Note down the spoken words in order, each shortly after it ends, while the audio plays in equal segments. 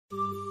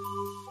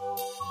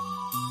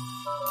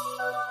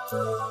Ladies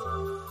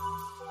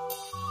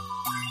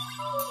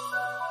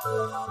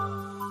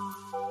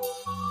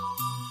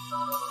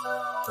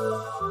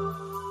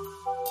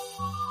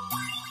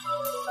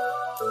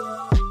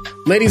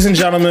and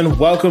gentlemen,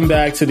 welcome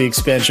back to the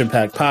Expansion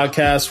Pack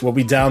Podcast, where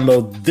we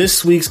download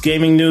this week's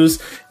gaming news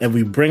and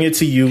we bring it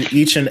to you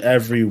each and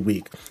every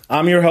week.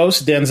 I'm your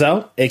host,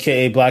 Denzel,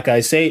 aka Black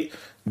Ice 8,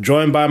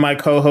 joined by my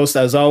co-host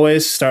as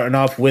always, starting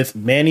off with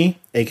Manny,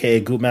 aka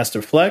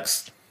Goopmaster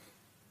Flex.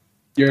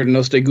 You already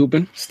know, stay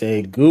gooping.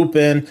 Stay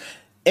gooping.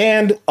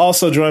 And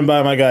also joined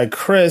by my guy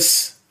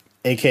Chris,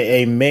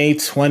 aka May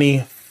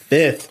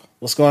 25th.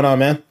 What's going on,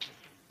 man?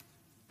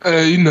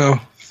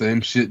 Same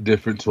shit,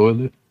 different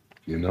toilet,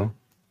 All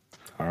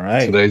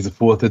right. Today's the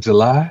 4th of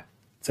July.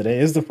 Today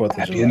is the 4th of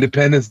Happy July.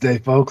 Independence Day,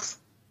 folks.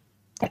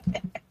 All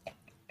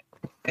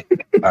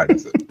right,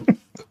 that's it.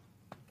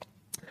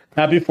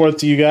 Happy 4th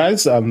to you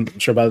guys. I'm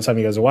sure by the time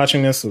you guys are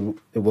watching this,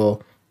 it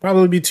will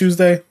probably be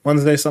Tuesday,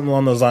 Wednesday, something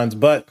along those lines.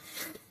 But,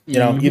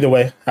 either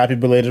way, happy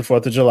belated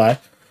 4th of July.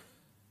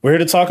 We're here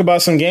to talk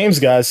about some games,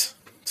 guys.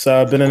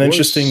 So it's been an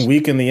interesting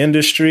week in the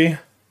industry,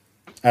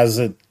 as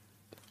it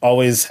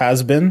always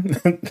has been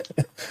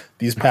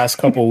these past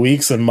couple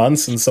weeks and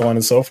months and so on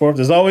and so forth.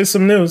 There's always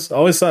some news,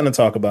 always something to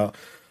talk about.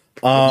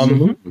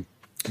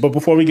 But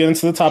before we get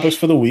into the topics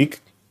for the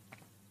week,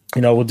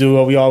 we'll do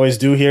what we always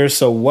do here.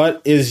 So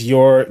what is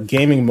your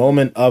gaming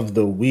moment of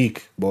the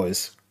week,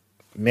 boys?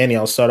 Manny,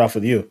 I'll start off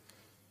with you.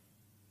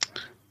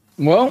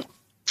 Well,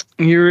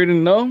 you already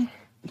know.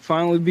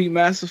 Finally beat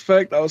Mass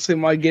Effect. I would say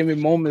my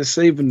gaming moment is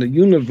saving the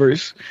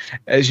universe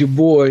as your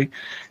boy,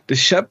 the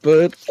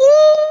Shepherd.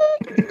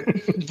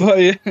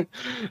 But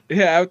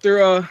yeah,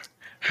 after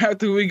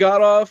we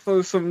got off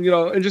of some,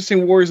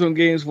 interesting Warzone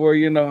games where,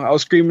 I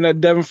was screaming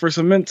at Devin for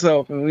some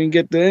intel and we didn't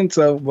get the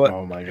intel, but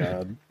oh my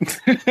God.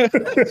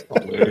 That's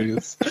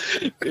hilarious.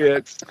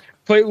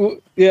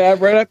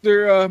 Right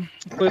after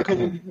played a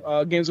couple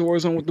games of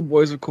Warzone with the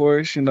boys, of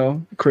course,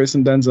 Chris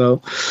and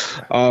Denzel.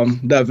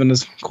 Devin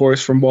is, of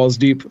course, from Balls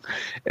Deep.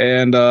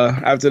 And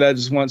after that,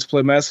 just wanted to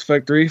play Mass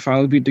Effect 3,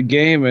 finally beat the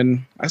game.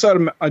 And I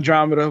started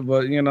Andromeda,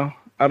 but, I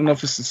don't know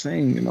if it's the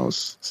same,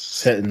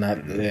 It's hitting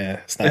that, yeah.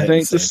 It's not it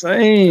ain't the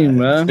same,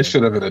 man. It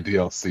should have been a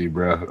DLC,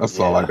 bro. That's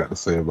all I got to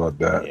say about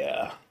that.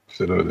 Yeah.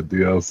 Should have been a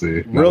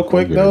DLC. Real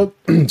quick, though,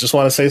 just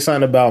want to say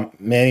something about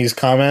Manny's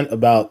comment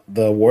about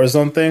the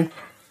Warzone thing.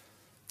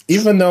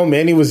 Even though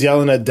Manny was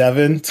yelling at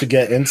Devin to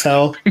get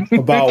intel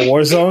about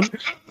Warzone,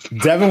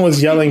 Devin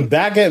was yelling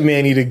back at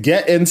Manny to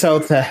get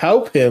intel to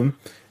help him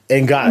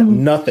and got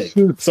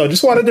nothing. So I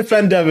just want to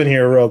defend Devin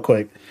here real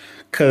quick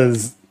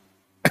because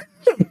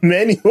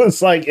Manny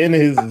was like in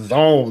his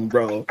zone,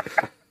 bro.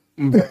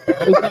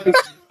 I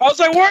was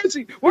like, where is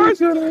he? Where is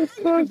he?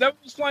 Devin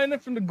was flying in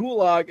from the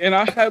gulag, and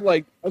I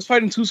was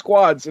fighting two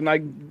squads, and I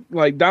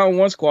down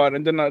one squad,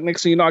 and then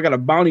next thing you know, I got a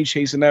bounty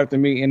chasing after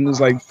me, and it was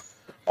like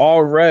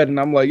all red, and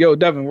I'm like, yo,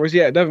 Devin, where's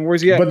he at? Devin,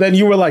 where's he at? But then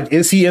you were like,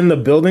 is he in the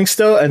building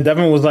still? And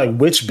Devin was like,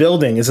 which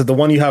building? Is it the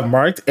one you have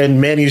marked? And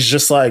Manny's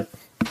just like,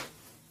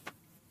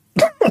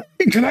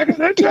 can I get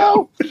that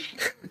now?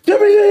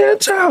 Give me the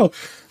intel.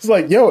 It's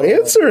like, yo,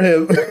 answer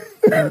him.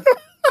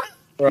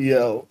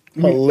 Yo,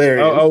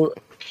 hilarious.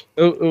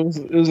 It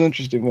was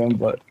interesting, man,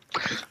 but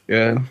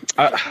yeah.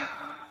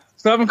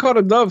 So I haven't caught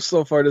a dub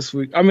so far this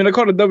week. I mean, I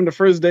caught a dub in the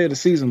first day of the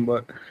season,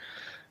 but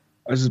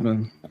I just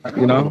been, I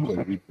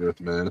played Rebirth,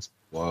 man. It's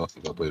a while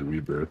since I played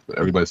Rebirth.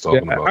 Everybody's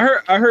talking about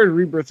it. I heard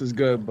Rebirth is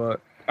good, but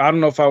I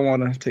don't know if I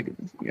want to take it,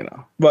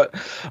 But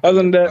other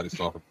than that,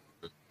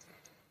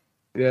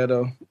 yeah,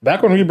 though.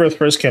 Back when Rebirth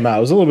first came out,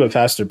 it was a little bit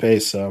faster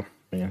paced, so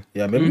yeah,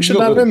 maybe we should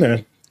have been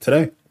there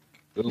today.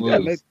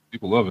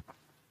 People love it.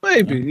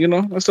 Maybe,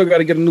 I still got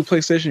to get a new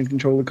PlayStation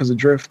controller because of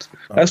Drift.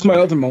 That's my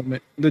other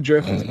moment, the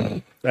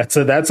Drift.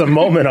 That's a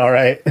moment, all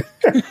right.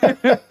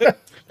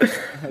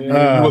 You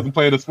wasn't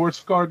playing a sports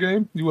car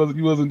game? You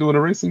wasn't doing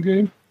a racing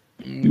game?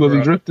 You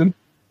wasn't drifting?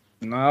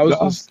 No, I was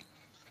just,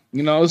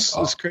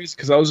 it's crazy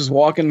because I was just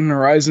walking in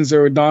Horizon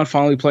Zero Dawn,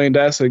 finally playing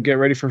that to get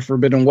ready for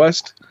Forbidden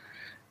West.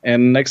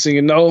 And next thing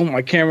you know,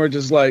 my camera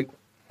just like,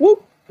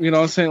 whoop, you know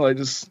what I'm saying? Like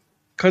just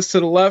cuts to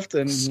the left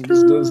and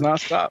just does not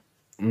stop.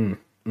 All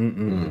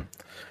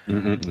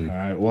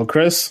right. Well,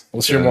 Chris,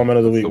 what's your moment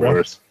of the week, bro?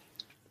 Worst.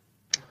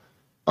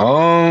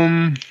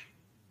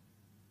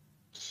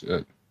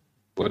 Shit.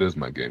 What is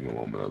my gaming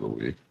moment of the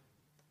week?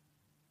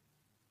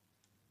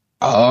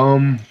 I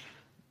ain't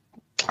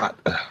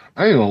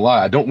gonna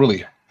lie, I don't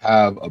really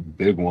have a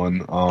big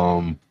one.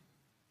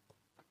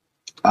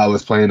 I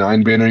was playing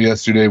Iron Banner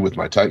yesterday with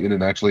my Titan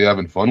and actually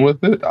having fun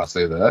with it. I'll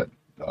say that.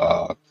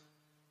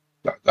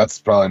 That's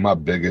probably my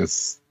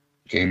biggest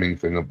gaming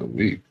thing of the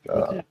week.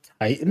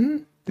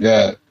 Titan?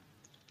 Yeah.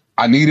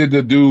 I needed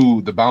to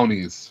do the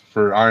bounties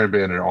for Iron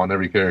Banner on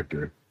every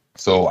character.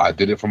 So I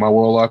did it for my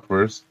Warlock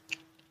first.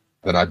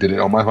 Then I did it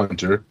on my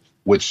Hunter,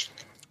 which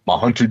my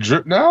Hunter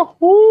drip now.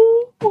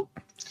 Woo!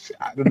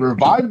 I done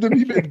revived him.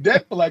 He's been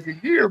dead for like a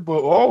year,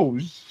 but oh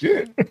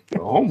shit.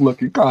 I'm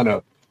looking kind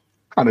of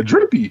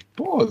drippy.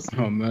 Pause.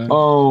 Oh man.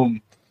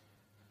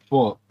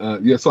 Well,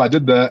 yeah, so I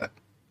did that.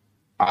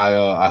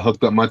 I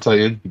hooked up my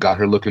Titan, got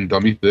her looking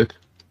dummy thick.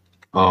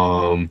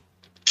 And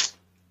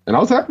I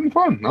was having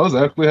fun. I was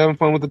actually having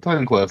fun with the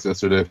Titan class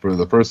yesterday for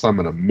the first time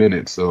in a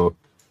minute. So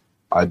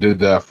I did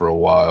that for a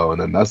while, and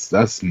then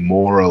that's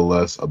more or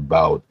less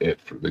about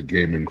it for the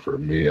gaming for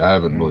me. I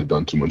haven't really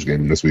done too much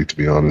gaming this week, to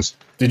be honest.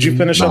 Did you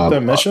finish up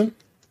the mission?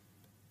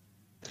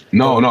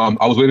 No,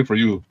 I was waiting for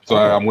you.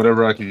 So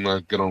whenever I can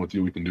get on with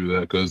you, we can do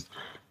that, because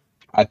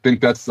I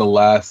think that's the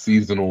last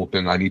seasonal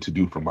thing I need to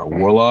do for my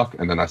Warlock,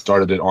 and then I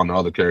started it on the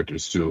other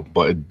characters too.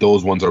 But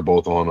those ones are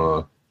both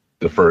on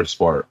the first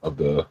part of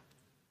the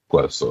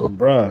quest. So,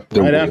 bruh,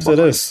 right after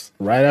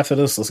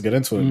this, let's get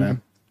into it,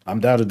 man. I'm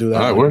down to do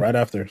that right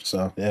after.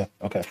 So yeah,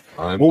 okay,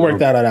 we'll work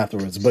that out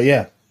afterwards. But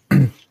yeah,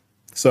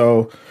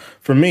 so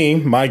for me,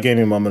 my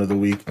gaming moment of the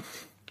week,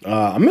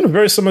 I'm in a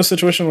very similar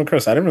situation with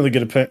Chris. I didn't really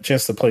get a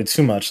chance to play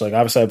too much. Like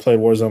obviously, I played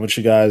Warzone with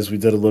you guys. We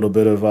did a little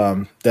bit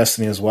of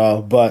Destiny as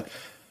well, but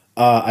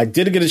I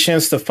did get a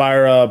chance to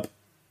fire up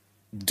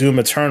Doom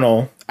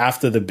Eternal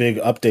after the big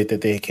update that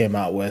they came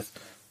out with.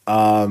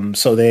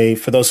 So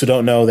for those who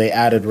don't know, they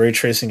added ray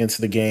tracing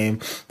into the game.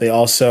 They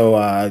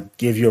also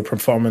give you a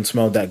performance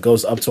mode that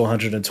goes up to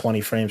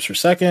 120 frames per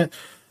second,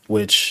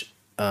 which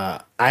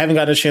I haven't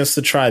got a chance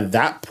to try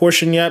that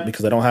portion yet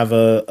because I don't have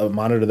a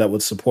monitor that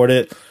would support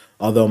it.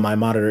 Although my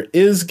monitor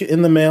is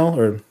in the mail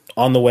or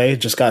on the way,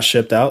 just got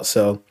shipped out.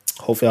 So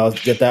hopefully I'll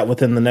get that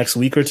within the next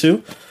week or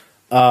two.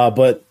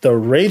 But the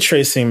ray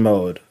tracing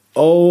mode,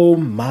 oh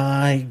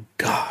my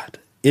God,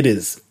 it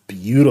is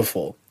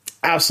beautiful.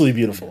 Absolutely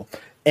beautiful.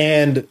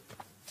 And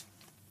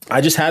I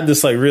just had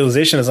this like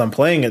realization as I'm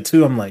playing it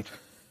too. I'm like,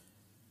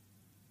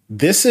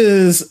 this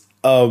is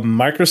a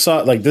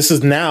Microsoft, like this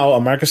is now a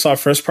Microsoft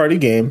first party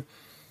game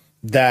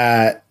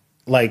that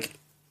like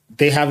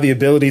they have the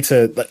ability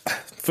to, like,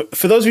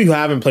 for those of you who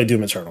haven't played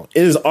Doom Eternal,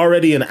 it is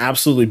already an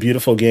absolutely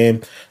beautiful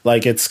game.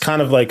 Like it's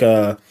kind of like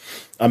a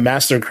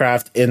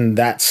mastercraft in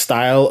that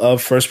style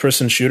of first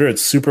person shooter.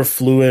 It's super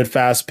fluid,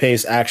 fast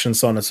paced action,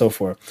 so on and so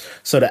forth.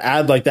 So to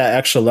add like that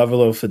extra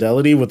level of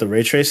fidelity with the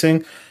ray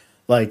tracing,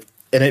 like,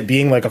 and it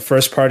being like a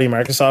first party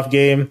Microsoft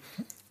game,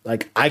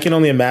 like I can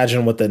only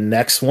imagine what the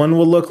next one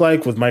will look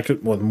like with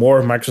more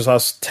of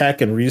Microsoft's tech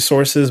and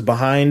resources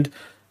behind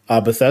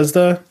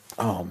Bethesda.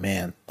 Oh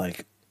man,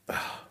 like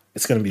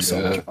it's going to be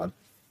so much fun.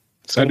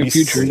 It's going to be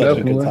future,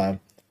 definitely. Good time.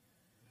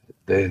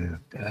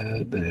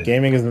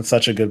 Gaming is in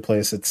such a good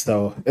place. It's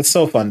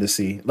so fun to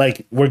see.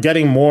 Like we're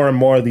getting more and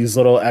more of these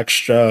little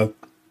extra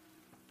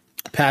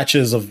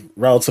patches of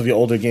relatively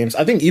older games.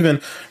 I think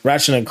even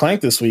Ratchet and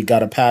Clank this week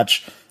got a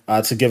patch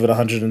to give it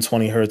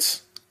 120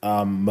 hertz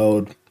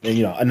mode,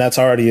 and that's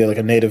already like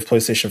a native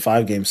PlayStation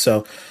 5 game.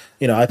 So,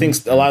 I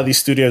think a lot of these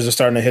studios are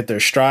starting to hit their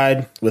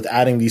stride with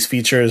adding these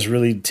features,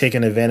 really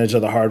taking advantage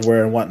of the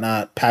hardware and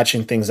whatnot,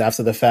 patching things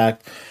after the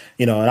fact.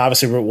 And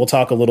obviously we'll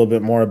talk a little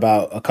bit more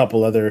about a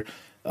couple other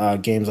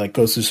games like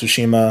Ghost of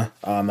Tsushima.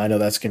 I know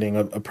that's getting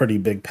a pretty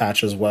big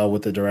patch as well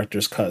with the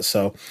director's cut.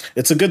 So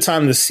it's a good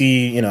time to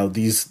see,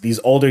 these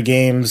older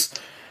games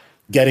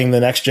getting the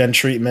next gen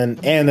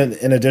treatment. And then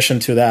in addition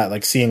to that,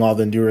 like seeing all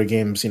the newer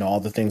games, all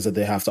the things that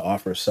they have to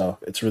offer. So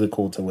it's really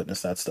cool to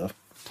witness that stuff.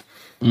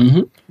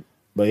 Mm-hmm.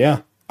 But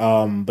yeah,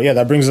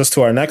 that brings us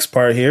to our next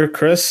part here.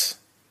 Chris,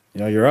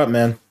 you're up,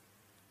 man.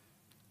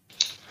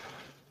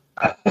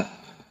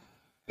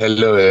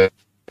 Hello,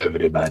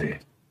 everybody.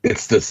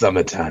 It's the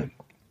summertime,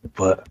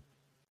 but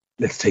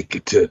let's take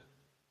it to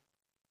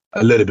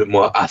a little bit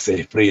more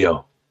ace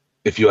frio,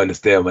 if you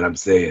understand what I'm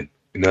saying.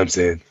 You know what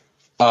I'm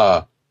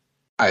saying?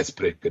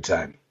 Icebreaker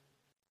time.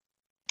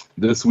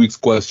 This week's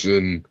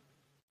question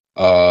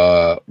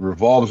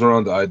revolves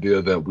around the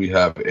idea that we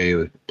have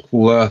a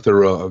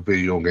plethora of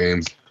video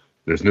games.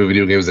 There's new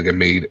video games that get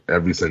made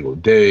every single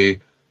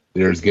day.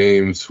 There's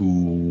games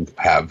who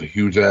have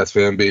huge ass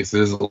fan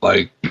bases,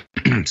 like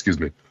excuse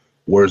me,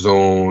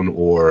 Warzone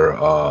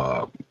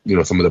or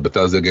some of the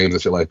Bethesda games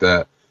and shit like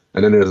that.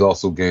 And then there's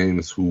also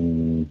games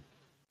who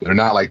they're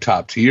not like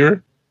top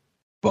tier,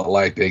 but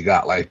like they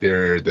got like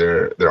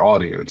their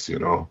audience,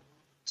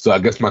 So I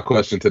guess my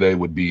question today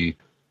would be,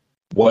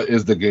 what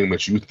is the game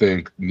that you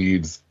think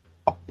needs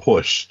a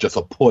push, just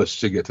a push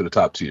to get to the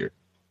top tier?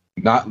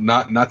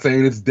 Not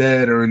saying it's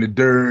dead or in the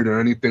dirt or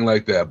anything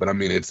like that, but I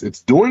mean it's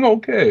doing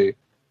okay,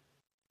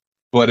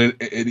 but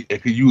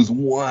it could use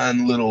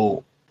one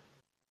little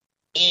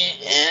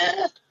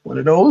one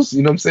of those,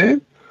 you know what I'm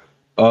saying?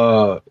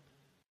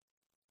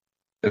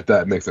 If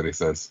that makes any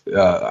sense.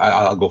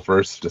 I'll go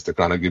first just to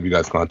kind of give you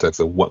guys context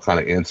of what kind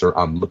of answer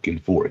I'm looking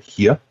for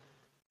here.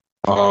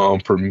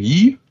 For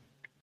me,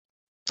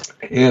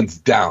 hands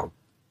down,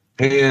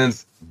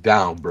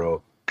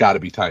 bro, gotta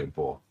be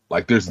Titanfall.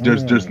 Like there's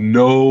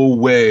no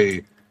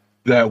way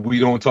that we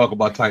don't talk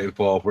about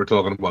Titanfall if we're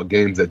talking about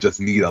games that just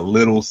need a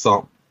little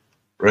something,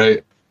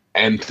 right?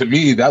 And to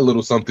me, that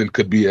little something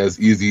could be as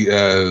easy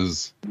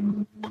as,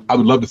 I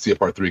would love to see a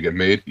part 3 get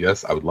made.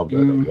 Yes, I would love that.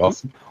 That'd be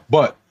awesome.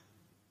 But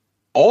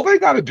all they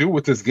got to do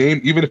with this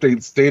game, even if they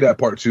stayed at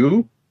part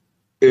 2,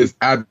 is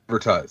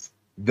advertise.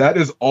 That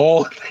is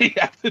all they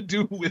have to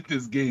do with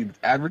this game.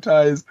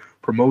 Advertise,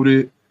 promote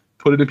it,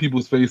 put it in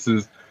people's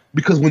faces.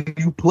 Because when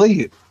you play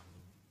it,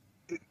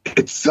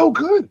 it's so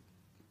good.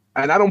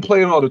 And I don't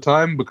play it all the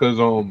time because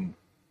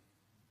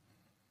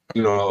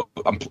you know,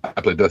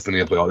 I play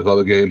Destiny, I play all these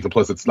other games, and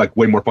plus it's like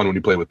way more fun when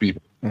you play with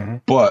people. Mm-hmm.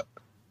 But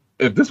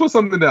if this was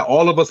something that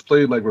all of us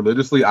played like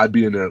religiously, I'd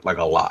be in there like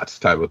a lot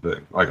type of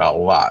thing, like a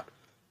lot.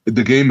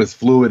 The game is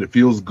fluid, it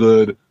feels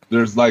good.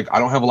 There's like I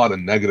don't have a lot of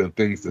negative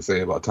things to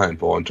say about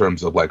Titanfall in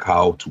terms of like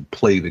how to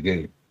play the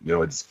game. You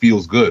know, it just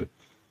feels good.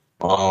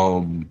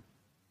 You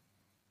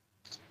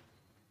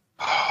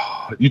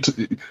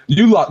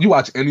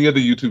watch any of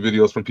the YouTube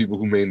videos from people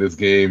who made this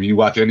game. You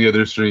watch any of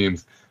their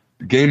streams.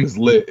 The game is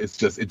lit.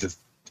 It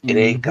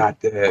ain't got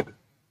that.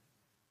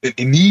 It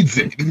needs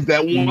it. It needs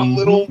that one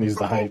little. Needs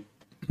the hype.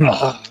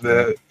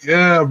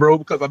 Yeah, bro.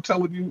 Because I'm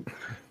telling you,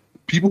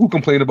 people who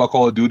complain about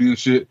Call of Duty and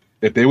shit,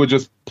 if they would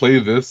just play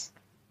this,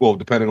 well,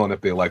 depending on if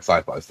they like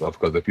sci-fi stuff,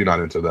 because if you're not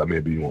into that,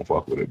 maybe you won't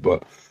fuck with it.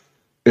 But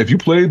if you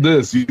played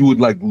this, you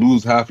would like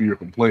lose half of your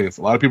complaints.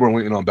 A lot of people are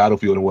waiting on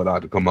Battlefield and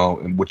whatnot to come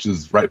out, and which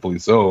is rightfully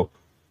so.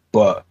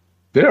 But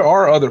there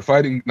are other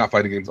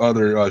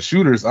other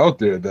shooters out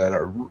there that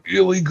are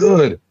really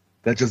good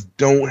that just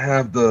don't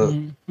have the.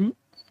 Mm-hmm.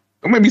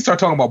 Don't make me start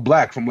talking about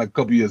Black from like a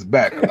couple years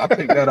back. I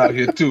take that out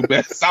here too,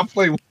 man. Stop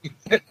playing with me.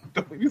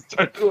 Don't make me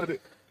start doing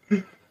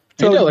it.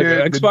 Yeah, like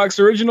an Xbox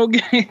original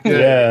game.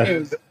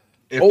 Yeah.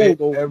 If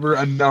they ever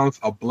announce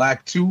a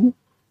Black 2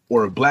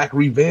 or a Black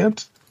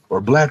revamped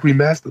or Black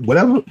remastered,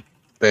 whatever,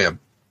 bam.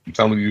 I'm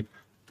telling you,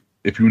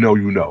 if you know,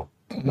 you know.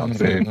 You know what I'm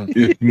saying?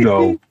 If you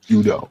know,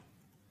 you know.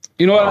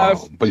 You know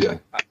what? But yeah,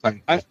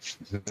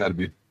 that'd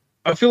be.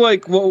 I feel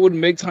like what would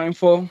make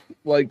Titanfall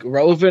like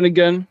relevant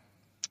again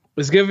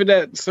is give it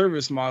that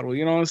service model.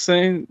 You know what I'm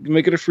saying?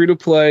 Make it a free to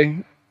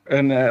play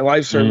and a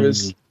live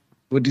service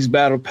with these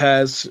battle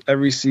pass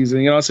every season.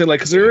 You know what I'm saying? Like,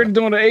 because they're already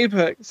doing the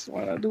Apex.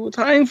 Why not do a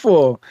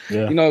Titanfall?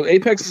 Yeah. You know,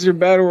 Apex is your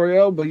battle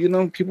royale, but you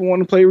know, people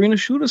want to play arena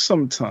shooters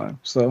sometime.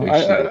 So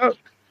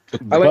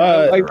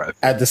but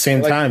at the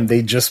same time,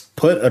 they just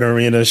put an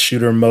arena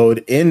shooter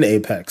mode in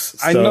Apex.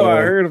 So, I know, I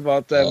heard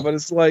about that, but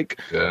it's like,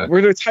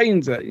 where their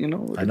Titans at? You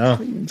know, I know.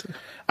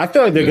 I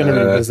feel like they're going to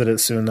revisit it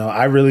soon, though.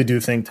 I really do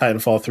think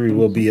Titanfall 3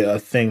 will be a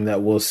thing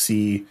that we'll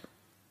see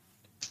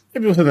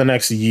maybe within the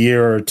next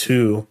year or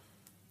two.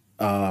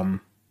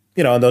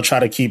 You know, and they'll try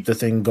to keep the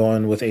thing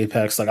going with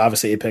Apex. Like,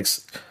 obviously,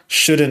 Apex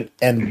shouldn't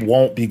and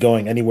won't be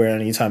going anywhere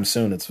anytime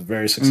soon. It's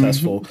very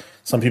successful.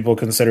 Some people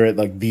consider it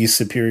like the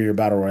superior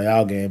battle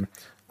royale game,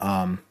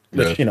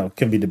 which, you know,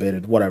 can be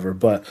debated, whatever.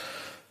 But,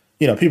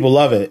 you know, people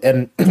love it.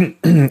 And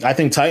I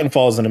think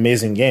Titanfall is an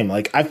amazing game.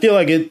 Like, I feel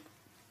like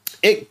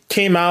it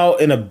came out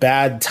in a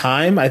bad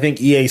time. I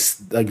think EA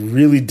like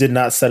really did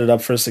not set it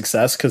up for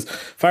success. Because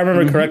if I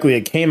remember correctly,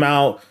 it came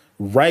out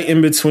right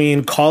in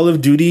between Call of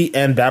Duty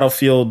and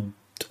Battlefield,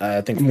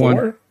 I think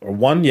 4 or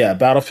 1. Yeah,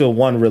 Battlefield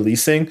 1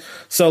 releasing.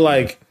 So,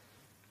 like,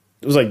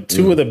 it was like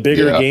two of the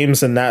bigger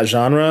games in that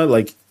genre.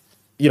 Like,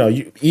 you know,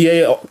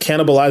 EA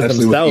cannibalized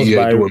themselves EA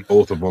by doing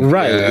both of them.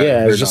 Right.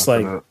 Yeah, it's just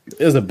like,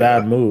 it was a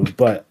bad move.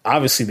 But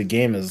obviously, the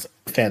game is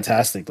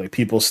fantastic. Like,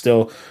 people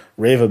still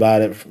rave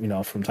about it, you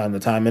know, from time to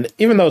time. And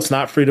even though it's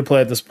not free to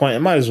play at this point, it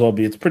might as well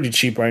be. It's pretty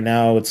cheap right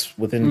now. It's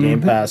within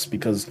Game Pass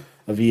because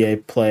of EA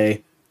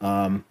Play.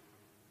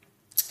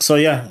 So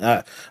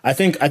yeah, I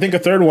think a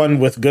third one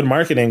with good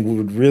marketing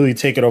would really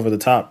take it over the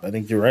top. I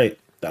think you're right.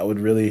 That would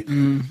really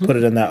put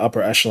it in that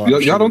upper echelon.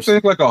 Y'all don't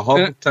think like a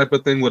hub type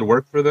of thing would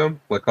work for them,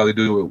 like how they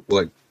do with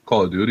like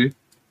Call of Duty?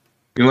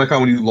 You know, like how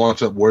when you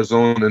launch up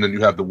Warzone and then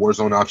you have the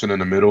Warzone option in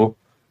the middle,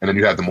 and then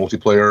you have the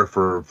multiplayer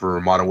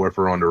for Modern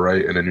Warfare on the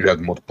right, and then you have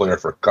the multiplayer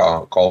for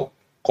Cold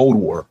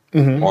War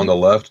on the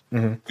left.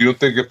 Do you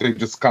think if they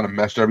just kind of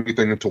meshed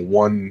everything into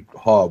one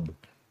hub,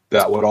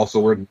 that would also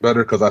work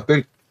better? Because I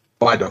think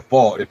by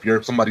default, if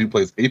you're somebody who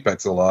plays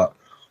Apex a lot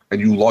and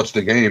you launch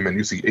the game and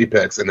you see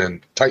Apex and then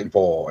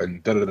Titanfall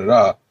and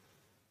da-da-da-da,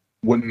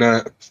 wouldn't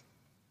that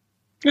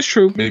it's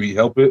true maybe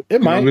help it?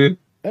 It might. Know what I mean?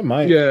 It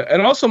might. Yeah,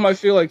 and also might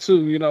feel like,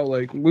 too, you know,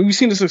 like, when we've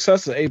seen the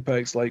success of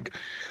Apex, like,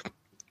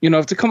 you know,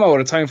 if they come out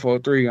with a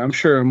Titanfall 3, I'm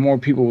sure more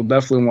people will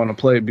definitely want to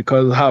play it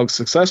because of how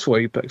successful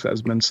Apex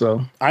has been.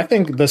 So I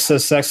think the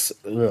success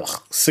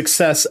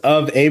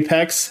of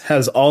Apex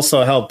has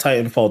also helped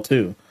Titanfall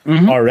 2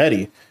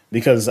 already.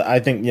 Because I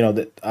think, you know,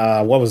 that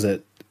what was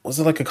it? Was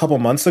it like a couple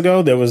months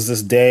ago? There was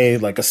this day,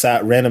 like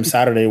a random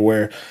Saturday,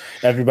 where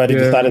everybody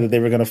decided that they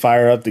were going to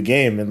fire up the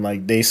game, and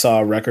like they saw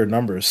record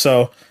numbers.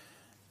 So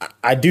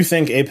I do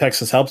think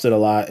Apex has helped it a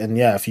lot. And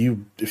yeah, if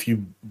you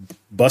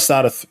bust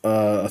out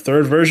a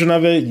third version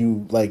of it,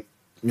 you like,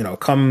 you know,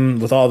 come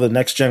with all the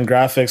next gen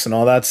graphics and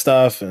all that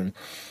stuff, and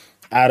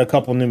add a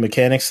couple new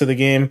mechanics to the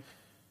game.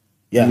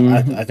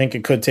 Yeah, I think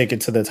it could take it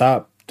to the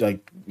top.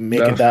 Like,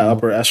 make it that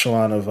upper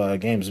echelon of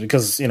games,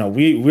 because, you know,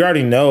 we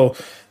already know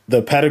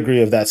the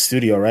pedigree of that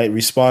studio, right?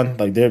 Respawn,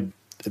 like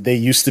they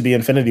used to be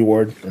Infinity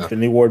Ward.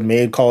 Infinity Ward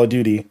made Call of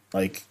Duty.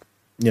 Like,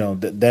 you know,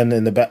 then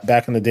in the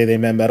back in the day they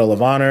made Medal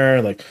of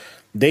Honor. Like,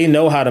 they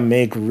know how to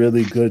make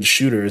really good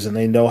shooters, and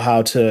they know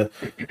how to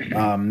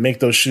make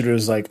those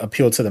shooters like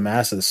appeal to the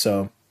masses.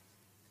 So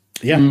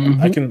yeah,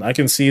 I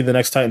can see the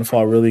next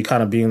Titanfall really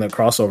kind of being the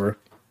crossover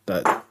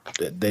that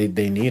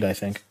they need, I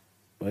think.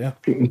 But yeah,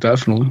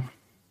 Definitely.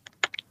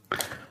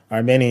 All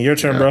right, Manny, your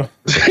turn, bro.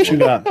 What you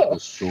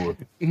got? Sure.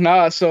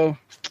 Nah, so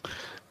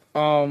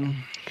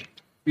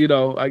you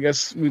know, I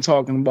guess we're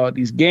talking about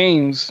these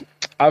games.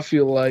 I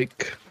feel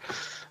like,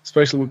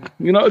 especially with,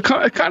 you know, it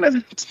kind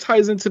of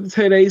ties into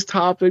today's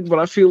topic, but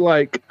I feel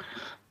like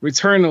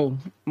Returnal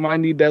might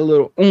need that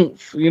little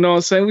oomph. You know what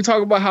I'm saying? We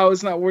talk about how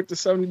it's not worth the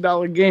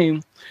 $70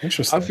 game.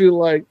 Interesting. I feel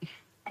like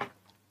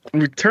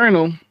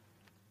Returnal,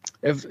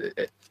 if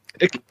it,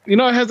 you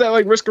know, it has that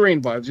like Risk of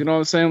Rain vibes. You know what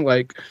I'm saying?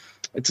 Like,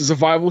 it's a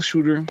survival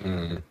shooter,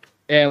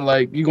 and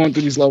like you're going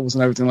through these levels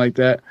and everything like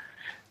that.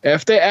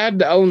 If they add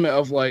the element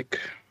of like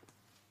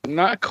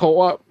not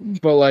co-op,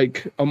 but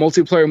like a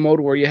multiplayer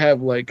mode where you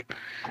have like,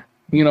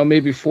 you know,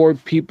 maybe 4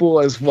 people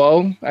as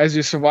well as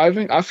you're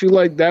surviving, I feel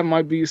like that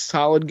might be a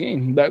solid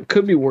game. That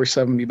could be worth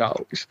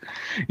 $70.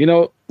 You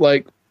know,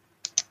 like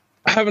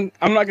I'm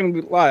not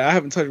gonna lie, I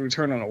haven't touched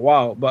Return in a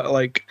while, but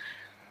like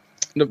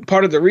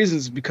part of the reason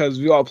is because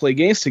we all play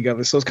games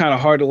together, so it's kind of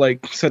hard to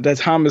like set that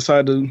time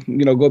aside to,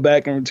 you know, go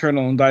back and Return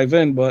and dive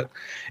in. But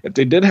if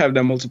they did have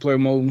that multiplayer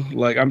mode,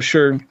 like I'm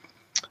sure,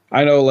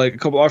 I know like a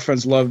couple of our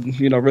friends loved,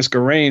 you know, Risk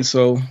of Rain,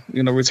 so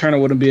you know,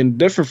 Returnal wouldn't be any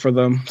different for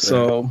them. Right.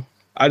 So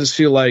I just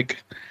feel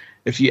like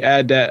if you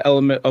add that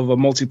element of a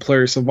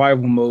multiplayer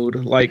survival mode,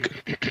 like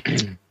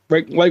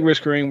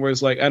Risk of Rain, where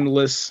it's like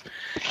endless,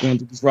 going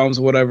through these realms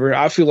or whatever,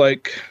 I feel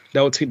like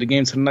that would take the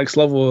game to the next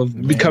level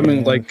of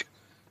becoming like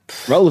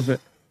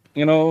relevant.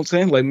 You know what I'm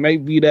saying? Like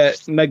maybe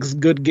that next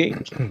good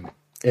game.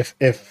 If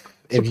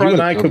you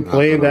and I could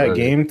play that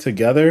game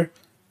together,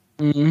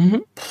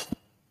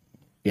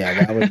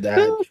 yeah,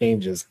 that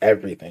changes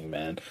everything,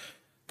 man.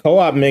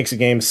 Co-op makes a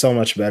game so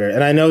much better,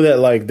 and I know that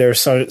like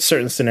there's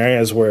certain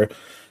scenarios where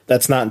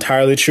that's not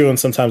entirely true, and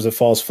sometimes it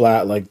falls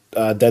flat. Like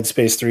Dead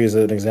Space 3 is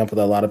an example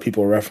that a lot of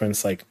people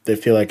reference. Like they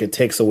feel like it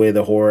takes away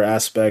the horror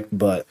aspect,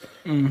 but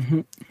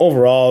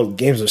overall,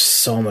 games are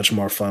so much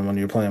more fun when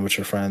you're playing with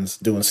your friends,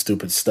 doing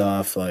stupid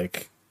stuff.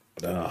 Like,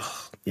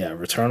 yeah,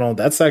 Returnal.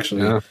 That's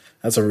actually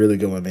that's a really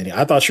good one, Manny.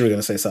 I thought you were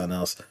gonna say something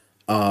else.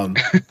 I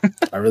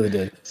really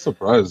did.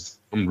 Surprised.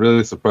 I'm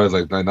really surprised.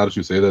 Like now that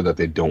you say that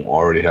they don't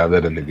already have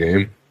that in the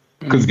game.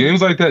 Because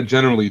games like that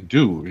generally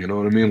do, you know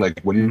what I mean? Like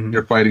when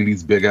you're fighting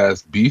these big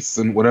ass beasts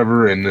and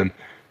whatever, and then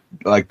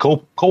like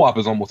co-op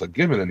is almost a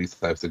given in these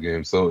types of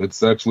games. So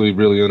it's actually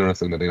really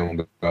interesting that they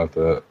don't got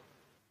that.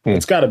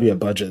 It's got to be a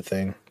budget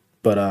thing,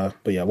 but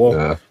yeah,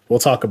 we'll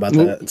talk about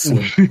that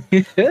soon.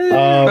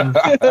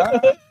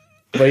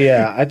 But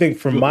yeah, I think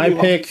for my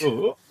pick,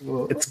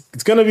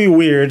 it's gonna be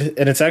weird,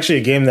 and it's actually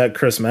a game that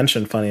Chris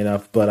mentioned, funny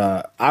enough.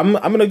 But I'm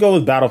gonna go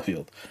with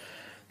Battlefield.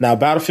 Now,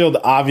 Battlefield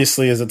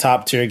obviously is a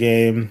top tier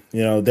game.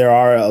 You know, there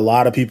are a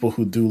lot of people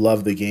who do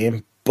love the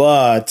game,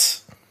 but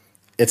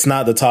it's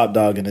not the top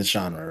dog in its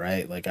genre,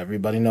 right? Like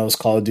everybody knows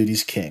Call of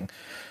Duty's king.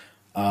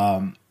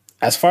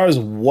 As far as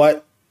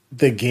what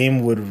the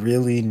game would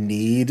really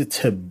need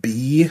to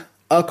be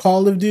a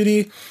Call of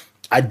Duty,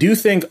 I do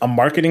think a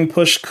marketing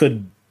push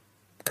could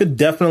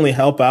definitely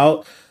help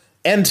out.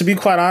 And to be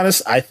quite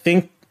honest, I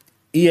think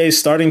EA is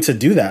starting to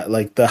do that.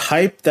 Like the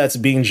hype that's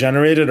being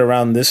generated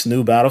around this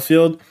new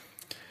Battlefield,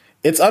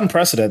 it's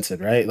unprecedented,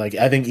 right? Like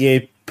I think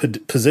EA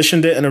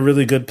positioned it in a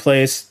really good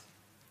place.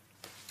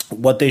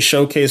 What they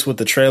showcased with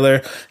the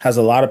trailer has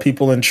a lot of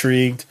people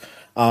intrigued.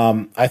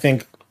 I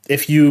think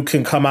if you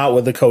can come out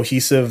with a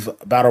cohesive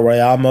battle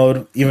royale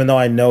mode, even though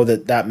I know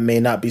that may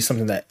not be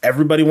something that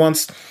everybody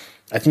wants,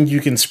 I think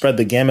you can spread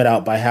the gamut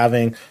out by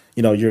having,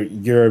 you know,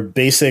 your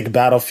basic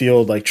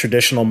Battlefield like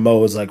traditional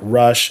modes like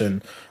Rush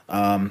and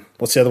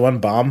what's the other one?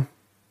 Bomb.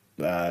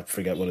 I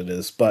forget what it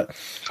is, but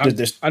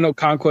I know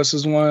Conquest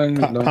is one.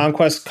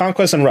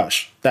 Conquest and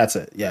Rush. That's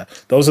it. Yeah,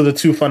 those are the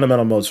 2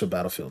 fundamental modes for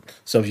Battlefield.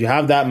 So if you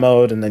have that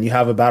mode and then you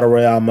have a battle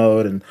royale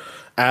mode and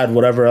add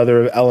whatever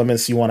other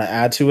elements you want to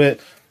add to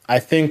it, I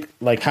think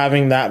like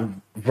having that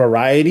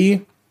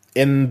variety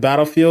in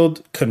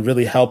Battlefield could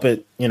really help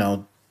it, you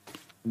know,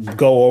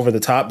 go over the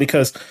top.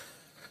 Because,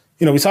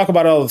 you know, we talk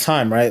about it all the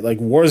time, right? Like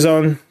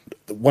Warzone,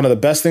 one of the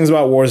best things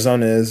about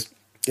Warzone is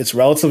it's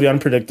relatively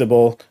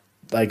unpredictable.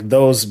 Like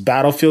those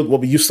Battlefield,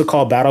 what we used to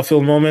call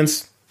Battlefield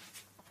moments,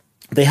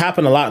 they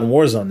happen a lot in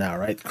Warzone now,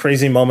 right?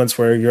 Crazy moments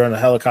where you're in a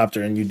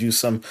helicopter and you do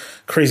some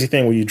crazy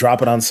thing where you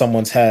drop it on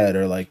someone's head,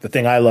 or like the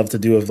thing I love to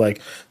do of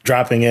like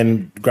dropping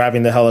in,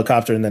 grabbing the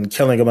helicopter and then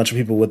killing a bunch of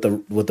people with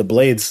the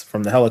blades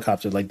from the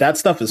helicopter. Like that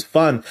stuff is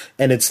fun,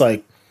 and it's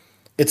like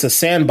it's a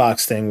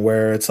sandbox thing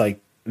where it's like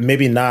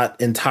maybe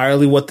not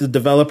entirely what the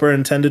developer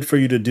intended for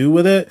you to do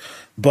with it,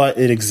 but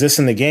it exists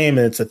in the game,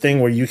 and it's a thing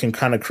where you can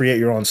kind of create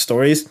your own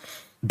stories.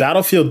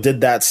 Battlefield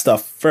did that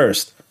stuff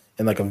first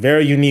in like a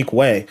very unique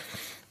way.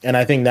 And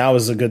I think now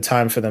is a good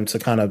time for them to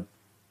kind of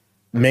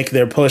make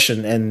their push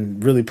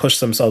and really push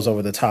themselves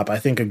over the top. I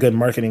think a good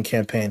marketing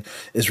campaign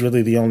is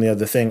really the only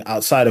other thing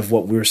outside of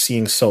what we're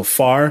seeing so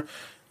far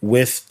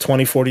with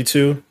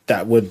 2042,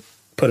 that would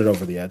put it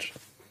over the edge.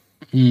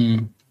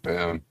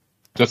 Man,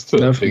 just to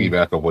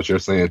piggyback on what you're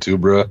saying too,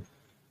 bro.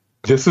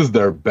 This is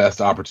their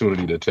best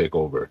opportunity to take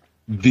over.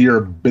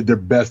 Their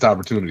best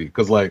opportunity,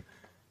 because like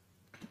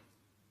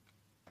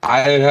I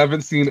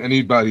haven't seen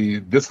anybody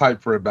this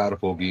hyped for a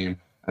Battlefield game,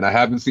 and I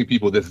haven't seen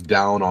people this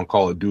down on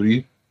Call of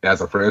Duty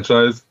as a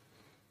franchise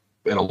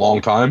in a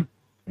long time.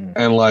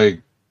 And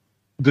like,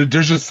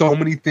 there's just so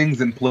many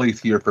things in place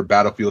here for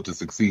Battlefield to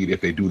succeed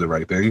if they do the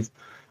right things.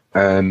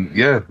 And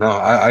yeah, no,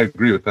 I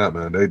agree with that,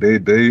 man.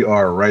 They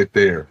are right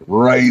there.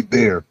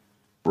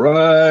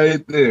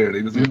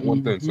 They just need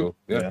one thing. So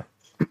yeah.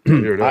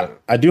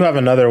 I do have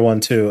another one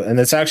too, and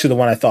it's actually the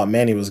one I thought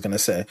Manny was going to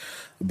say,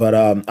 but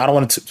I don't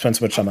want to spend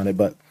too much time on it.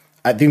 But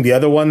I think the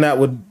other one that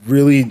would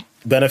really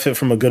benefit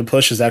from a good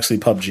push is actually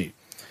PUBG.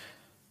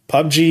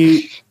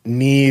 PUBG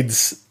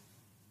needs.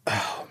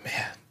 Oh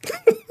man,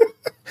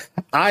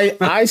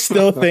 I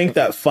still think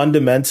that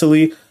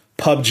fundamentally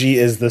PUBG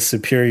is the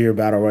superior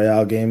battle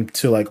royale game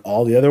to like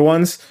all the other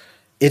ones.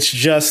 It's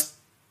just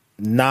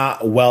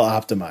not well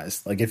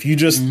optimized. Like if you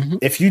just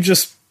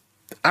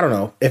I don't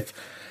know, if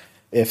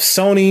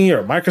Sony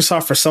or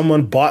Microsoft or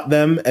someone bought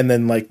them and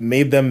then like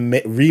made them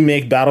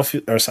remake remake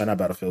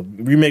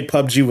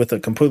PUBG with a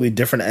completely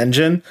different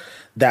engine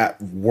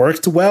that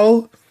worked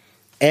well,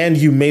 and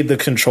you made the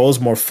controls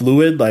more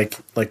fluid, like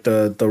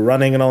the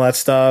running and all that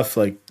stuff,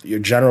 like your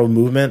general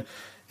movement.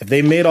 If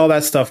they made all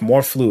that stuff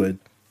more fluid,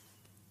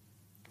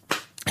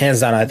 hands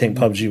down, I think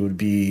PUBG would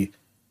be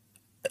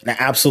an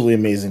absolutely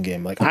amazing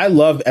game. Like I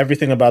love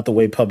everything about the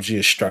way PUBG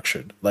is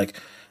structured. Like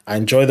I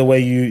enjoy the way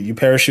you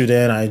parachute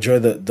in. I enjoy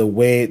the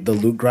way the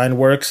loot grind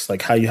works,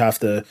 like how you have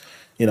to,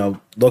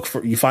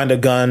 you find a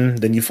gun,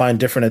 then you find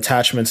different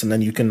attachments, and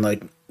then you can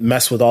like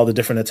mess with all the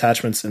different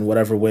attachments in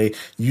whatever way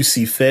you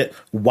see fit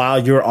while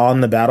you're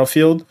on the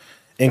battlefield.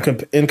 In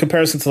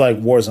comparison to like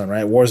Warzone,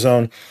 right?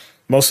 Warzone,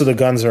 most of the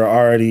guns are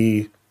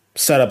already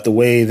set up the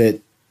way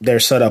that they're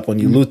set up when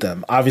you loot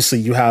them. Obviously,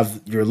 you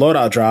have your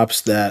loadout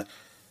drops that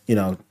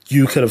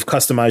you could have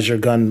customized your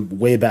gun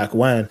way back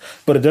when,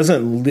 but it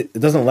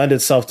doesn't lend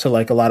itself to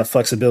like a lot of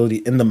flexibility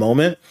in the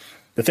moment.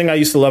 The thing I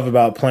used to love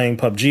about playing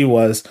PUBG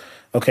was,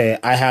 okay,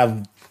 I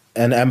have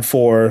an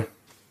M4,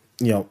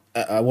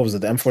 what was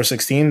it, the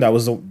M416? That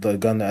was the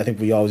gun that I think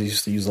we always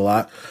used to use a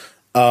lot.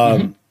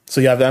 So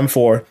you have the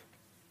M4,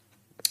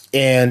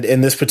 and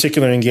in this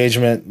particular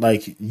engagement,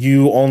 like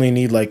you only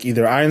need like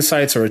either iron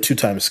sights or a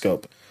 2x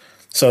scope.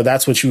 So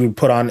that's what you would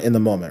put on in the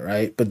moment,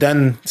 right? But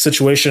then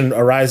situation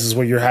arises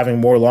where you're having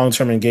more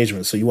long-term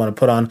engagement. So you want to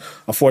put on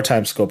a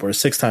 4x scope or a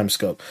 6x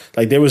scope.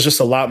 Like there was just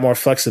a lot more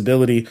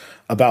flexibility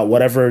about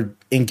whatever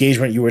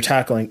engagement you were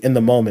tackling in the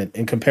moment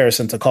in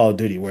comparison to Call of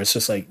Duty, where it's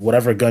just like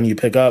whatever gun you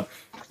pick up,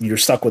 you're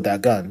stuck with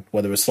that gun,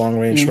 whether it's long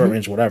range, short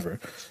range, whatever.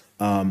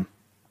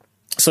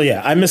 So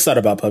yeah, I miss that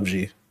about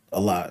PUBG a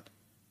lot.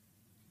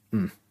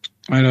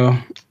 I know.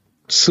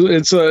 So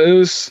it's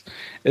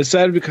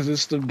sad because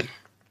it's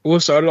what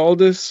started all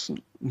this,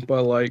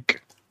 but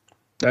like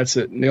that's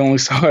it. They only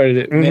started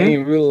it. They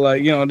ain't really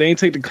like they ain't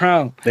take the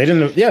crown. They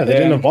didn't. Yeah, they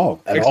didn't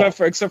evolve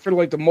except for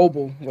like the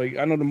mobile. Like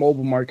I know the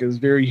mobile market is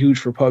very huge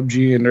for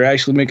PUBG, and they're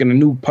actually making a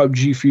new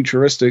PUBG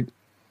futuristic,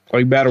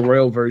 like battle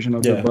royale version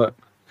of it.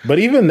 But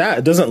even that,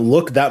 it doesn't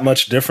look that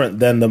much different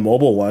than the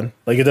mobile one.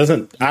 Like it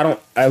doesn't. I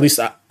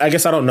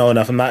guess I don't know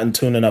enough. I'm not in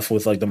tune enough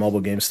with like the mobile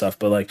game stuff.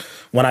 But like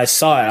when I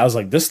saw it, I was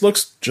like, this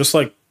looks just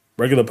like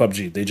regular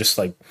PUBG. They just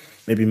like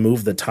maybe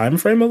move the time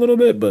frame a little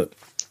bit, but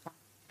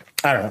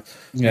I don't know.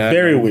 Yeah,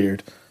 very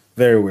weird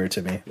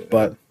to me.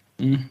 But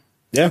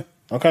yeah,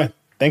 okay.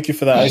 Thank you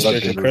for that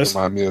icebreaker, Chris.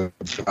 Remind me of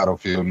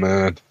Battlefield,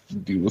 man.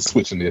 Dude was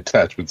switching the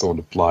attachments on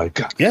the fly.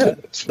 God, yeah,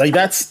 like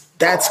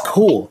that's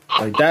cool.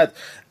 Like that.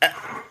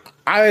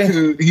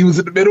 He was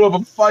in the middle of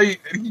a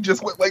fight and he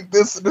just went like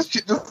this, and this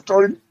shit just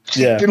started.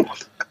 Yeah.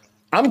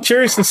 I'm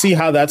curious to see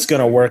how that's going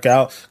to work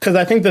out, because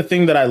I think the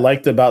thing that I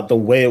liked about the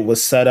way it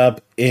was set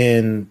up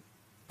in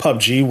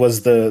PUBG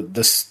was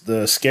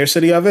the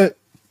scarcity of it.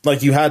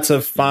 Like you had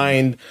to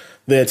find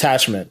the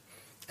attachment,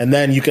 and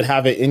then you could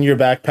have it in your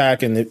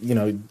backpack,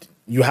 and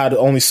you had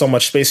only so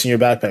much space in your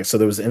backpack, so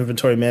there was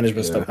inventory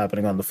management stuff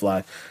happening on the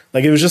fly.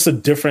 Like it was just a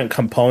different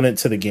component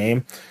to the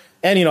game.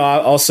 And I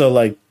also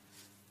like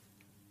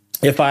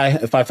if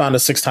I found a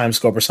 6x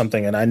scope or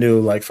something, and I knew,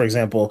 like for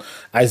example,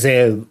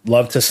 Isaiah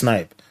loved to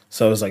snipe.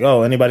 So it was like,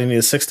 oh, anybody need a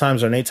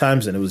 6x or an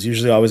 8x? And it was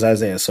usually always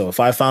Isaiah. So if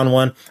I found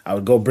one, I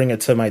would go bring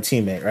it to my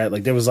teammate, right?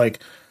 Like there was like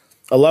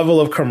a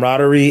level of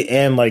camaraderie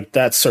and like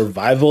that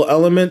survival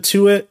element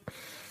to it.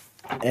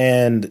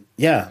 And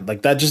yeah,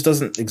 like that just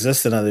doesn't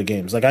exist in other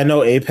games. Like I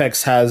know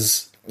Apex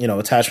has,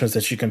 attachments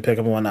that you can pick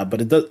up and whatnot,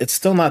 but it's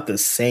still not the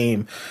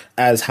same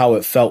as how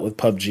it felt with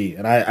PUBG.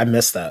 And I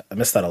miss that. I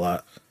miss that a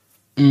lot.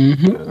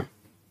 All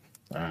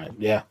right.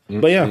 Yeah.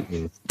 But yeah,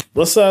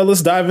 let's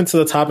dive into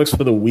the topics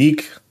for the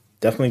week.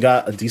 Definitely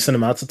got a decent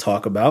amount to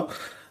talk about.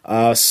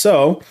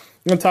 So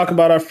I'm going to talk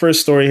about our first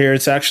story here.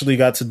 It's actually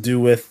got to do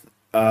with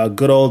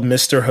good old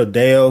Mr.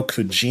 Hideo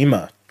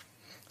Kojima.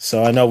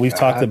 So I know we've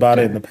talked about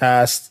it in the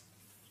past.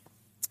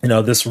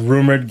 this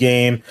rumored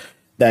game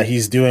that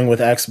he's doing with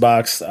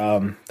Xbox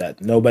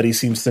that nobody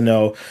seems to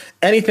know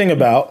anything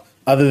about,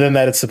 other than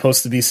that it's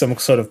supposed to be some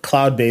sort of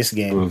cloud-based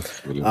game.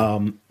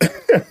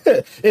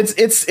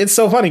 It's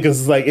so funny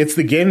because it's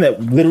the game that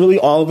literally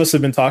all of us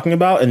have been talking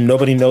about and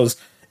nobody knows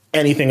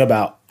anything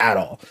about at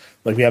all.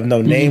 Like, we have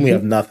no name, we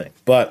have nothing.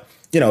 But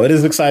it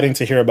is exciting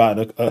to hear about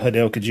a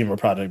Hideo Kojima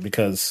project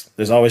because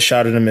there's always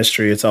shrouded in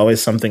mystery. It's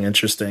always something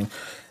interesting,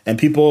 and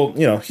people,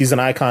 he's an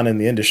icon in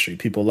the industry.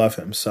 People love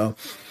him. So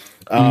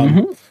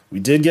we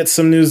did get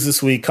some news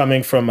this week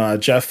coming from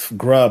Jeff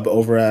Grubb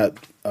over at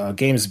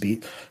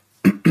GamesBeat.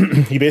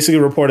 He basically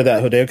reported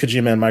that Hideo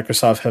Kojima and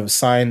Microsoft have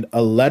signed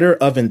a letter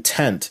of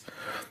intent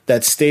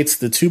that states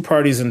the two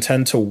parties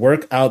intend to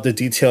work out the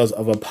details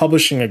of a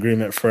publishing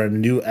agreement for a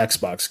new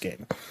Xbox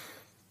game.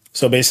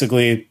 So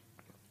basically,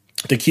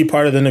 the key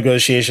part of the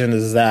negotiation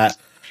is that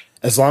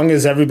as long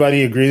as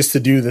everybody agrees to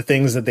do the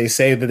things that they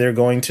say that they're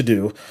going to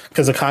do,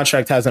 because the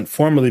contract hasn't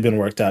formally been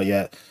worked out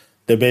yet,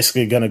 they're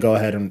basically going to go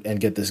ahead and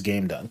get this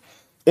game done.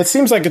 It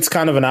seems like it's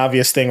kind of an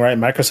obvious thing, right?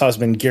 Microsoft's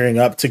been gearing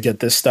up to get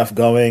this stuff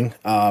going.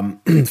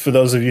 For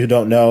those of you who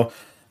don't know,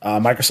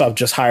 Microsoft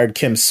just hired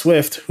Kim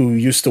Swift, who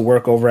used to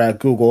work over at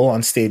Google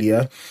on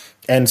Stadia,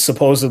 and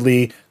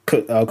supposedly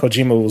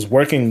Kojima was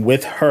working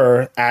with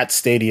her at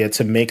Stadia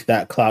to make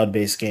that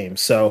cloud-based game.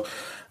 So,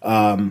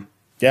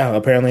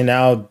 apparently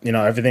now,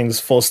 everything's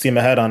full steam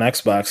ahead on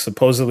Xbox.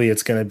 Supposedly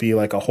it's going to be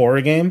like a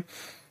horror game.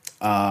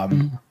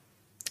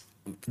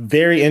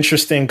 Very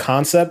interesting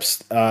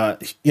concepts.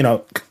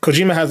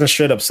 Kojima hasn't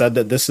straight up said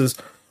that this is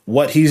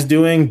what he's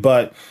doing,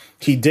 but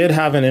he did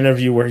have an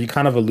interview where he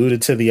kind of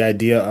alluded to the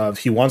idea of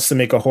he wants to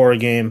make a horror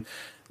game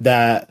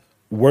that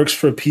works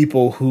for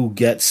people who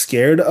get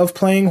scared of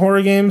playing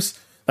horror games.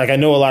 Like, I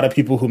know a lot of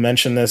people who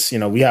mention this.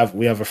 We have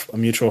a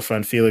mutual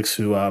friend, Felix,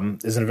 who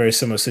is in a very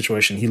similar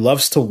situation. He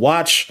loves to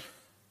watch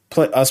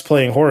us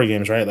playing horror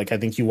games, right? Like, I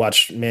think you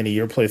watched, Manny,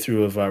 your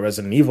playthrough of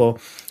Resident Evil,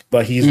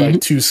 but he's like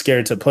too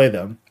scared to play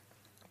them.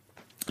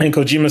 And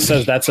Kojima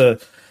says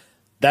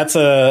that's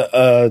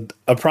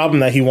a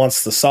problem that he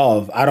wants to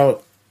solve. I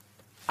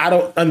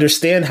don't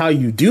understand how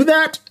you do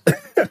that.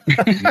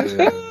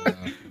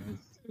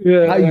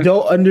 I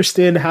don't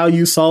understand how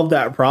you solve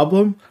that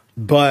problem,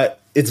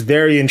 but it's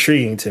very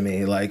intriguing to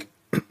me. Like,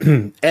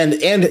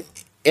 and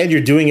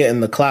you're doing it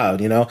in the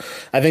cloud.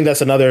 I think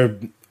that's another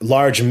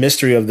large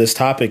mystery of this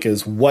topic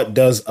is, what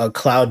does a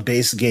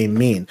cloud-based game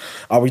mean?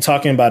 Are we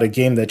talking about a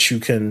game that you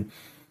can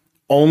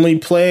only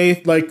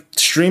play like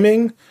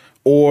streaming,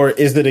 or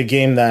is it a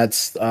game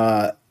that's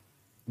that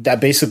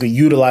basically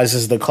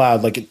utilizes the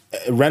cloud? Like, it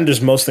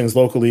renders most things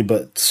locally,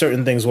 but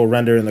certain things will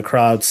render in the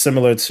cloud,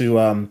 similar to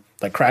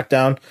like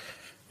Crackdown.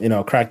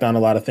 Crackdown, a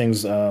lot of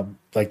things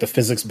like the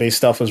physics-based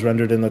stuff was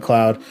rendered in the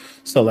cloud.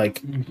 So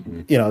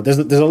there's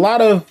a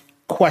lot of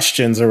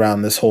questions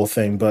around this whole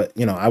thing, but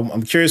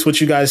I'm curious what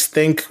you guys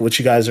think, what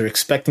you guys are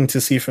expecting to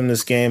see from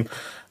this game.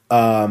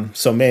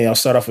 So Manny, I'll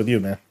start off with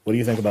you, man. What do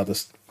you think about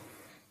this?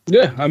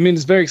 Yeah, I mean,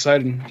 it's very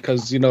exciting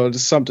because,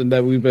 it's something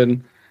that we've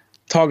been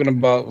talking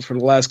about for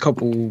the last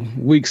couple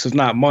weeks, if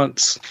not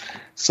months.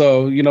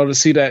 So, to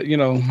see that,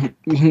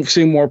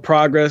 seeing more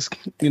progress,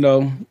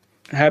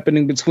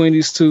 happening between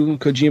these two,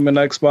 Kojima and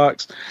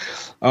Xbox,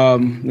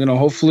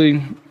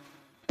 hopefully,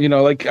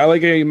 like I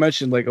like how you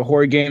mentioned, like a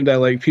horror game that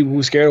like people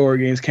who scared of horror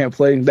games can't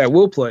play, that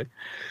will play.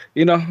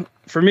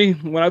 For me,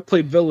 when I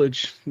played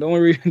Village, the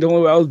only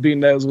way I was beating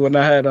that was when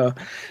I had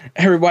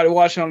everybody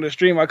watching on the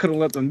stream. I couldn't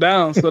let them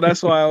down, so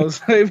that's why I was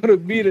able to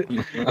beat it.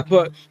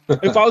 But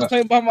if I was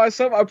playing by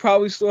myself, I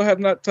probably still have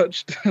not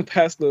touched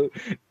past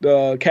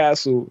the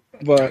castle.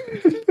 But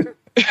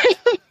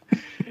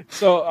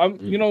so I'm,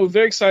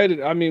 very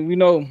excited. I mean, we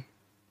know,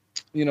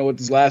 with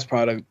this last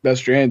product, Death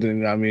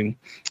Stranding, I mean,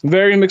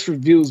 very mixed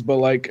reviews. But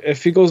like,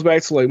 if he goes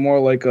back to like more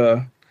like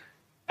a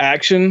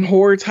action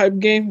horror type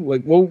game,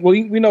 like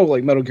we know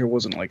like Metal Gear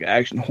wasn't like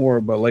action horror,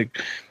 but like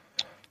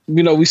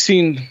we've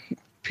seen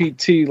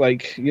PT,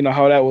 like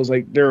how that was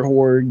like their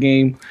horror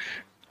game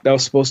that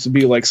was supposed to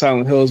be like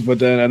Silent Hills, but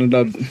then ended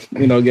up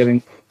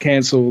getting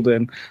canceled,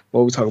 and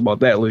we'll talk about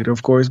that later,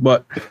 of course.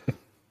 But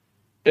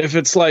if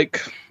it's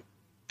like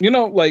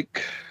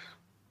like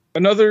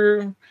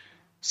another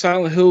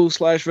Silent Hill /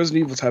 Resident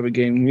Evil type of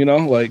game,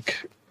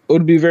 like, it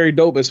would be very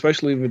dope,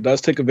 especially if it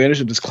does take advantage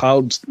of this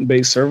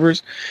cloud-based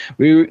servers.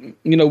 We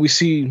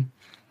see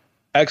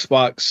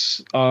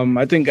Xbox.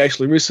 I think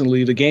actually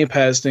recently the Game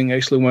Pass thing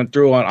actually went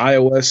through on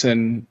iOS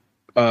and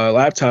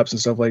laptops and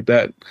stuff like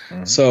that.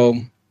 Mm-hmm. So,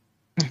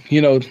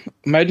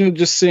 imagine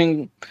just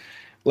seeing,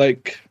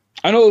 like,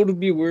 I know it would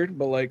be weird,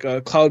 but like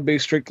a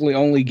cloud-based strictly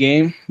only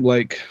game,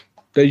 like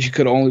that you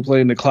could only play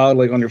in the cloud,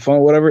 like on your phone,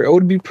 or whatever. It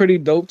would be pretty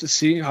dope to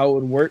see how it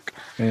would work,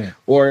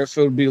 or if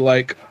it would be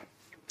like,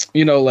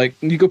 like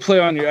you could play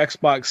on your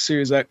Xbox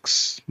Series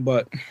X,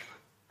 but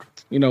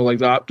like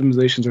the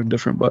optimizations are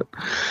different. But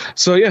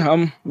so yeah,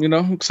 I'm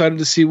excited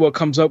to see what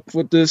comes up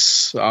with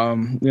this.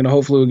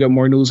 Hopefully we'll get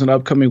more news in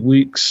upcoming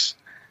weeks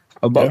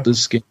about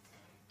this game.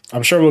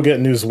 I'm sure we'll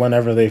get news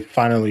whenever they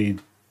finally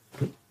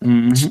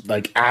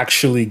like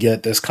actually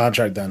get this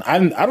contract done. I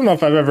don't know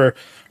if I've ever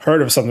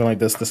heard of something like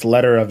this. This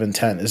letter of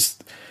intent it's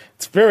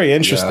very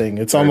interesting.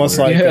 It's almost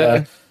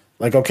like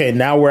okay,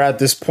 now we're at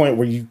this point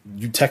where you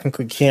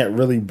technically can't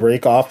really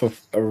break off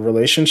a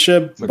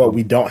relationship, like but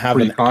we don't have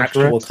an pre-contract?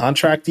 actual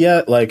contract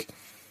yet. Like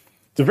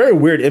it's a very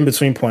weird in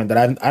between point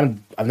that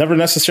I've never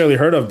necessarily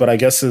heard of, but I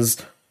guess is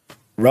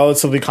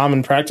relatively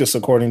common practice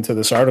according to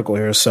this article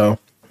here. So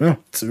yeah,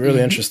 it's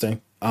really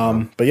interesting.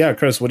 But yeah,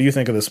 Chris, what do you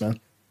think of this, man?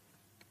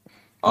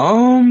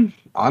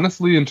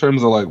 Honestly, in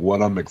terms of like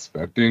what I'm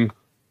expecting,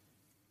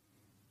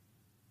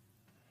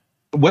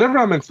 whatever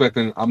I'm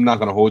expecting, I'm not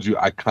gonna hold you.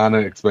 I kind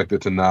of expect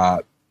it to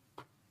not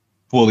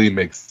fully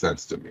make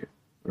sense to me,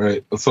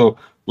 right? So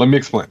let me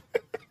explain.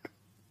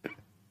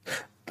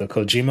 The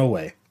Kojima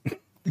way.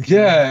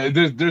 Yeah,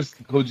 there's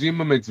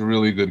Kojima makes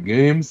really good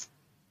games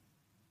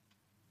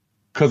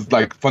because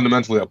like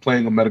fundamentally,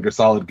 playing a Metal Gear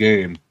Solid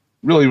game,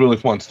 really really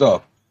fun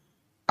stuff.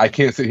 I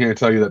can't sit here and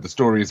tell you that the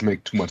stories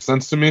make too much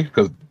sense to me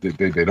because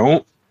they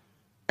don't.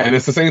 And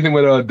it's the same thing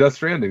with Death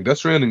Stranding. Death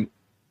Stranding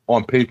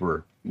on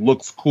paper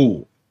looks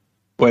cool.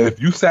 But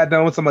if you sat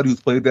down with somebody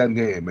who's played that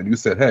game and you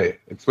said, hey,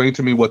 explain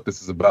to me what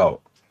this is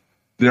about,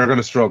 they're going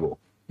to struggle.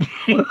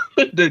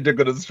 they're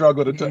going to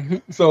struggle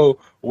to So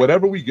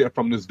whatever we get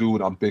from this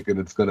dude, I'm thinking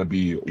it's going to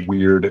be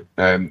weird.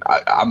 And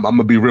I'm going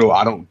to be real.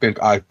 I don't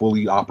think I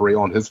fully operate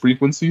on his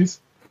frequencies.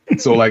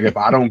 So like if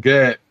I don't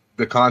get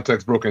the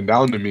context broken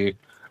down to me,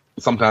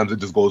 sometimes it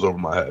just goes over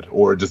my head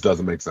or it just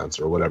doesn't make sense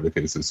or whatever the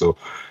case is. So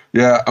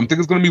yeah, I'm thinking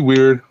it's going to be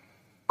weird.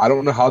 I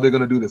don't know how they're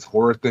going to do this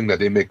horror thing that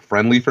they make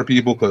friendly for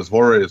people because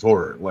horror is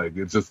horror. Like,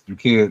 it's just, you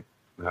can't,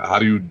 how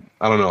do you,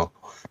 I don't know.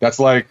 That's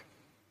like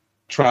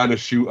trying to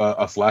shoot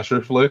a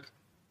slasher flick,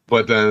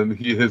 but then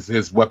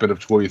his weapon of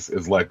choice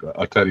is like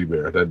a teddy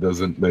bear. That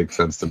doesn't make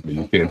sense to me.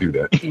 You can't do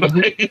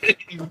that.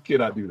 You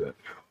cannot do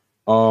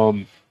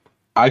that.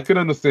 I could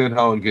understand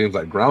how in games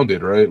like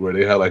Grounded, right, where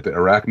they had like the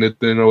arachnid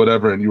thing or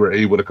whatever, and you were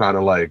able to kind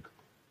of like,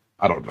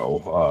 I don't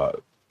know,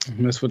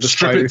 mess with the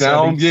strip it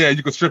down. settings. Yeah,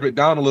 you could strip it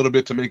down a little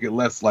bit to make it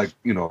less like,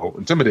 you know,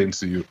 intimidating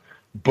to you.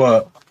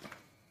 But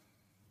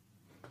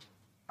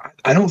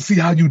I don't see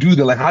how you do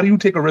that. Like, how do you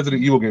take a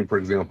Resident Evil game, for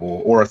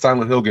example, or a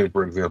Silent Hill game,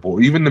 for example,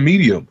 or even the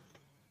Medium,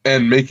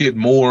 and make it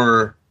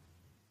more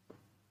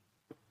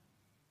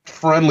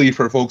friendly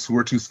for folks who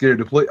are too scared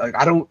to play? Like,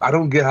 I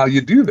don't get how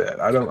you do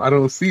that. I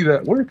don't see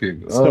that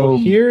working. So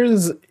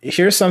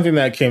here's something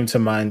that came to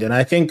mind, and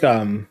I think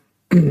I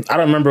don't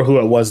remember who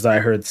it was that I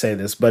heard say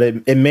this, but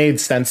it made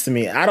sense to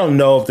me. I don't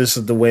know if this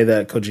is the way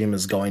that Kojima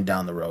is going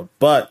down the road,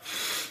 but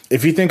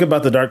if you think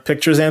about the Dark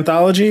Pictures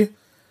anthology,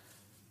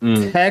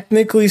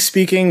 technically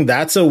speaking,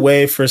 that's a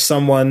way for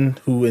someone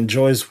who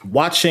enjoys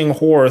watching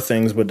horror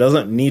things but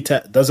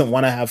doesn't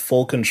want to have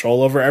full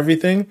control over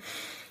everything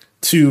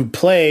to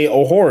play a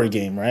horror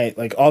game, right?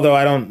 Like, although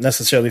I don't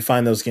necessarily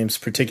find those games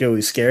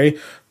particularly scary,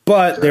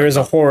 but there is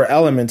a horror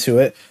element to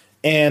it,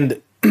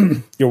 and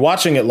you're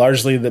watching it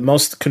largely. The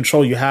most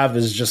control you have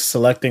is just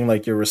selecting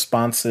like your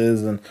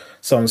responses and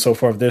so on and so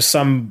forth. There's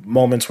some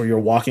moments where you're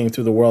walking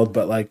through the world,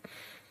 but like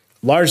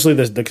largely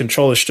the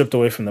control is stripped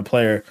away from the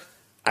player.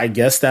 I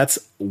guess that's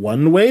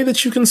one way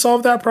that you can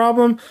solve that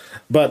problem.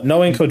 But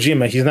knowing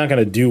Kojima, he's not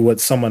going to do what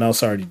someone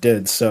else already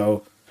did.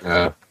 So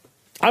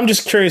I'm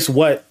just curious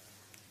what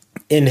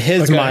in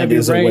his Like mind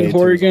is a Rain way to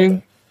horror resolve game?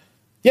 it.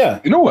 Yeah.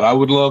 You know what I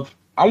would love?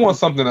 I want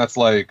something that's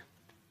like,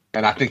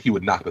 and I think he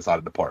would knock this out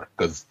of the park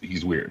because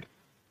he's weird.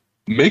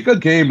 Make a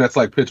game that's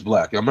like Pitch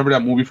Black. Y'all remember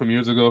that movie from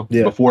years ago?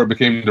 Yeah. Before it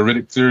became the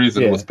Riddick series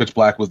and Yeah. it was Pitch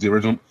Black was the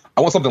original.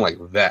 I want something like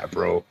that,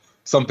 bro.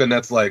 Something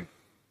that's like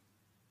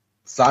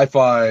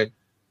sci-fi,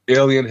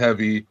 alien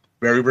heavy,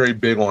 very, very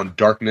big on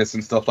darkness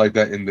and stuff like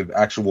that in the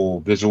actual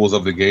visuals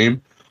of the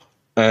game.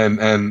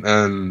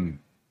 And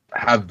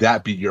have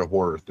that be your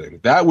horror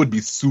thing. That would be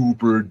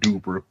super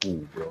duper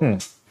cool, bro.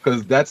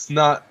 Because that's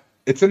not,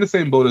 it's in the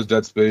same boat as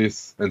Dead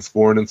Space and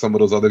Scorn and some of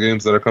those other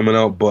games that are coming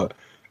out, but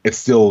it's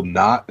still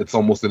not. It's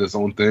almost in its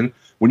own thing.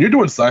 When you're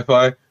doing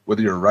sci-fi,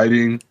 whether you're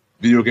writing,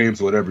 video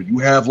games, or whatever, you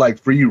have like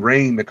free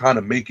reign to kind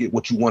of make it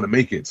what you want to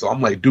make it. So I'm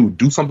like, dude,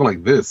 do something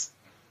like this,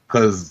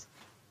 because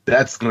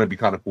that's gonna be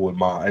kind of cool in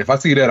my. If I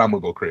see that, I'm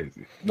gonna go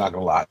crazy. Not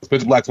gonna lie.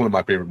 Pitch Black's one of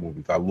my favorite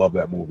movies. I love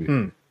that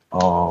movie.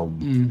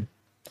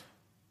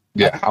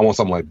 Yeah, I want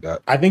something like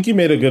that. I think you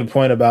made a good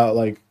point about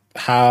like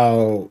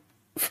how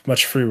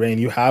much free reign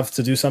you have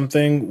to do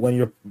something when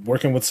you're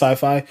working with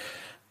sci-fi.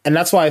 And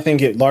that's why I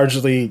think it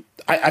largely,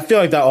 I feel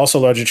like that also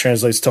largely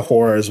translates to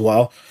horror as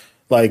well.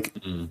 Like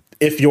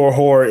if your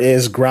horror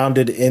is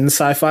grounded in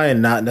sci-fi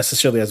and not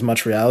necessarily as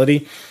much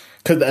reality,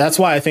 because that's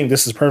why I think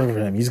this is perfect for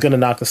him. He's going to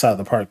knock this out of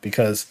the park,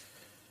 because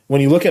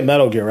when you look at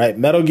Metal Gear, right?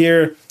 Metal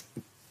Gear,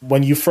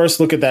 when you first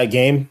look at that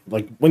game,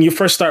 like when you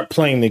first start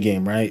playing the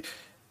game, right?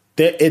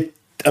 It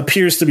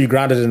appears to be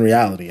grounded in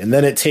reality, and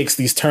then it takes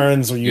these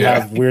turns where you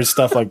have weird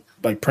stuff like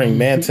praying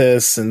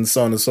mantis and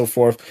so on and so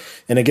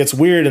forth, and it gets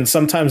weird, and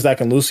sometimes that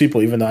can lose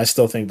people, even though I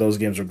still think those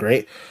games are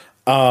great.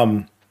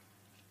 But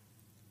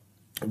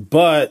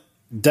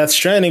Death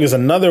Stranding is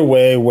another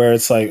way where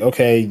it's like,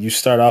 okay, you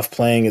start off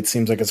playing, it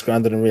seems like it's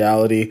grounded in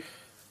reality,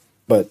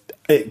 but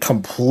it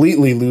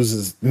completely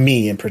loses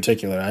me in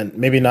particular.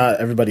 Maybe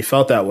not everybody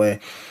felt that way,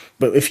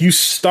 but if you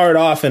start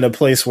off in a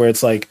place where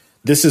it's like,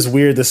 this is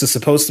weird, this is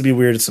supposed to be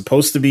weird, it's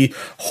supposed to be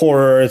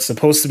horror, it's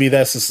supposed to be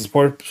this is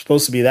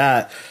supposed to be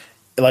that,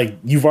 like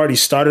you've already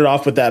started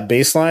off with that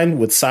baseline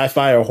with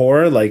sci-fi or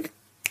horror, like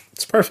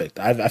it's perfect.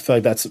 I feel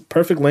like that's a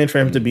perfect lane for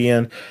him to be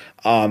in.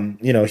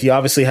 He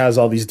obviously has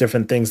all these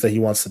different things that he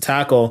wants to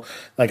tackle.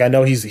 Like I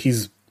know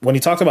he's when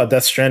he talked about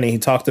Death Stranding, he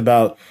talked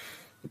about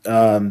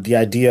the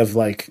idea of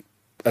like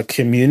a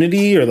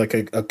community or like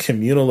a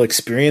communal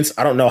experience.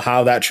 I don't know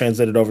how that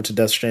translated over to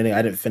Death Stranding.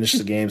 I didn't finish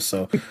the game,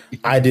 so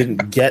I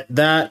didn't get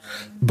that.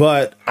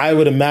 But I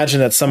would imagine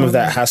that some of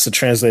that has to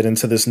translate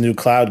into this new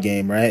cloud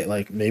game, right?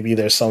 Like maybe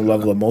there's some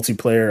level of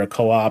multiplayer or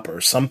co-op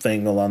or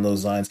something along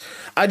those lines.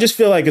 I just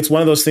feel like it's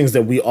one of those things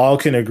that we all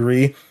can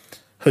agree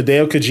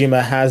Hideo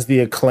Kojima has the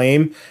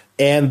acclaim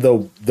and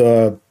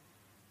the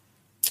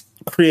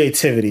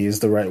creativity is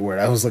the right word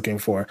I was looking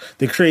for.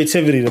 The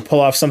creativity to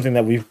pull off something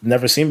that we've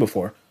never seen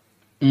before.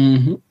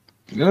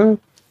 Mm-hmm.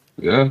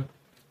 Yeah.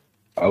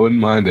 I wouldn't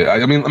mind it.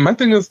 I mean, my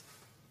thing is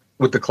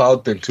with the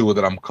cloud thing too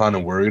that I'm kind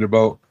of worried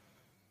about.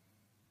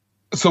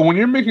 So when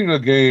you're making a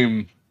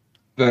game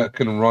that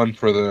can run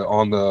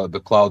on the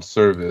cloud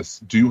service,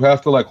 do you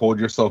have to like hold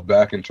yourself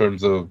back in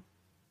terms of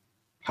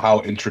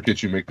how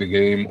intricate you make the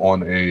game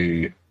on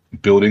a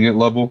building it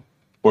level,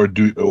 or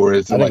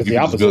is it like you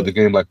just build the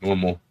game like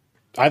normal?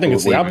 I think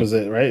it's the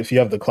opposite, right? If you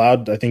have the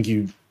cloud, I think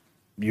you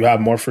have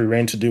more free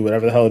reign to do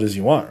whatever the hell it is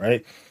you want,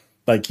 right?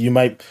 Like you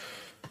might.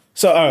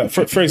 So,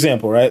 for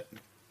example, right?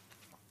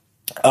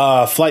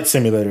 Flight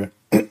Simulator.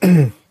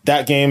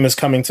 That game is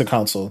coming to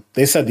console.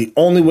 They said the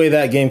only way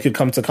that game could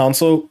come to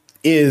console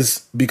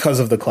is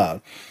because of the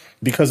cloud,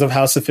 because of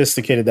how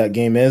sophisticated that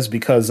game is,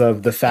 because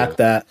of the fact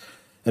that,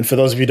 and for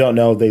those of you who don't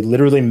know, they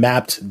literally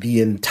mapped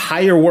the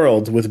entire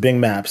world with Bing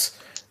Maps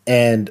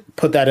and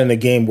put that in a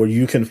game where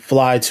you can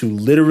fly to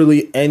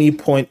literally any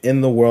point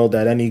in the world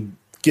at any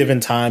given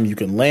time. You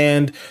can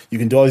land, you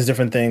can do all these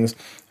different things.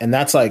 And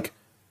that's like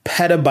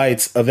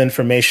petabytes of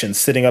information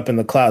sitting up in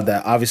the cloud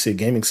that obviously a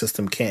gaming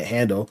system can't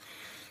handle,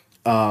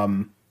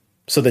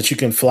 so that you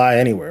can fly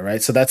anywhere,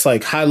 right? So that's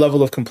like high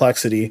level of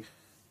complexity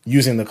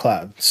using the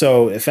cloud.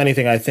 So if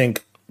anything, I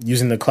think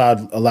using the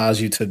cloud allows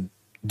you to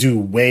do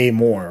way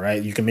more,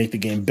 right? You can make the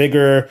game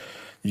bigger.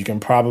 You can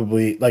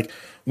probably, like,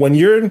 when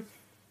you're,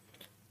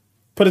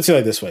 put it to you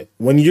like this way,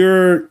 when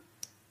you're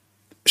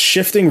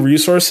shifting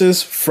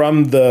resources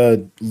from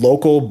the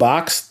local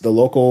box, the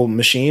local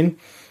machine,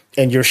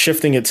 and you're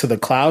shifting it to the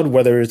cloud,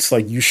 whether it's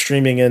like you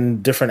streaming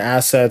in different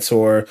assets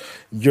or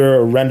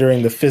you're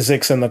rendering the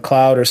physics in the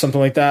cloud or something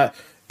like that,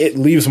 it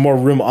leaves more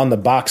room on the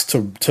box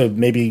to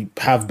maybe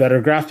have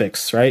better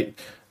graphics, right?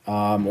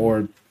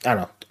 Or I don't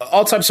know,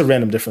 all types of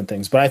random different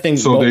things. But I think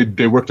so.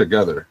 They work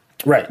together,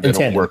 right? They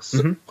don't work.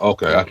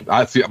 Okay,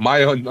 I see.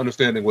 My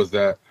understanding was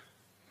that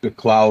the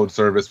cloud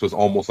service was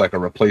almost like a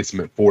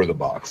replacement for the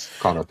box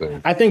kind of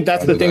thing. I think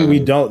that's the thing we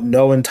don't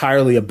know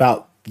entirely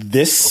about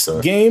this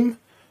game,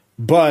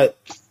 but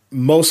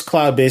most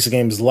cloud-based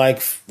games like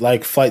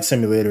Flight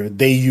Simulator,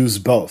 they use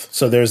both.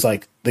 So there's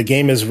like the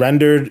game is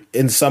rendered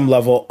in some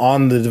level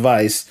on the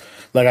device.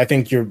 Like I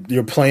think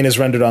your plane is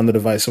rendered on the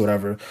device or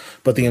whatever,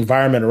 but the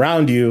environment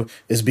around you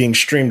is being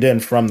streamed in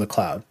from the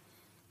cloud.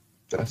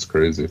 That's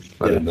crazy.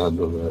 I did not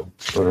know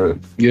that. All right.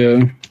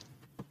 Yeah.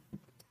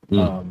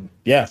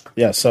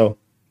 Yeah. So,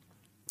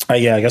 I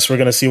guess we're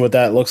gonna see what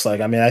that looks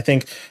like. I mean, I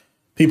think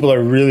people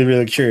are really,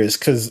 really curious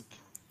because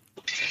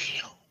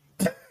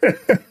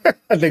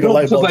I think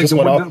like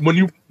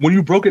when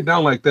you broke it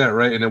down like that,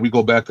 right? And then we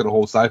go back to the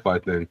whole sci-fi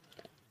thing.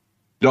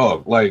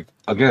 Dog, like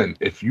again,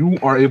 if you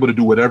are able to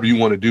do whatever you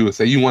want to do,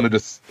 say you want to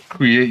just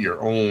create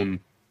your own,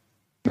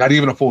 not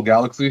even a full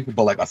galaxy,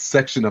 but like a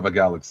section of a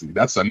galaxy,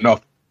 that's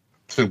enough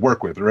to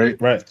work with,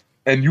 right? Right.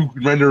 And you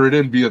render it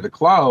in via the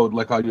cloud,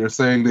 like how you're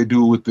saying they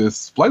do with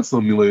this flight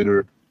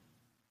simulator.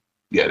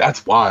 Yeah,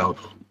 that's wild.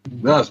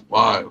 That's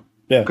wild.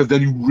 Yeah. Because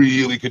then you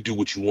really could do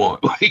what you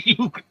want. Like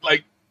you could,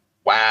 like,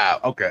 wow.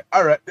 Okay.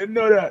 All right. Didn't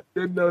know that.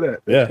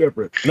 Yeah.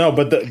 Different. No,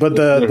 but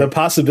the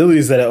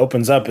possibilities that it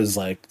opens up is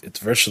like it's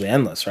virtually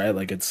endless, right?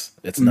 Like it's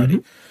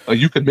nutty. Like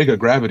you could make a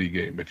Gravity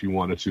game if you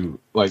wanted to,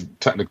 like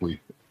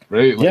technically,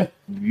 right? Like,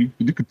 you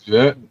could do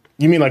that.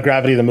 You mean like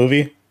Gravity the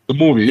movie? The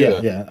movie,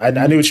 yeah. Yeah. I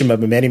knew what you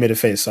meant, but Manny made a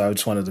face, so I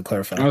just wanted to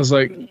clarify. I was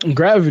like,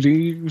 Gravity?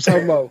 You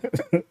talking about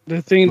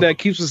the thing that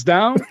keeps us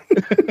down?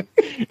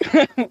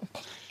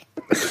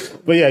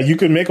 But yeah, you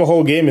could make a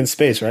whole game in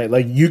space, right?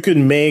 Like you could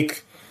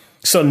make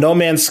No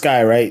Man's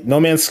Sky, right?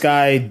 No Man's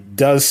Sky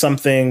does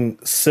something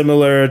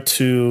similar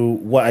to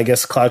what I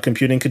guess cloud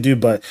computing could do,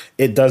 but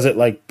it does it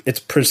like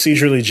it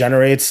procedurally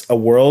generates a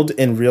world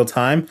in real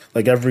time.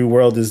 Like every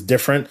world is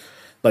different.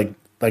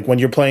 Like when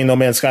you're playing No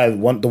Man's Sky, the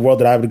world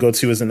that I would go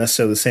to isn't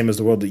necessarily the same as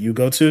the world that you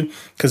go to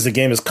because the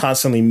game is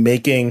constantly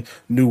making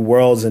new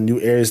worlds and new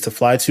areas to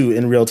fly to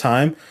in real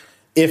time.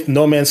 If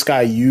No Man's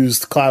Sky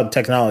used cloud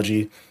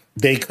technology,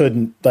 they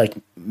could like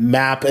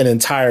map an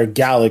entire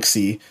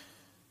galaxy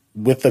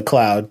with the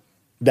cloud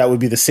that would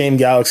be the same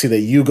galaxy that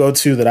you go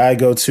to, that I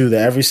go to,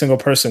 that every single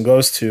person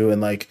goes to,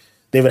 and like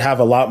they would have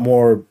a lot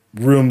more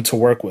room to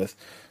work with.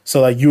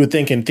 So like you would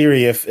think in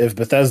theory, if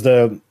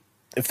Bethesda,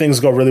 if things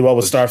go really well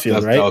with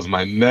Starfield, right? That was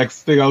my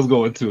next thing I was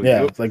going to.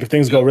 Yeah, like if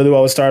things go really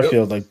well with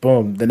Starfield, like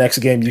boom, the next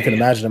game you can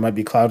imagine it might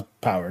be cloud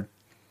powered.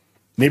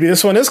 Maybe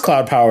this one is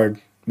cloud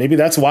powered. Maybe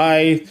that's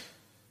why,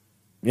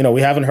 you know,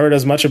 we haven't heard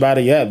as much about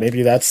it yet.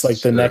 Maybe that's like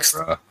the next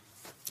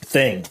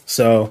thing.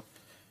 So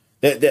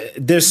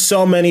there's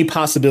so many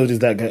possibilities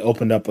that get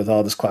opened up with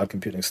all this cloud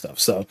computing stuff.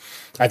 So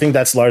I think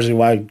that's largely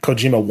why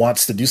Kojima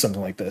wants to do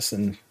something like this.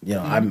 And, you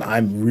know,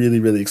 I'm really,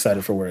 really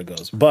excited for where it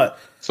goes. But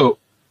so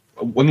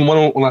one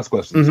last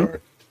question. Sorry.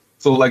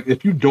 So like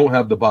if you don't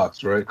have the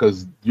box, right?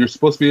 Because you're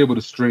supposed to be able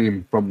to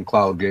stream from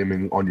cloud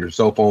gaming on your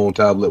cell phone,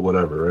 tablet,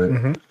 whatever,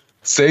 right?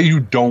 Say you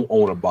don't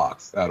own a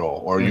box at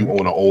all, or you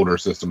own an older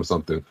system or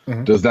something.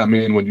 Does that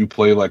mean when you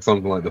play like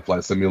something like the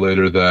Flight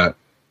Simulator that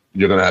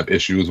you're going to have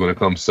issues when it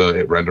comes to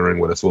it rendering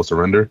what it's supposed to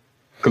render?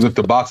 Because if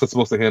the box is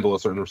supposed to handle a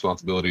certain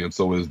responsibility and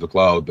so is the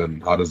cloud,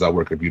 then how does that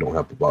work if you don't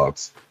have the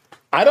box?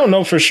 I don't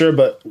know for sure,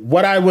 but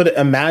what I would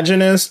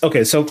imagine is,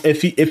 okay, so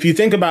if you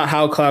think about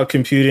how cloud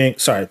computing,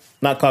 sorry,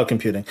 not cloud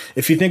computing,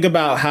 if you think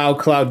about how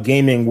cloud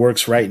gaming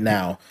works right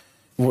now,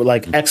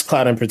 like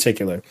xCloud in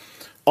particular,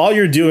 all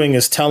you're doing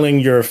is telling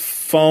your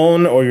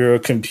phone or your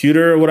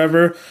computer or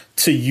whatever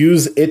to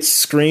use its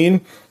screen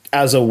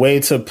as a way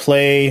to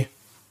play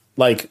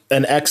like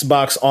an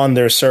Xbox on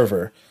their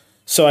server.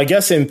 So I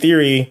guess in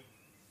theory,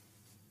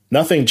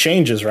 nothing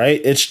changes,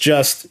 right? It's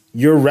just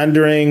you're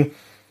rendering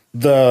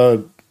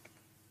the...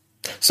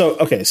 So,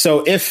 okay,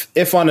 so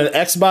if on an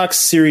Xbox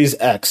Series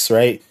X,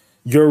 right,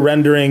 you're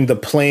rendering the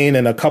plane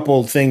and a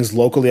couple things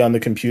locally on the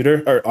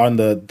computer or on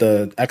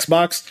the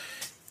Xbox,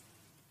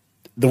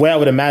 the way I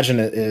would imagine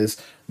it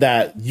is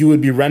that you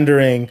would be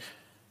rendering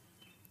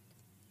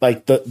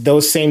like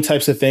those same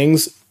types of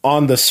things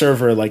on the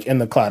server, like in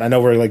the cloud. I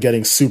know we're like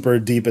getting super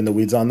deep in the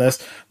weeds on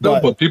this.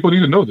 But people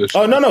need to know this.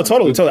 Oh, no,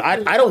 totally.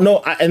 I don't know.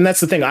 And that's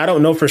the thing. I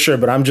don't know for sure,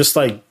 but I'm just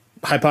like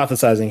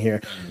hypothesizing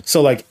here.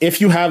 So like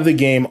if you have the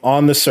game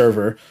on the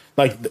server,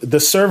 like the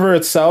server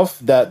itself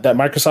that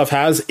Microsoft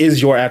has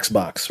is your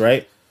Xbox,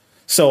 right?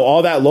 So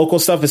all that local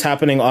stuff is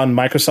happening on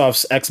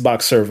Microsoft's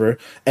Xbox server,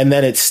 and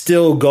then it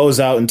still goes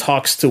out and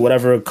talks to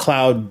whatever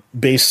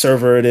cloud-based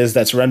server it is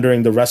that's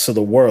rendering the rest of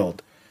the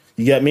world.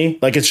 You get me?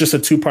 Like it's just a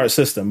two-part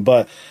system.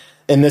 But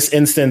in this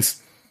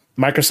instance,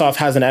 Microsoft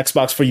has an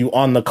Xbox for you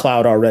on the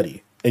cloud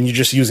already, and you're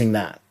just using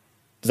that.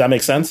 Does that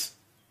make sense?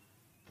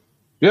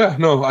 Yeah,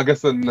 no, I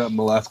guess then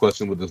my last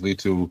question would just lead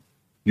to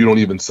you don't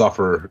even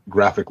suffer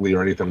graphically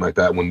or anything like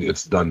that when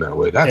it's done that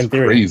way. That's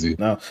crazy.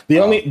 No, the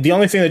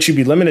only thing that you'd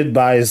be limited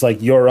by is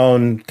like your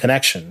own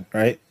connection,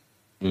 right?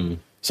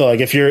 So like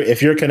if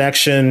your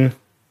connection,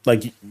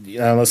 like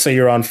let's say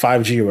you're on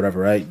 5G or whatever,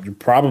 right? You're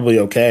probably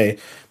okay.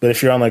 But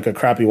if you're on like a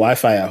crappy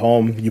Wi-Fi at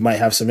home, you might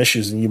have some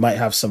issues and you might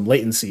have some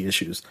latency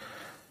issues.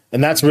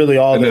 And that's really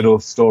all. And it'll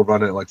still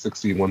run at like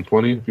 60,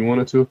 120 if you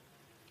wanted to.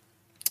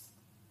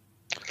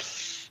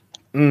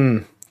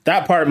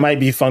 That part might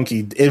be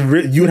funky.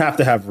 You'd have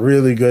to have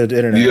really good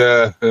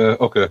internet. Yeah.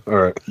 Okay. All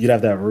right. You'd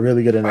have to have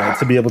really good internet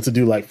to be able to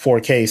do like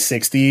 4K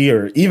 60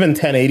 or even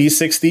 1080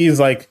 60 is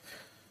like.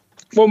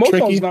 Well, most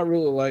tricky. phones not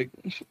really like.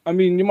 I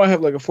mean, you might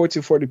have like a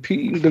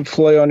 1440p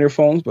display on your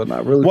phones, but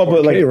not really. Well, 4K,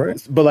 but like,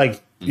 right? But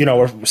like, you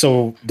know,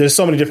 so there's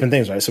so many different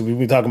things, right? So we could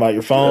be talking about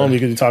your phone, we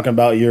could be talking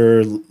about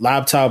your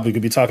laptop, we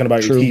could be talking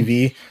about your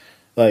TV,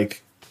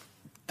 like.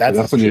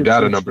 That's when your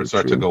data numbers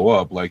start to go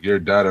up. Like your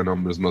data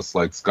numbers must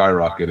like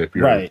skyrocket if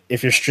you're right.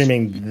 If you're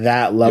streaming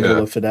that level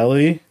of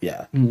fidelity,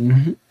 yeah,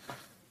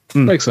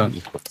 Makes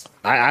sense.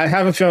 I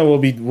have a feeling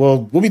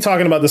we'll be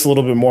talking about this a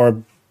little bit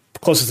more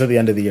closer to the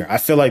end of the year. I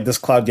feel like this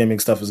cloud gaming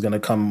stuff is going to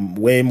come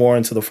way more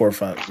into the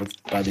forefront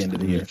by the end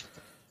of the year.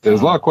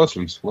 There's a lot of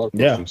questions.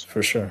 Yeah,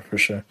 for sure.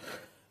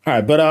 All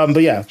right,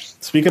 but yeah.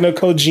 Speaking of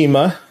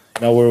Kojima.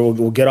 Now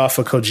we'll get off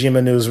of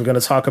Kojima news. We're going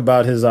to talk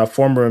about his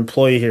former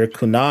employee here,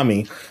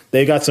 Konami.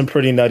 They got some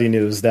pretty nutty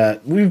news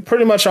that we've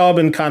pretty much all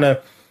been kind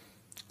of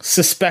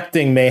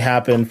suspecting may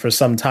happen for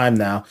some time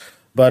now.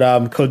 But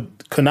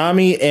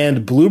Konami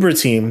and Bloober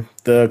Team,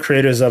 the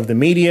creators of The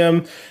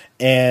Medium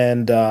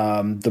and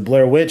the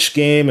Blair Witch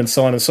game and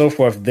so on and so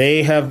forth,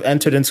 they have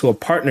entered into a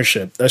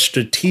partnership, a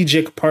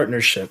strategic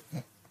partnership,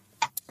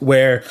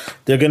 where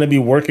they're going to be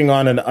working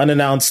on an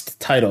unannounced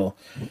title.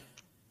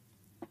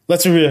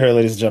 Let's review it here,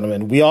 ladies and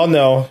gentlemen. We all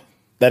know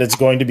that it's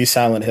going to be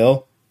Silent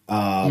Hill.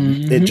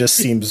 It just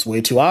seems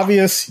way too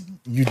obvious.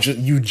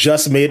 You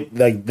just made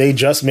they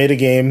just made a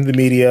game, The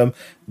Medium,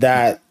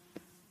 that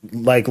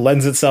like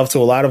lends itself to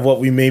a lot of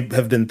what we may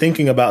have been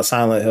thinking about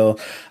Silent Hill.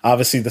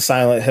 Obviously, the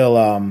Silent Hill,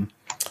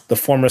 the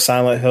former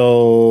Silent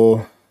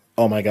Hill.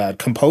 Oh my God,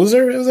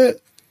 Composer, is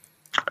it?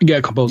 Yeah,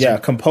 Composer. Yeah,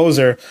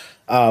 Composer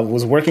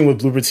was working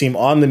with Bloober Team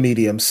on The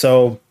Medium,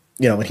 so.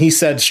 You know, when he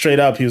said straight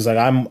up, he was like,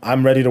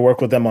 I'm ready to work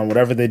with them on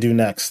whatever they do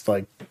next.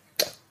 Like,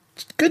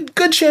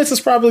 good chance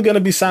it's probably going to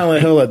be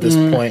Silent Hill at this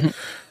point.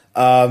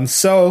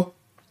 So,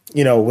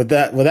 with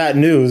that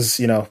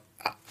news,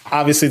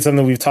 obviously it's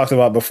something we've talked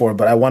about before,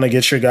 but I want to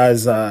get your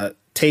guys'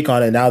 take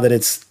on it now that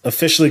it's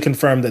officially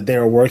confirmed that they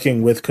are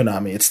working with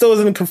Konami. It still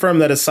isn't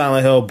confirmed that it's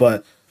Silent Hill,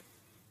 but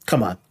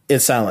come on,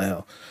 it's Silent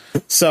Hill.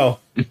 So,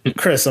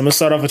 Chris, I'm gonna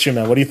start off with you,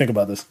 man. What do you think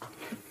about this?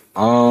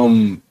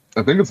 I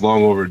think it's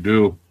long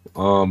overdue.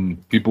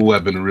 People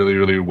have been really,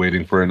 really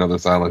waiting for another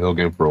Silent Hill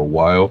game for a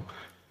while.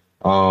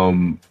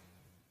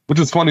 Which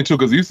is funny too,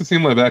 because it used to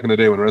seem like back in the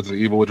day when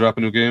Resident Evil would drop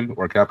a new game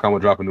or Capcom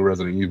would drop a new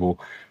Resident Evil,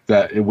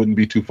 that it wouldn't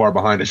be too far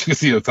behind that you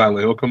see a Silent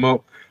Hill come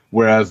out.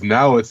 Whereas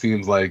now it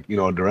seems like,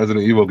 the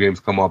Resident Evil games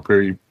come out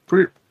pretty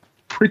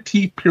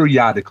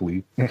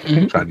periodically.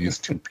 I'm trying to use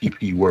two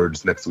PP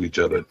words next to each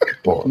other.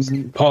 Pause.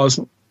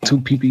 Two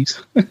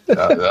PPs.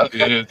 Yeah,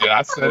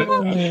 I said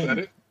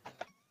it.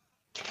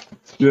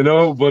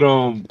 But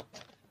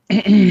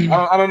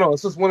I don't know.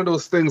 It's just one of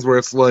those things where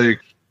it's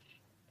like,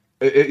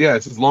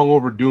 it's just long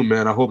overdue,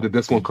 man. I hope that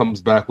this one comes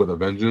back with a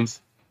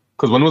vengeance.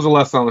 Because when was the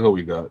last Silent Hill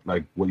we got?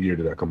 Like, what year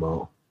did that come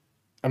out?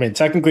 I mean,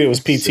 technically it was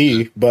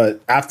PT, but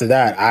after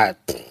that, I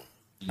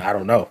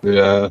don't know.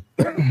 Yeah,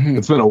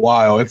 it's been a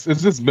while. It's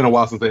just been a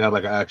while since they had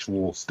like an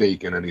actual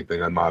stake in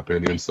anything, in my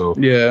opinion. So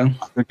yeah,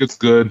 I think it's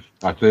good.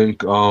 I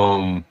think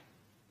the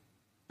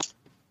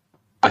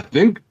one of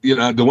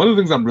the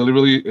things I'm really,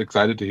 really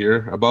excited to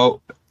hear about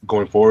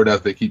going forward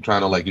as they keep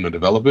trying to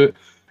develop it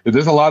is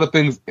there's a lot of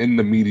things in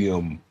the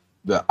medium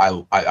that I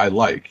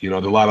like. There's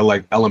a lot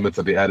of elements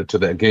that they added to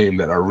that game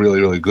that are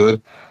really, really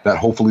good that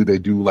hopefully they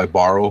do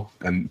borrow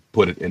and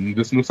put it in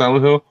this new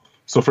Silent Hill.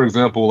 So for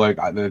example,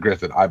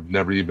 granted, I've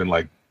never even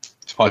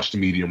touched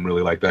medium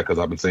really like that because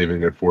I've been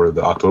saving it for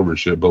the October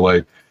shit.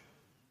 But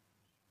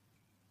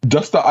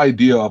just the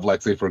idea of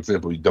say for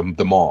example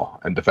the maw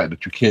and the fact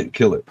that you can't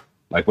kill it.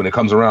 When it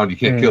comes around, you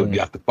can't kill it. You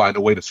have to find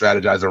a way to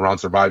strategize around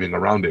surviving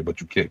around it, but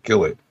you can't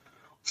kill it.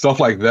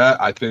 Stuff like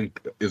that, I think,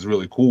 is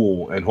really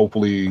cool, and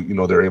hopefully,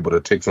 they're able to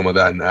take some of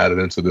that and add it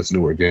into this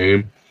newer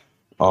game.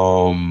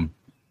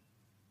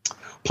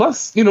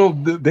 Plus,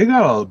 they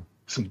got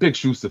some big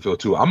shoes to fill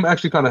too. I'm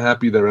actually kind of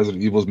happy that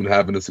Resident Evil's been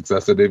having the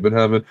success that they've been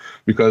having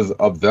because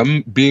of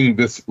them being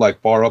this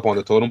far up on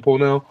the totem pole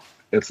now.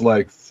 It's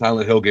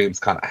Silent Hill games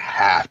kind of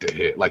have to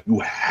hit. You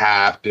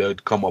have to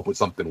come up with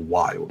something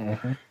wild,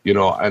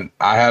 And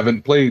I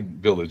haven't played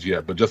Village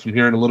yet, but just from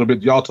hearing a little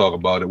bit y'all talk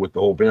about it with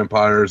the whole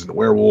vampires and the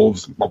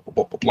werewolves, blah, blah,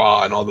 blah, blah,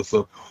 blah, and all this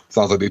stuff,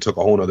 sounds like they took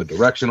a whole other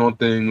direction on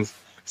things.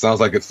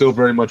 Sounds like it's still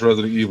very much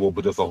Resident Evil,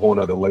 but just a whole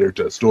other layer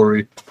to the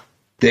story.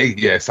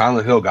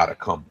 Silent Hill got to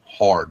come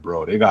hard,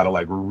 bro. They got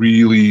to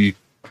really,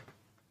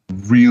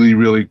 really,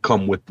 really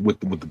come with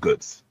the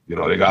goods.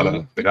 They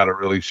gotta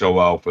really show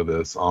out for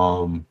this.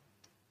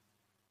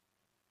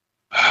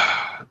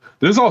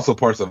 There's also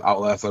parts of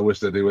Outlast I wish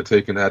that they would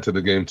take and add to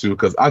the game too,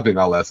 because I think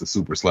Outlast is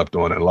super slept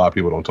on, and a lot of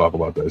people don't talk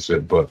about that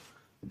shit. But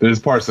there's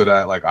parts of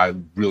that I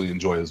really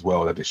enjoy as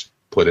well that they should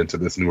put into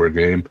this newer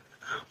game.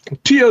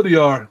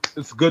 TLDR,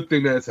 it's a good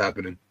thing that it's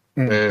happening,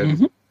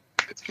 and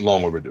it's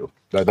long overdue.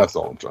 That's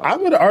all I'm trying. I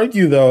would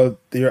argue though,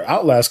 your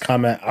Outlast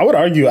comment. I would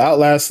argue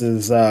Outlast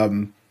is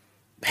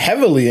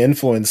heavily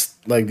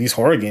influenced these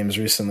horror games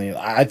recently.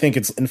 I think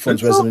it's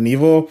influenced Resident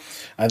Evil.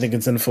 I think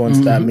it's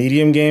influenced that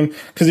medium game.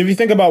 Because if you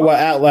think about what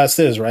Outlast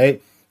is,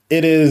 right?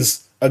 It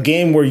is a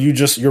game where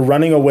you're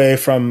running away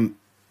from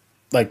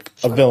a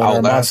villain or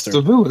a monster.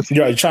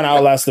 You're trying to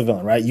outlast the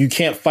villain, right? You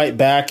can't fight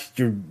back.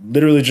 You're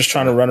literally just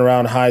trying to run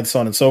around, hide, so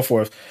on and so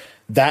forth.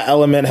 That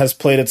element has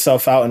played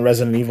itself out in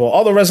Resident Evil.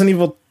 Although Resident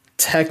Evil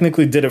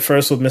technically did it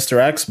first with Mr.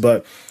 X,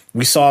 but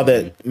we saw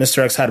that Mr.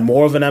 X had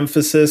more of an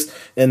emphasis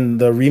in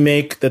the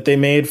remake that they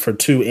made for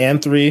 2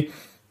 and 3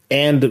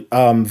 and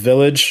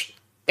Village,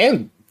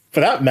 and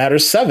for that matter,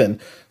 7.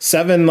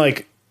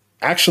 7,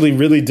 actually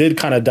really did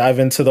kind of dive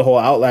into the whole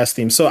Outlast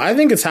theme. So I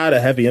think it's had a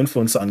heavy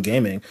influence on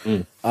gaming.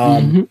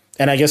 And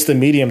I guess the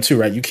medium too,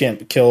 right? You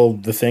can't kill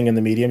the thing in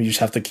the medium. You just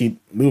have to keep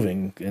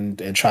moving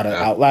and try to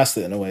outlast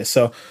it in a way.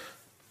 So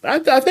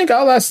I think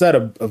Outlast had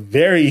a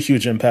very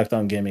huge impact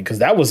on gaming because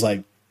that was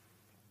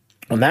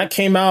when that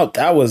came out,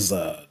 that was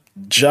a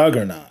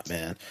juggernaut,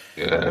 man.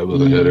 Yeah, it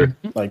was a hitter.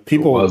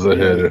 People, it was a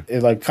hitter.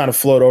 It kind of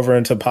flowed over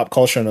into pop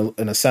culture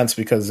in a sense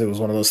because it was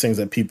one of those things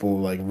that people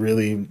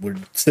really would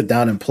sit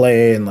down and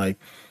play, and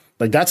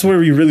that's where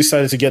we really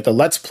started to get the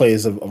let's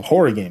plays of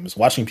horror games,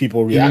 watching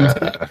people react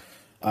to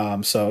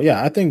that. So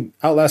yeah, I think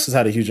Outlast has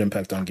had a huge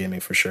impact on gaming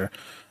for sure.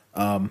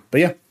 But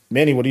yeah,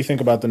 Manny, what do you think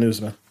about the news,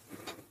 man?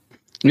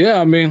 Yeah,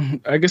 I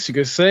mean, I guess you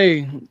could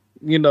say,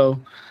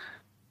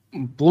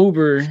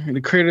 Bloober,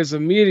 the creators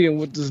of Medium,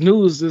 with this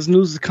news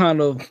is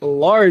kind of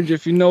large,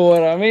 if you know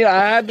what I mean. I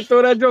had to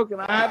throw that joke in.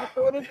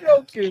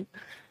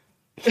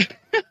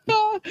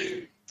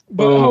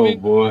 But I mean,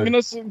 boy.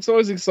 It's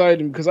always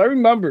exciting because I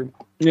remember,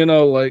 we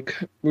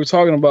were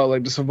talking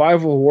about the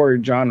survival horror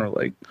genre.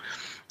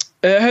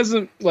 It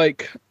hasn't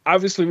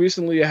obviously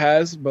recently it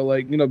has, but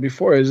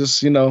before it's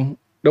just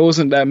there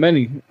wasn't that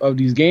many of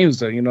these games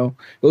that,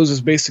 it was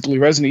just basically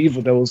Resident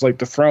Evil that was like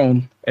the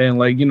throne. And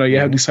like, you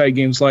have these side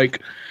games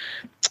like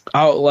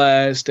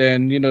Outlast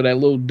and, that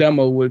little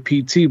demo with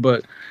PT.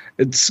 But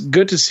it's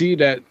good to see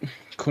that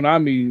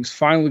Konami is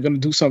finally going to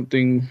do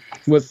something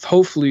with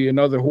hopefully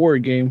another horror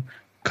game.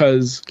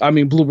 Because, I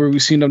mean, Bluebird,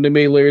 we've seen them. They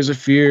made Layers of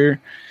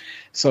Fear.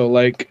 So,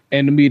 like,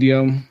 and The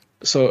Medium.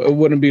 So it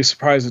wouldn't be a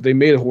surprise if they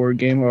made a horror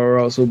game, or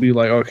else it'll be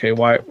like, okay,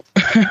 why?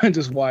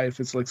 Just why if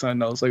it's like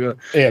something else, like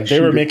if they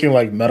were making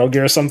like Metal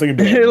Gear or something,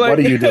 like, what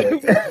are you doing?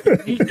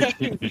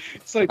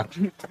 It's like,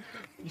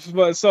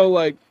 but so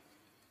like,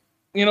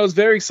 it's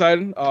very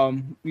exciting.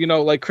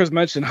 Like Chris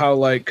mentioned, how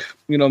like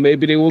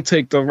maybe they will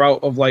take the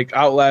route of like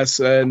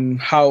Outlast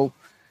and how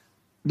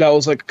that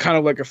was like kind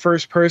of like a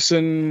first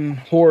person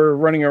horror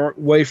running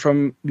away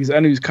from these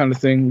enemies kind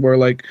of thing, where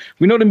like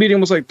we know The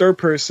Medium was like third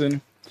person,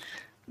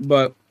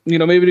 but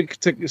maybe they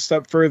could take a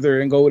step further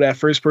and go with that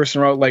first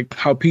person route, like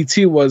how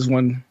PT was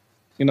when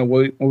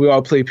we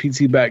all played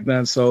PT back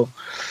then. So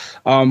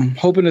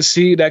hoping to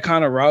see that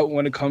kind of route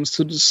when it comes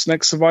to this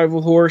next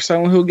survival horror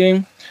Silent Hill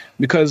game,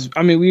 because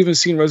I mean we even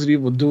seen Resident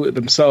Evil do it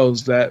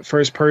themselves, that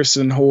first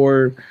person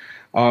horror.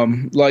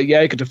 Like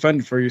you could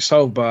defend it for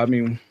yourself, but I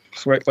mean,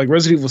 like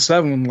Resident Evil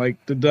 7,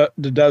 like the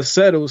dev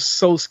said, it was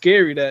so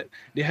scary that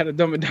they had to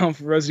dumb it down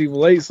for Resident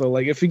Evil 8. So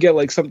like if you get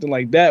like something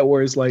like that,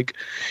 where it's like,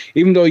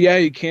 even though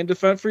you can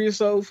defend for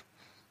yourself,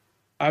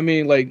 I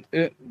mean like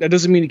that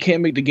doesn't mean you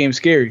can't make the game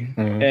scary.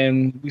 Mm-hmm.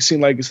 And we've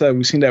seen, like I said,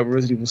 we've seen that with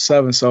Resident Evil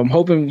 7. So I'm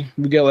hoping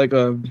we get like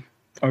a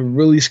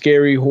really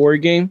scary horror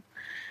game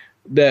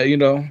that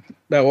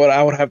that what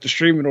I would have to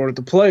stream in order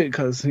to play,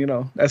 because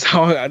that's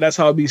how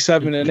it'd be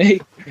 7 and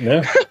 8.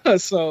 Yeah.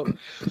 So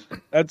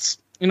that's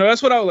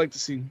what I would like to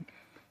see.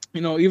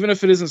 Even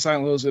if it isn't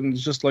Silent Hills and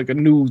it's just like a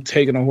new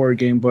take on a horror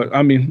game. But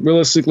I mean,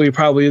 realistically, it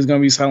probably is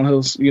going to be Silent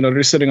Hills.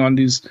 They're sitting on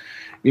these,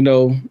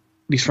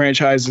 these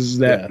franchises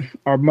that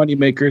are money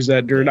makers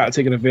that they're not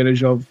taking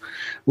advantage of,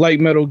 like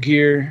Metal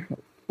Gear,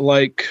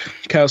 like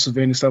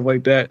Castlevania, stuff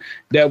like that.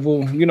 That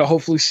will,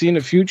 hopefully see in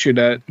the future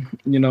that,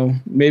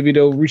 maybe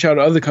they'll reach out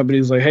to other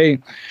companies like, hey,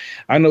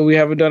 I know we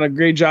haven't done a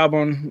great job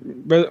on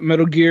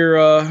Metal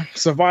Gear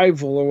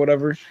Survival or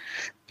whatever.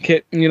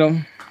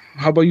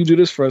 How about you do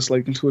this for us,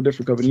 like into a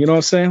different company? You know what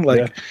I'm saying?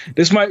 Like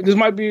this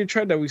might be a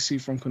trend that we see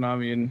from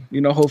Konami,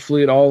 and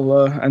hopefully it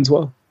all ends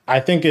well. I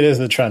think it is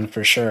the trend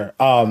for sure.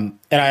 And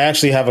I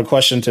actually have a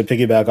question to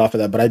piggyback off of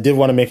that, but I did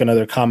want to make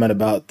another comment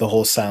about the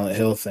whole Silent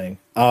Hill thing.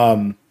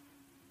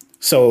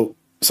 So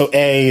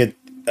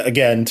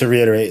again, to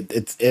reiterate,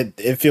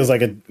 it feels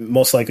like it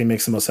most likely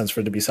makes the most sense for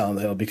it to be Silent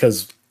Hill,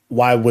 because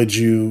why would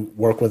you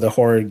work with a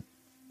horror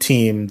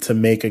team to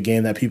make a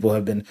game that people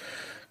have been,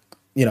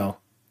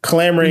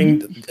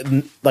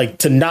 clamoring, like,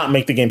 to not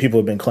make the game people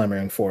have been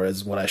clamoring for,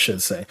 is what I should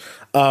say.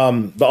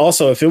 But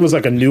also, if it was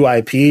like a new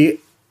IP,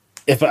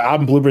 if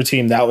I'm Bloober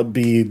Team, that would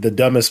be the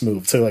dumbest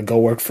move, to like go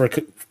work for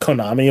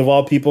Konami of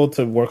all people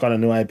to work on a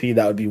new IP.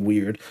 That would be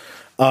weird.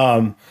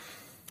 But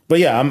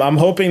yeah, I'm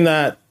hoping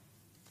that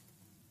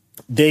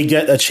they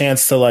get a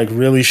chance to like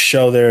really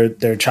show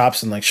their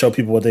chops and like show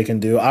people what they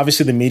can do.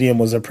 Obviously, The Medium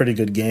was a pretty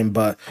good game,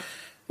 but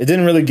it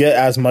didn't really get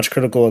as much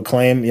critical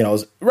acclaim. It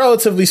was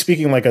relatively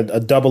speaking like a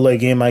AA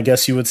game, I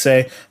guess you would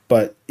say.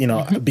 But,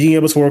 being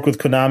able to work with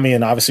Konami,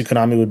 and obviously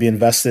Konami would be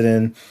invested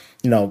in,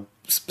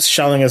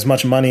 shelling as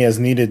much money as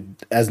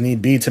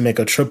need be to make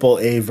a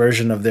AAA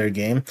version of their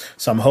game.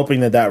 So I'm hoping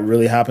that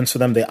really happens for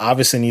them. They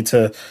obviously need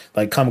to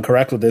like come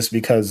correct with this,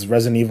 because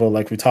Resident Evil,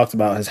 like we talked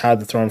about, has had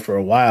the throne for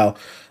a while.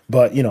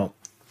 But,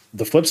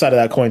 the flip side of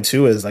that coin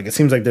too is like, it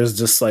seems like there's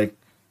just like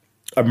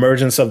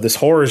emergence of this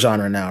horror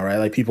genre now, right?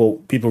 Like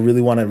people really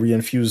want to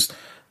reinfuse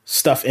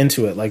stuff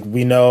into it. Like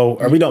we know,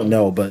 or we don't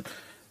know, but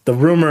the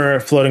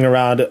rumor floating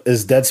around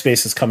is Dead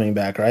Space is coming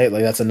back, right?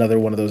 Like that's another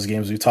one of those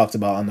games we talked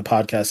about on the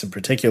podcast in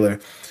particular.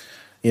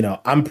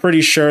 I'm pretty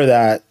sure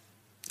that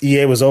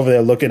EA was over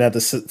there looking at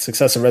the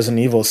success of Resident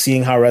Evil,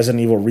 seeing how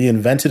Resident Evil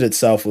reinvented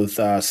itself with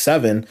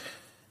 7,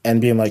 and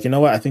being like, you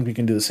know what, I think we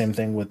can do the same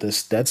thing with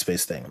this Dead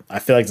Space thing. I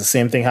feel like the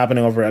same thing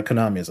happening over at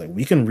Konami is like,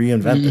 we can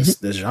reinvent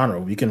this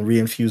genre. We can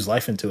reinfuse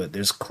life into it.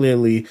 There's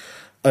clearly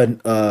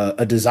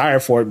a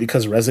desire for it,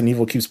 because Resident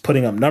Evil keeps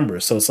putting up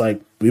numbers. So it's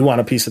like, we want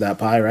a piece of that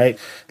pie, right?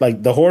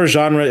 Like the horror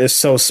genre is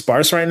so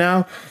sparse right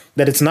now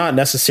that it's not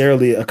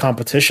necessarily a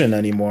competition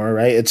anymore,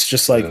 right? It's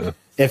just like,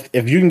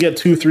 if you can get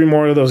 2-3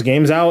 more of those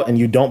games out and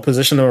you don't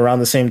position them around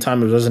the same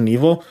time as Resident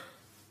Evil,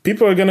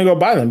 people are going to go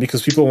buy them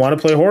because people want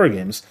to play horror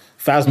games.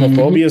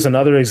 Phasmophobia is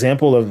another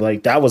example of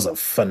like, that was a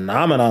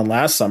phenomenon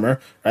last summer,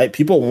 right?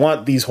 People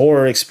want these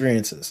horror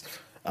experiences.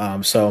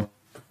 So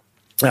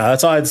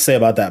that's all I had to say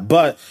about that.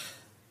 But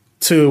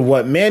to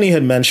what Manny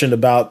had mentioned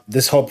about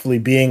this hopefully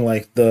being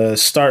like the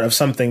start of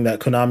something that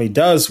Konami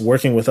does,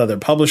 working with other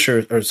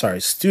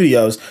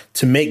studios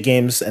to make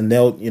games, and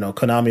they'll,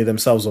 Konami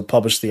themselves will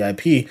publish the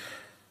IP.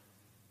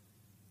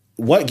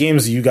 What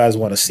games do you guys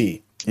want to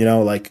see?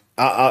 Like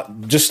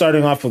just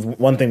starting off with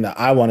one thing that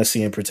I want to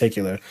see in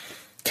particular,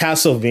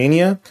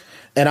 Castlevania.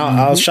 And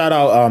I'll shout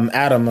out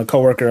Adam, a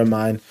coworker of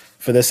mine,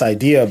 for this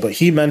idea, but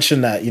he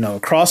mentioned that, a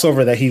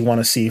crossover that he want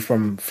to see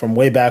from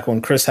way back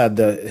when Chris had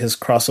his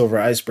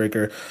crossover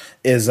icebreaker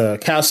is a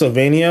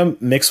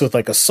Castlevania mixed with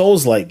like a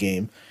Souls-like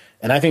game.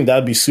 And I think that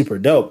would be super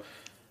dope.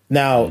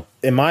 Now,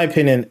 in my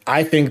opinion,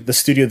 I think the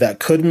studio that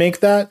could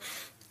make that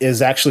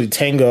is actually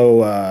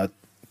Tango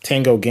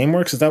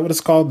Gameworks. Is that what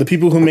it's called? The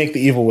people who make The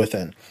Evil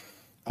Within.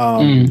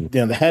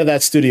 The head of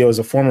that studio is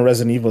a former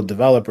Resident Evil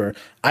developer.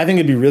 I think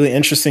it'd be really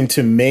interesting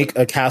to make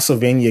a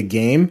Castlevania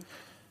game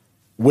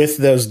with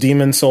those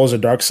Demon Souls or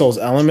Dark Souls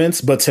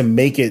elements, but to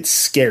make it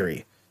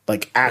scary,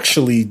 like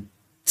actually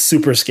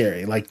super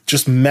scary, like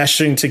just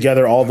meshing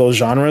together all those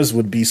genres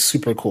would be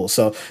super cool.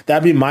 So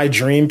that'd be my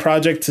dream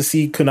project, to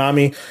see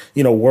Konami,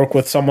 work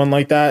with someone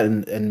like that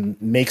and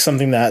make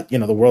something that,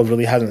 the world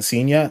really hasn't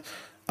seen yet.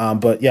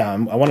 But yeah, I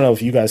want to know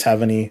if you guys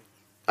have any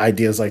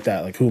ideas like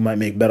that, like who might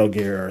make Metal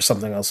Gear or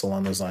something else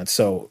along those lines.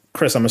 So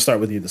Chris, I'm gonna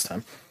start with you this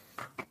time.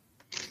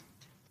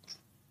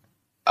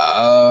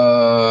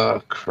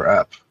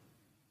 Crap.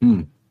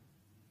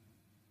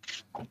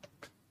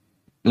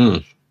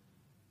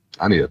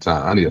 I need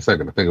a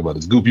second to think about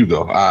this. Goop, you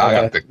go. I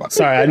gotta think about it.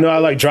 Sorry, I know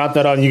I dropped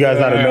that on you guys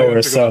out of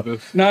nowhere. So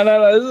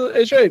no,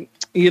 it's right.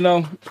 And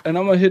I'm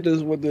gonna hit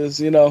this with this.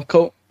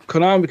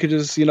 Konami could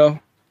just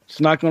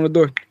knock on the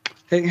door.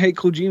 Hey,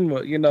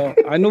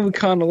 Kojima. I know we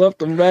kind of left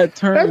them bad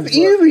terms. That's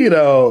easy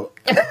though.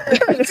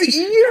 That's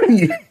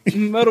easy.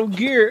 Metal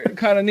Gear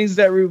kind of needs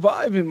that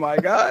reviving, my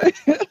guy.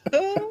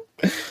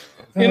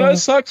 It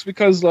sucks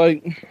because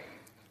looking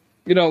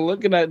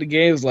at the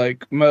games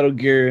like Metal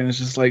Gear, and it's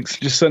just like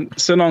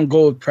sent on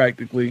gold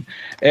practically,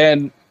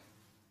 and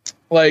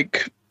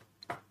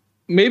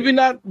maybe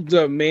not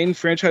the main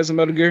franchise of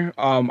Metal Gear.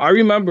 I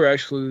remember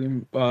actually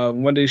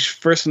when they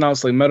first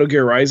announced Metal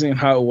Gear Rising and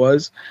how it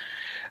was.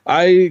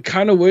 I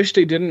kind of wish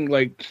they didn't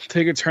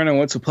take a turn and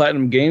went to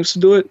Platinum Games to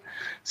do it.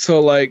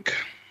 So I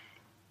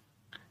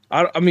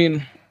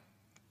mean,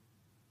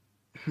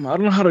 I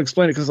don't know how to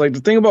explain it, because the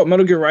thing about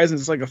Metal Gear Rising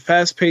is it's a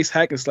fast-paced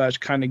hack and slash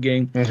kind of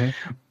game. Mm-hmm.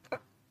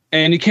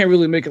 And you can't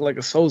really make it like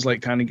a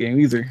Souls-like kind of game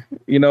either.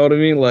 You know what I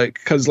mean?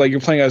 Because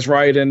you're playing as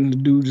Raiden, the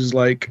dude is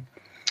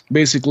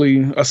basically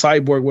a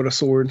cyborg with a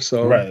sword.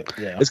 So right,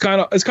 yeah. It's kind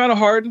of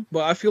hard.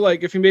 But I feel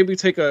like if you maybe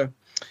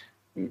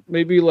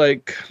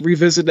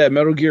revisit that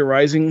Metal Gear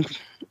Rising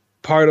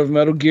part of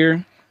Metal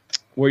Gear,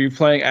 where you're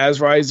playing as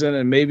Raiden,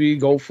 and maybe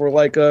go for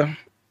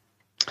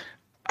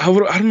I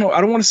don't know.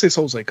 I don't want to say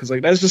Souls-like, because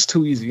that's just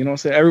too easy. You know what I'm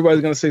saying?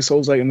 Everybody's gonna say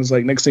Souls-like, and it's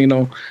next thing you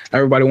know,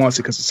 everybody wants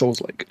it because it's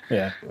Souls-like.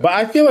 Yeah, but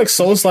I feel like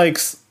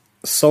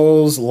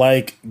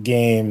Souls-like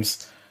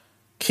games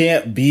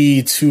can't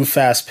be too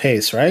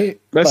fast-paced, right?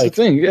 That's the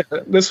thing. Yeah,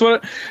 that's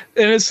what.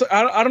 And it's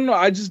I don't know.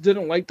 I just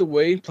didn't like the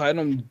way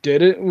Platinum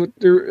did it with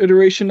their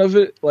iteration of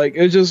it.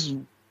 It just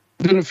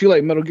didn't feel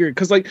like Metal Gear,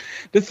 because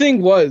the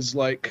thing was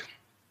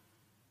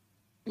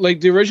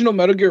the original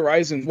Metal Gear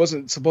Rising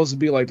wasn't supposed to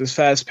be this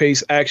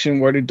fast-paced action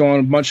where they're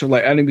throwing a bunch of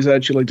enemies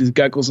at you, these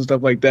geckos and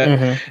stuff like that.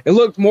 Mm-hmm. It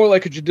looked more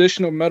like a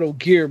traditional Metal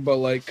Gear,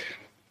 but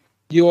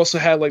you also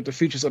had the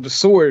features of the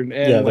sword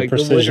and the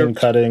precision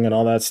cutting and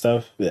all that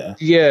stuff.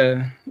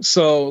 Yeah.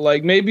 So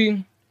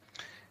maybe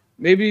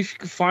if you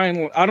could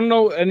find, I don't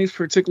know any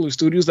particular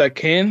studios that I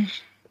can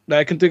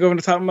think of on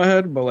the top of my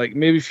head, but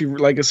maybe if you,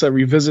 like I said,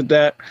 revisit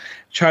that,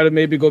 try to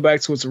maybe go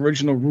back to its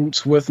original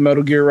roots with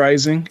Metal Gear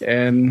Rising,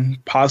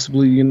 and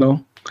possibly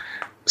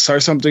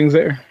start something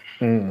there.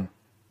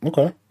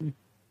 Okay,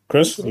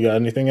 Chris, you got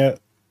anything yet?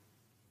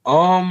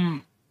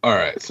 All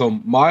right. So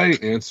my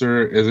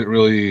answer isn't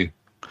really.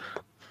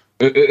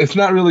 It's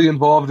not really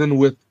involved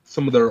with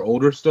some of their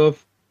older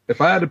stuff. If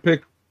I had to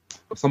pick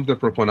something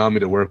for Konami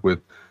to work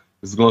with,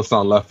 this is gonna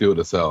sound left field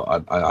as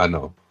hell. I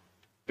know.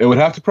 It would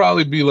have to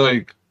probably be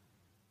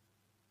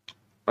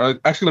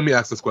actually, let me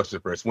ask this question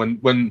first.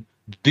 When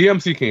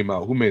DMC came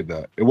out, who made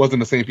that? It wasn't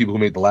the same people who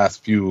made the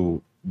last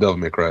few Devil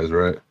May Cries,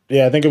 right?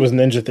 Yeah, I think it was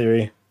Ninja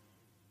Theory.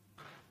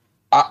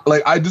 I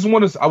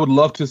would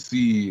love to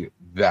see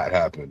that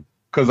happen,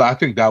 because I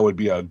think that would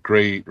be a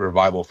great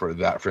revival for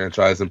that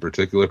franchise in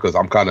particular, because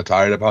I'm kind of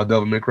tired of how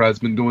Devil May Cry has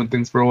been doing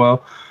things for a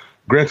while.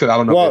 Granted, I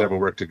don't know if they ever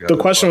worked together.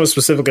 The question was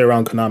specifically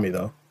around Konami,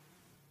 though.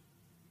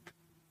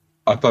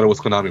 I thought it was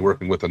Konami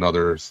working with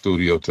another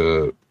studio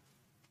to...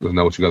 Isn't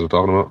that what you guys were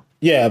talking about?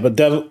 Yeah, but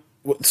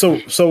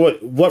So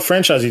what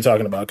franchise are you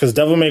talking about? Because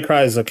Devil May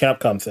Cry is a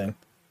Capcom thing.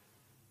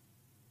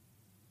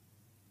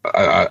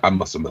 I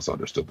must have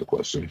misunderstood the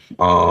question.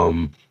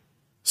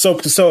 So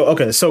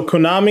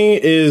Konami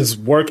is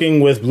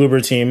working with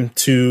Bloober Team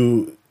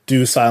to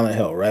do Silent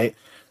Hill, right?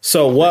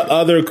 So what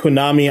other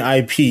Konami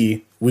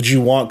IP would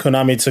you want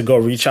Konami to go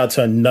reach out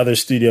to another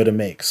studio to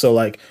make?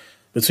 So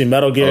between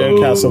Metal Gear and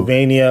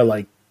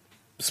Castlevania,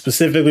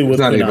 specifically with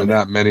not Konami. Even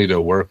that many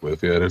to work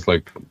with. Yeah, there's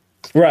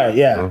right.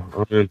 Yeah.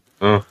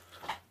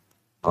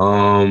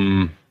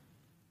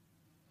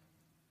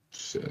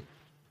 Shit.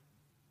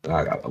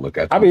 I gotta look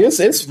at. I mean,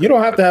 it's you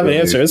don't have to have an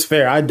answer. It's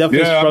fair. I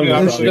definitely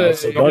struggle.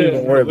 So don't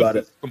even worry about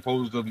it.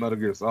 Composed of Metal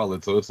Gear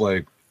Solid, so it's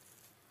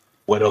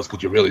what else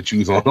could you really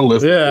choose on the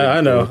list? Yeah,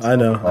 I know.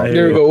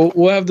 There we go.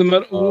 We'll have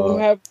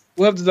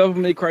We'll have the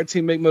Devil May Cry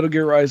team make Metal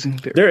Gear Rising.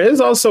 There is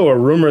also a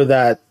rumor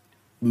that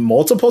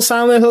multiple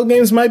Silent Hill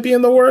games might be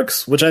in the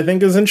works, which I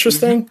think is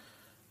interesting.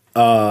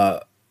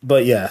 But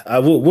yeah,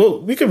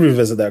 we could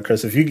revisit that,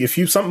 Chris. If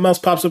you something else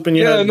pops up in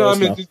your head,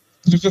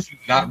 there's just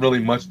not really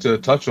much to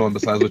touch on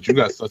besides what you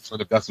guys touched on.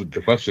 If that's what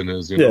the question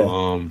is, you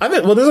know. I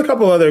think there's a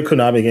couple other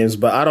Konami games,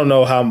 but I don't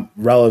know how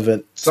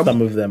relevant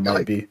some of them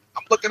might be.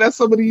 I'm looking at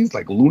some of these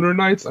like Lunar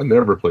Nights. I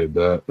never played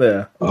that.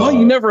 Yeah.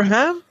 You never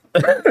have?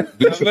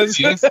 Yes, I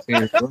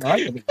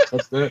haven't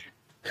touched that.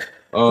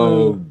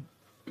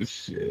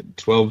 Shit,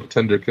 12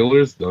 Tender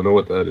Killers. Don't know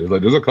what that is.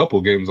 Like, there's a couple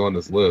games on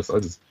this list. I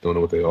just don't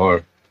know what they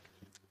are.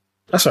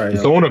 That's all right.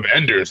 Zone of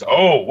Enders.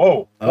 Oh,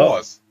 whoa.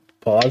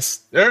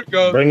 Pause. There it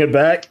goes. Bring it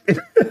back.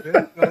 There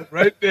it goes.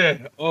 Right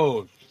there.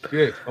 Oh,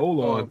 shit.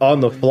 Hold on. On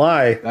the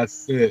fly.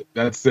 That's it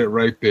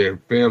right there.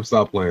 Bam,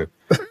 stop playing.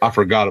 I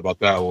forgot about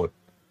that one.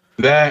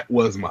 That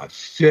was my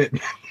shit.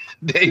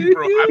 Dang,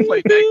 bro. I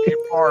played that game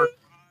hard.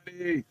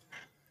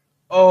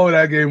 Oh,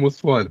 that game was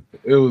fun.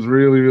 It was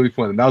really, really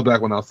fun. And that was back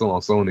when I was still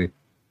on Sony.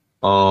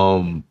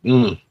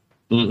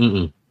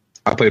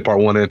 I played part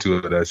 1 and 2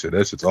 of that shit.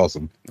 That shit's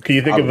awesome. Can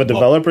you think of a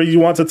developer you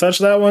want to touch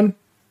that one?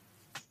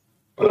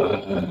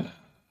 The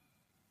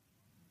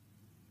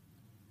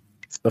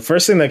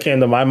first thing that came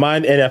to my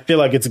mind, and I feel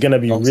like it's going to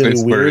be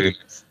really weird.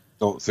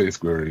 Don't say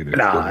Square Enix.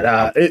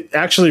 Nah. It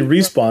actually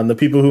Respawn, the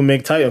people who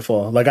make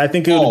Titanfall. Like, I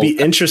think it would be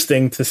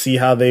interesting to see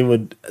how they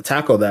would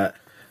tackle that.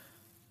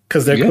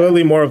 Because they're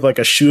clearly more of like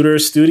a shooter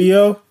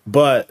studio,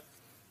 but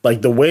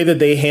like the way that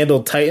they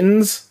handled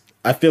Titans,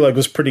 I feel like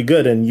was pretty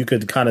good, and you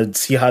could kind of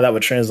see how that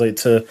would translate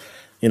to,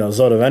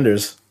 Zone of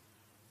Enders.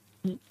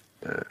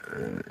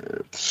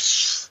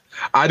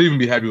 I'd even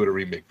be happy with a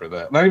remake for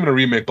that. Not even a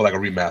remake, but like a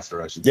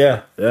remaster, I should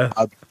say. Yeah.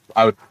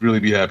 I would really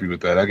be happy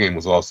with that. That game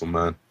was awesome,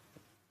 man.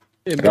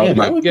 Yeah,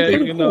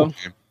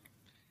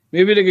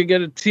 maybe they could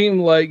get a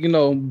team like,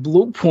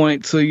 Blue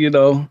Point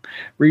to,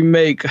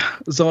 remake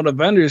Zone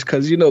of Enders,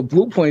 because,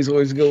 Blue Point's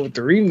always good with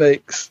the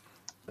remakes.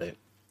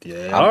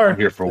 I'm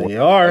here for one.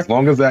 As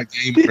long as that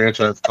game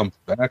franchise comes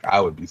back, I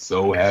would be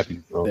so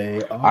happy, bro.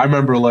 I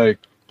remember like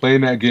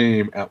playing that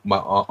game at my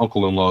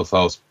uncle-in-law's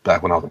house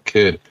back when I was a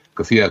kid,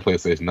 because he had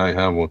PlayStation. I didn't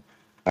have one,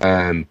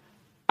 and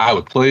I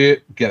would play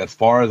it, get as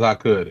far as I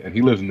could, and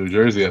he lived in New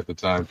Jersey at the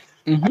time,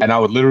 and I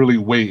would literally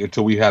wait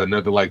until we had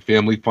another like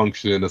family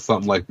function or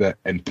something like that,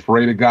 and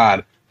pray to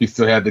God he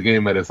still had the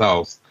game at his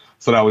house,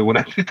 so that way when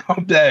I could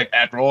come back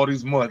after all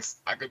these months,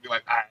 I could be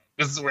like, all right,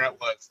 this is where I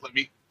was. Let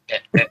me.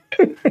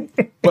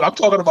 But I'm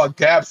talking about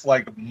gaps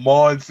like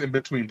months in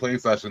between play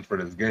sessions for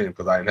this game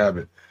because I didn't have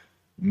it.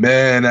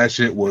 Man, that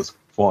shit was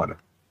fun.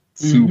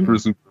 Super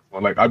fun.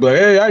 Like, I'd be like,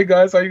 hey, hi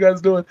guys, how you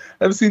guys doing?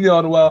 Haven't seen y'all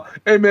in a while.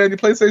 Hey man, your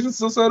PlayStation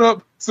still set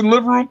up? It's in the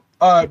living room?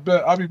 All right,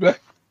 bet. I'll be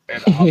back.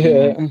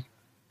 And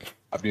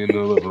I'll be in the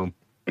living room.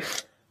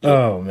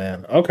 Oh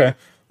man. Okay.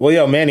 Well,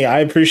 yo, Manny, I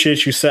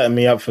appreciate you setting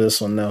me up for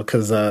this one though,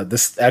 because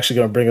this is actually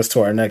going to bring us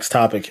to our next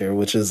topic here,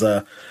 which is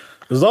it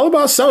was all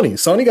about Sony.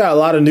 Sony got a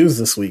lot of news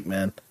this week,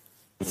 man.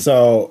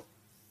 So,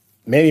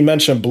 Manny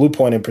mentioned Blue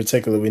Point in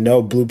particular. We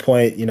know Blue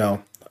Point,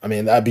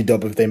 that'd be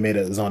dope if they made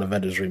a Zone of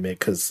Enders remake,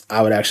 because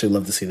I would actually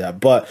love to see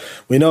that. But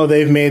we know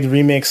they've made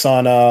remakes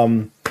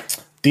on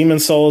Demon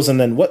Souls,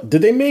 and then what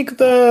did they make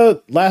the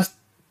last?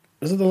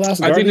 Was it the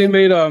last? I think they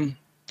made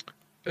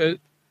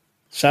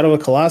Shadow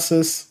of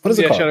Colossus. What is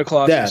it called? Shadow of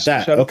Colossus. Yeah,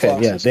 that. Shadow Okay,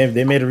 Colossus. Yeah,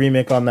 they made a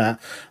remake on that.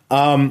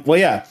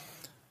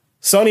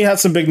 Sony had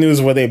some big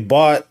news where they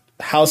bought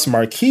House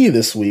Marquee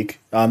this week.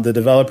 The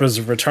developers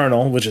of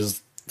Returnal, which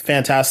is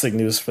fantastic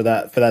news for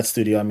that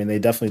studio. I mean, they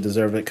definitely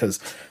deserve it because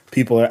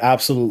people are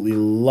absolutely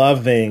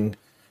loving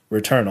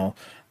Returnal.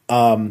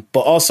 But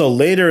also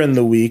later in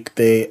the week,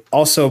 they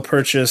also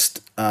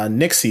purchased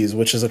Nixies,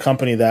 which is a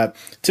company that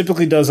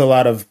typically does a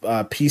lot of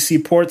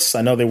PC ports.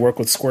 I know they work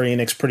with Square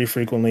Enix pretty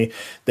frequently.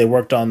 They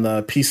worked on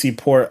the PC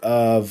port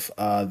of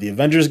the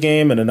Avengers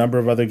game and a number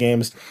of other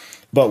games.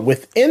 But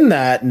within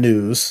that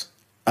news,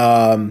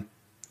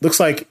 looks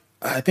like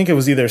I think it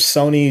was either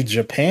Sony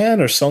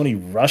Japan or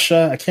Sony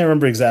Russia. I can't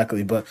remember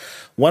exactly, but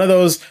one of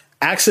those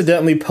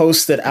accidentally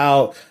posted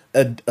out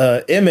an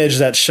image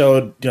that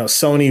showed,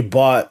 Sony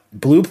bought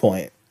Blue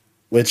Point,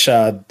 which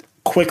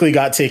quickly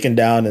got taken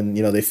down, and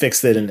they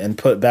fixed it and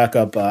put back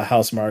up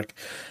Housemark.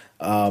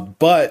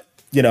 But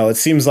it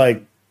seems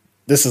like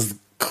this is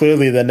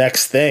clearly the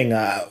next thing.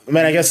 I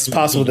guess it's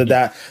possible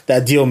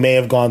that deal may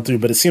have gone through,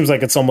 but it seems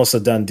like it's almost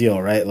a done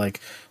deal, right? Like,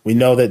 we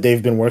know that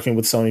they've been working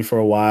with Sony for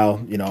a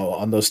while,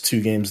 on those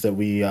two games that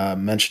we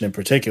mentioned in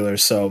particular.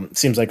 So it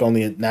seems like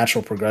only a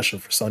natural progression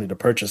for Sony to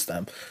purchase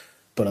them.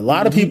 But a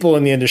lot of people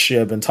in the industry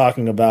have been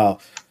talking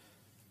about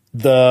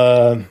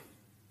the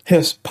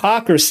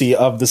hypocrisy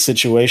of the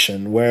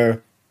situation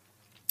where,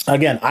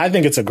 again, I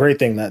think it's a great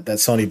thing that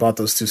Sony bought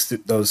those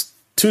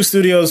two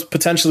studios,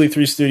 potentially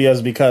 3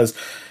 studios, because,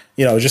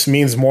 it just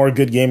means more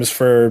good games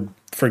for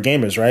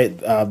gamers, right?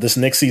 This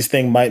Nixies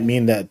thing might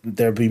mean that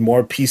there'll be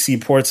more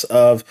PC ports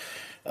of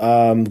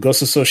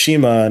Ghost of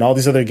Tsushima and all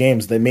these other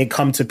games that may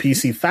come to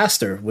PC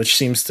faster, which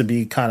seems to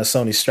be kind of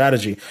Sony's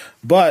strategy.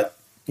 But,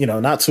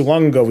 not too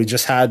long ago, we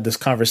just had this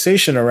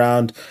conversation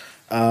around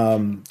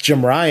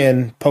Jim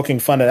Ryan poking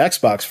fun at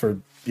Xbox for,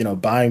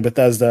 buying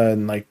Bethesda,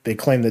 and like they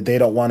claim that they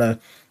don't want to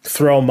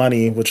throw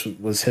money, which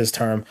was his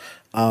term,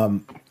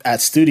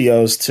 at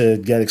studios to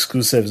get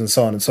exclusives and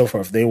so on and so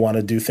forth. They want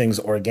to do things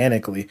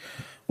organically,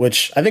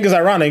 which I think is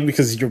ironic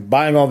because you're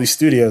buying all these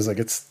studios. Like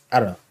I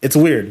don't know, it's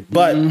weird,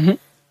 but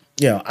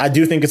I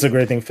do think it's a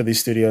great thing for these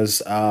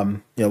studios.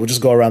 We'll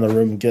just go around the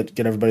room and get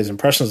everybody's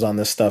impressions on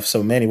this stuff.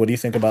 So Manny, what do you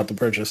think about the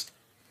purchase?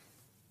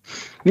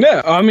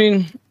 Yeah, I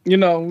mean,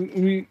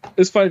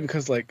 it's funny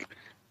because like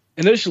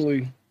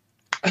initially,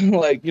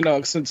 like,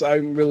 since I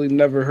really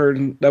never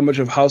heard that much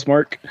of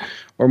Housemarque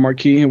or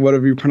Marquee,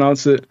 whatever you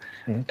pronounce it,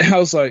 I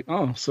was like,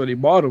 oh, so they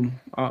bought them.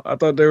 I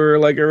thought they were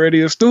like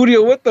already a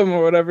studio with them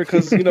or whatever,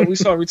 because we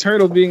saw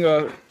Returnal being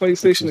a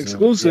PlayStation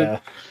exclusive. Yeah.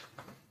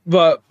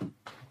 But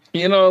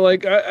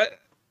like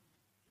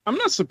I'm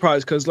not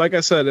surprised because, like I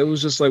said, it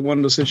was just like one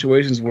of those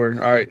situations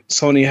where, all right,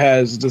 Sony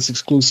has this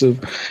exclusive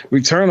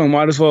Returnal,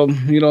 might as well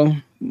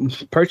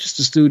purchase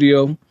the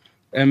studio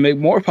and make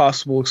more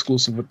possible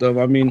exclusive with them.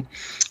 I mean,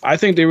 I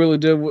think they really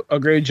did a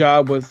great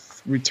job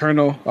with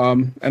Returnal.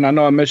 And I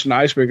know I mentioned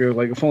Icebreaker,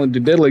 like if only they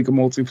did like a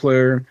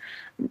multiplayer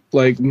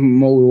like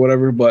mode or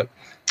whatever, but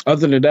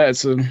other than that,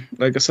 it's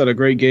like I said, a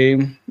great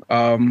game.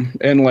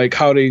 And like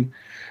how they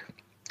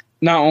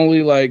not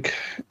only like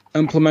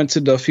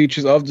implemented the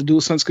features of the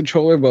DualSense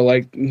controller, but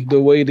like the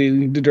way they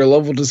did their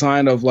level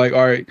design of like,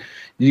 all right,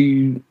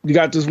 you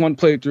got this one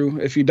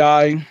playthrough. If you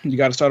die, you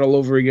got to start all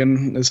over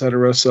again,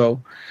 etc.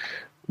 So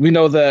we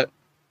know that,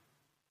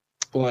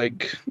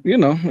 like,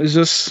 it's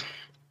just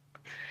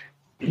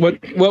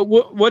what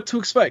to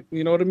expect.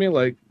 You know what I mean?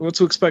 Like, what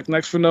to expect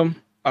next from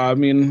them. I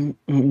mean,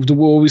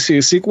 will we see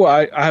a sequel?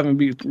 I haven't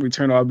beat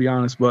Returnal, I'll be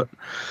honest, but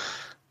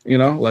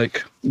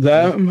like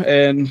them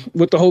and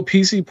with the whole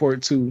PC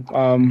port too.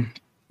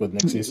 With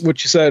Nixies.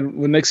 What you said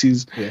with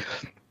Nixies. Yeah.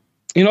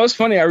 It's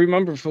funny. I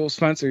remember Phil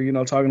Spencer,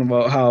 talking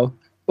about how,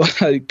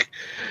 like,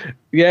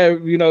 yeah,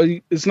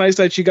 it's nice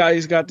that you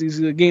guys got these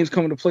games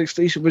coming to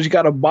PlayStation, but you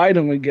got to buy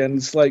them again.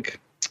 It's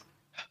like,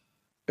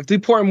 if they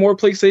port more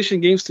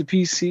PlayStation games to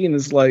PC, and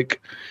it's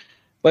like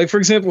for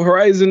example,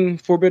 Horizon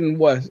Forbidden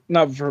West,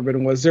 not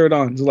Forbidden West, Zero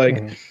Dawn. It's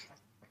like,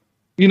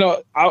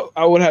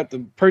 I would have to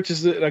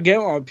purchase it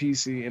again on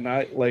PC, and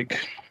I like,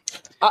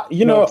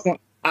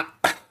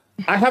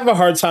 I have a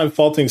hard time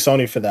faulting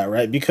Sony for that,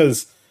 right?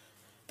 Because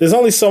there's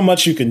only so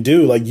much you can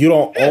do. Like, you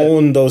don't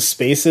own those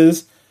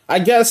spaces. I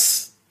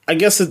guess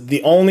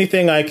the only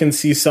thing I can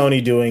see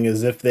Sony doing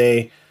is if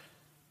they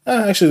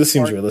actually, this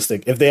seems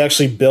realistic. If they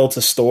actually built a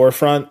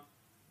storefront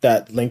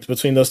that linked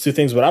between those two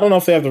things, but I don't know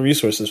if they have the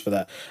resources for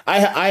that.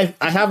 I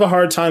have a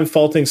hard time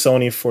faulting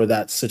Sony for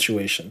that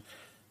situation.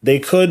 They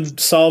could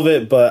solve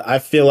it, but I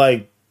feel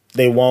like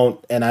they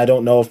won't, and I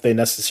don't know if they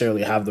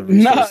necessarily have the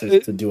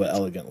resources to do it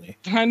elegantly.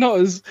 I know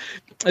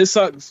it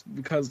sucks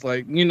because,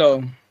 like,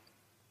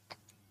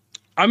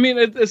 I mean,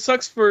 it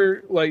sucks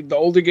for like the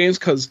older games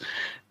because,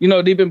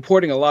 they've been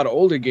porting a lot of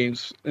older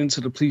games into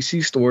the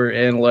PC store,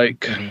 and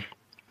like,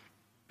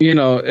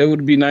 it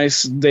would be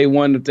nice day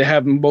one if they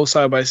have them both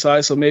side by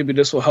side. So maybe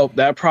this will help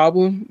that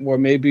problem, or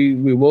maybe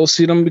we will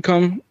see them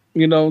become,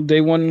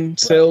 day one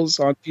sales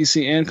on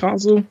PC and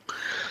console.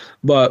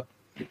 But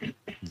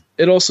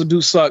it also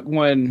do suck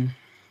when,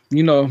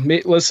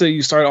 let's say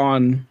you start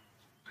on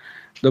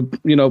the,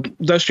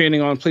 Death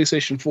Stranding on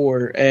PlayStation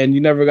 4 and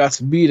you never got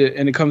to beat it,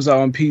 and it comes out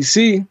on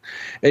PC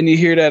and you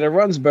hear that it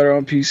runs better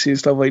on PC and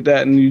stuff like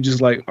that, and you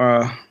just like,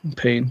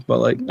 pain. But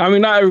like, I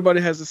mean, not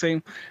everybody has the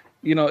same,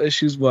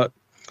 issues, but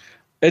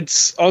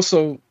it's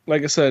also,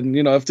 like I said,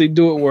 if they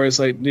do it where it's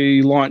like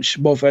they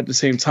launch both at the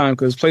same time,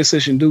 because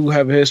PlayStation do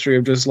have a history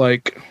of just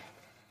like,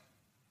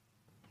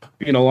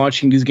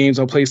 launching these games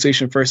on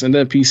PlayStation first and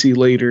then PC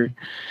later.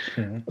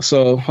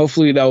 So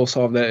hopefully that will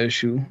solve that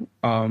issue.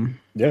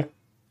 Yeah,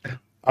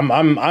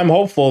 I'm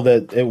hopeful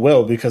that it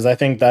will, because I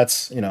think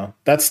that's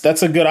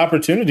a good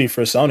opportunity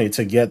for Sony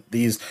to get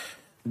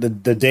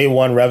the day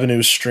one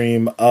revenue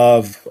stream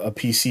of a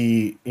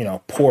PC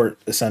port,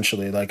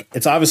 essentially. Like,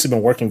 it's obviously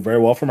been working very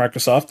well for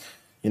Microsoft.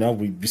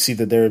 We see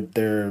that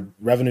their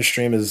revenue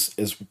stream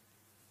is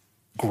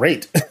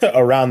great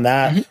around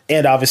that,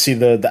 and obviously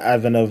the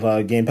advent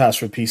of Game Pass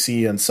for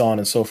PC and so on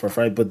and so forth,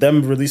 right? But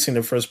them releasing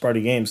their first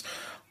party games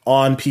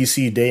on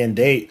PC day and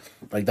date,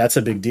 like, that's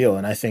a big deal,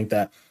 and I think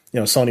that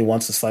Sony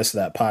wants a slice of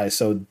that pie.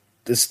 So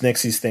this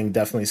Nixies thing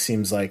definitely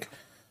seems like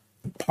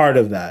part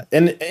of that.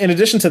 And in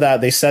addition to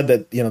that, they said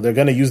that they're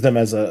going to use them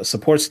as a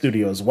support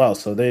studio as well.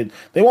 So they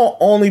won't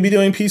only be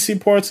doing PC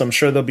ports. I'm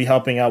sure they'll be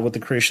helping out with the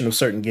creation of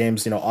certain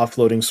games,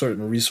 offloading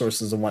certain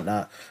resources and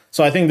whatnot.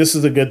 So I think this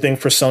is a good thing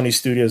for Sony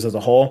Studios as a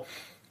whole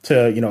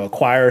to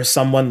acquire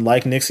someone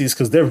like Nixies,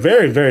 because they're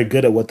very, very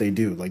good at what they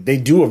do. Like, they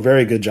do a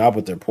very good job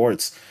with their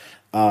ports.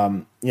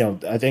 I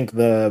think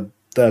the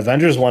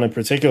Avengers one in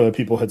particular,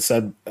 people had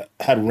said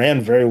had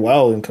ran very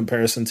well in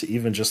comparison to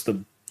even just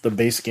the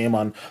base game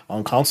on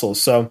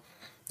consoles. So,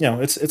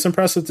 it's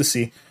impressive to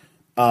see.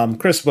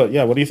 Chris, but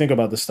yeah, what do you think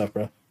about this stuff,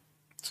 bro?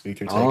 Speak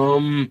your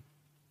take.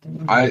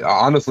 I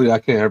honestly I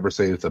can't ever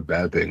say it's a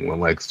bad thing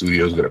when like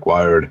studios get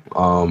acquired.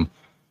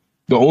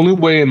 The only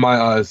way in my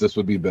eyes this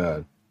would be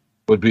bad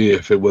would be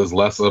if it was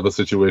less of a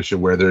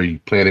situation where they're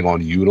planning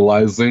on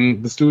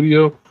utilizing the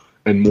studio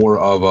and more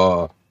of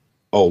a,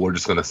 oh, we're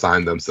just going to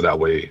sign them so that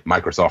way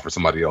Microsoft or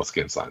somebody else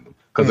can sign them.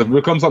 Because if it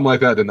becomes something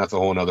like that, then that's a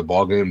whole other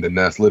ballgame. Then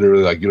that's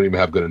literally like you don't even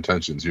have good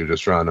intentions. You're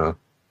just trying to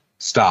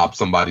stop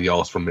somebody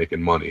else from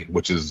making money,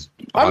 which is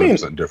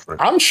 100%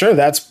 different. I'm sure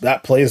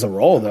that plays a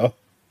role though.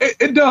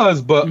 It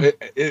does, but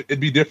it'd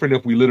be different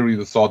if we literally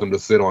just saw them to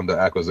sit on the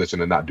acquisition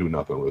and not do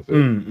nothing with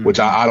it, which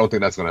I don't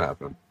think that's going to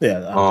happen.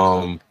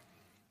 Yeah.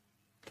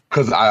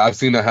 Because I've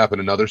seen that happen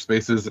in other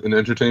spaces in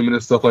entertainment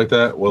and stuff like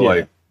that, where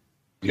like,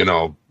 you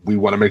know, we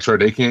want to make sure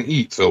they can't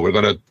eat, so we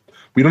don't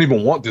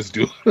even want this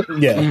dude.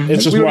 Yeah,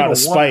 it's just more out of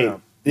spite.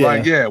 Yeah.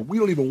 Like, yeah, we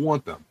don't even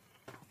want them.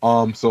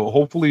 So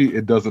hopefully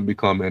it doesn't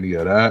become any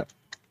of that.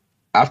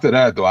 After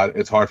that, though,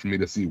 it's hard for me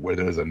to see where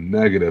there's a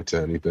negative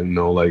to anything.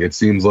 No, like it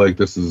seems like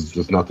this is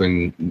just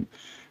nothing.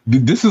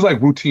 This is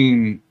like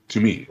routine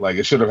to me. Like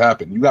it should have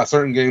happened. You got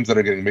certain games that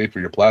are getting made for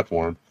your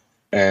platform,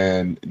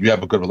 and you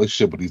have a good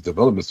relationship with these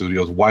development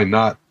studios. Why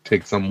not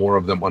take some more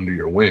of them under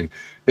your wing?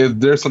 Is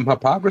there some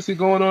hypocrisy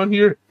going on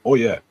here? Oh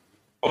yeah,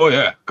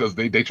 because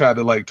they tried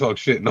to like talk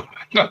shit and all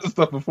that kind of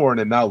stuff before, and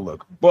then now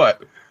look.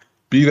 But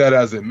be that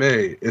as it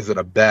may, is it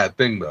a bad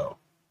thing though?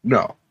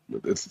 No.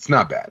 It's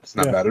not bad. It's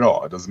not bad at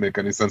all. It doesn't make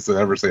any sense to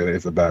ever say that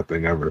it's a bad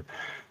thing ever.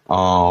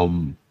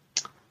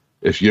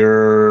 If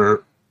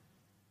you're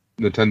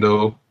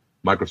Nintendo,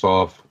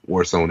 Microsoft,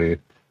 or Sony,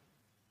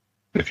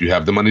 if you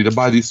have the money to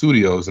buy these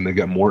studios and they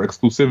get more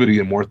exclusivity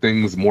and more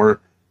things, more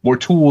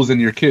tools in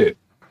your kit,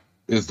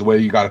 is the way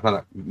you got to kind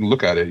of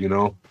look at it. You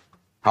know,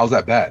 how's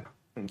that bad?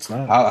 It's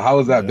not. How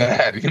is that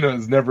bad? You know,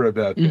 it's never a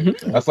bad thing.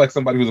 That's like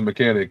somebody who's a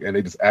mechanic and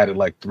they just added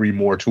like 3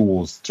 more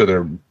tools to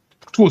their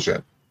tool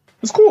shed.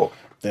 It's cool.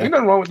 Yeah. Ain't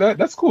nothing wrong with that.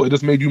 That's cool. It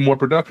just made you more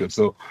productive.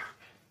 So,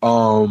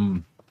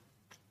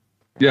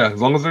 yeah,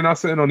 as long as they're not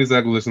sitting on these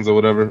acquisitions or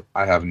whatever,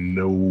 I have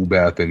no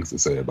bad things to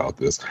say about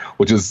this,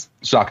 which is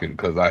shocking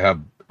because I have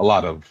a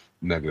lot of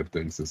negative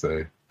things to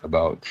say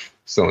about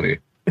Sony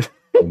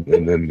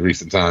in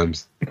recent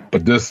times.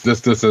 But this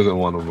isn't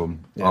one of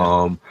them.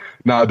 Yeah.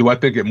 Now, do I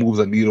think it moves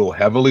a needle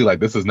heavily? Like,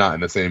 this is not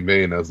in the same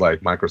vein as like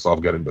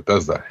Microsoft getting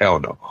Bethesda. Hell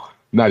no.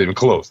 Not even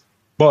close.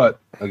 But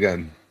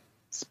again,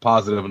 it's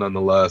positive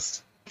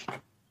nonetheless.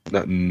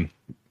 Nothing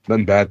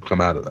bad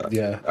come out of that.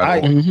 Yeah, I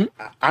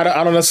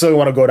don't necessarily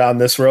want to go down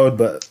this road,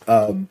 but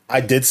I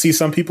did see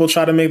some people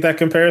try to make that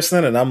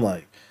comparison, and I'm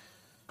like,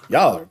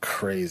 y'all are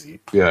crazy.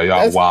 Yeah,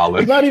 y'all wildin'.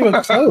 It's not even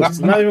close.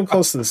 Not even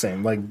close to the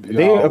same. Like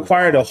they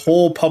acquired a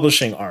whole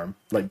publishing arm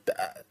like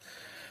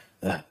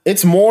that.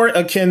 It's more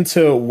akin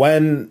to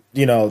when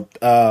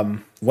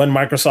when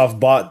Microsoft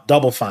bought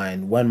Double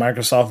Fine, when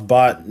Microsoft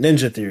bought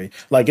Ninja Theory.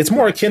 Like it's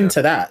more akin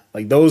to that.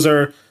 Like those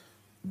are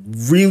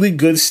really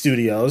good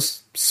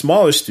studios,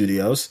 smaller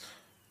studios,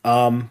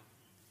 and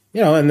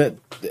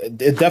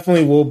it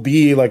definitely will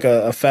be like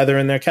a feather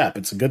in their cap.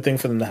 It's a good thing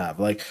for them to have.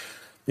 Like,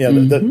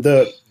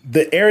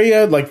 the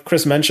area, like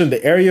Chris mentioned,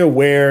 the area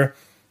where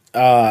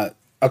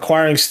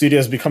acquiring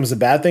studios becomes a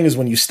bad thing is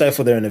when you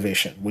stifle their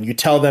innovation. When you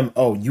tell them,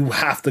 "Oh, you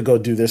have to go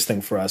do this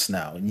thing for us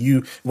now,"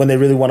 and when they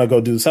really want to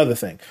go do this other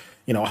thing.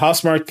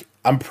 Housemarque,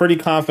 I'm pretty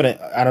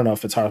confident. I don't know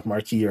if it's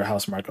Housemarque or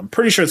Housemarque. I'm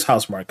pretty sure it's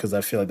Housemarque because I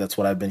feel like that's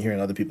what I've been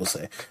hearing other people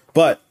say.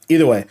 But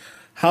either way,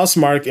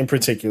 Housemarque in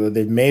particular,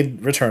 they've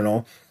made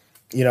Returnal,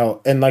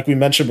 and like we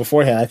mentioned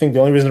beforehand, I think the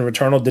only reason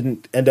Returnal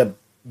didn't end up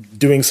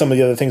doing some of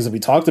the other things that we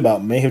talked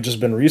about may have just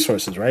been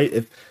resources, right?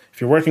 If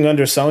you're working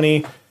under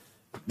Sony,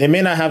 they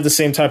may not have the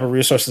same type of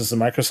resources that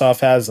Microsoft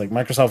has. Like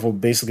Microsoft will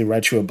basically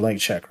write you a blank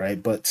check,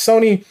 right? But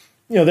Sony,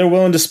 they're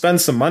willing to spend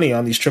some money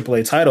on these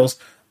AAA titles.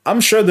 I'm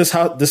sure this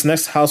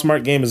next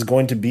Housemarque game is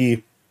going to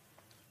be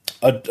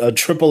a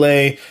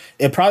AAA.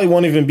 It probably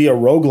won't even be a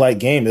roguelike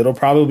game. It'll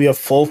probably be a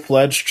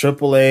full-fledged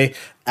AAA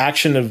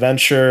action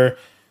adventure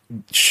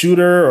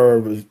shooter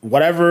or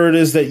whatever it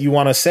is that you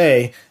want to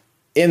say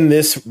in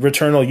this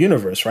Returnal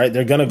universe, right?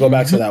 They're going to go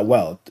back to that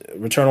well.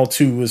 Returnal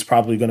 2 is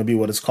probably going to be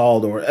what it's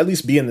called, or at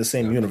least be in the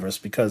same universe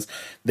because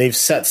they've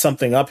set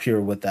something up here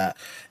with that.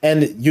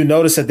 And you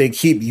notice that they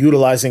keep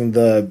utilizing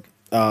the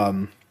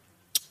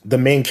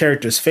main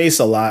character's face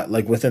a lot,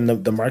 like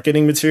within the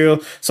marketing material.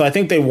 So I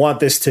think they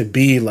want this to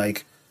be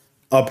like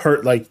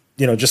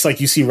just like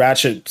you see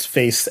Ratchet's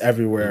face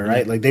everywhere,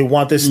 right? Like they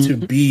want this to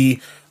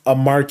be a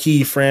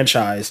marquee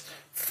franchise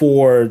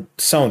for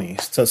Sony.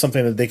 So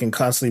something that they can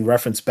constantly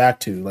reference back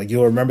to. Like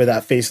you'll remember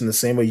that face in the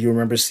same way you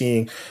remember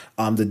seeing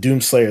the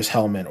Doomslayer's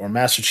helmet or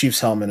Master Chief's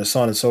helmet and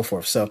so on and so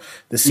forth. So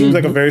this seems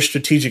like a very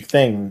strategic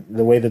thing,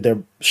 the way that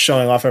they're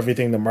showing off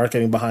everything, the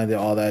marketing behind it,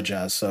 all that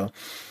jazz. So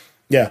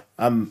yeah,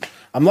 I'm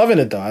loving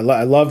it though.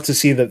 I love to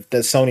see that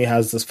Sony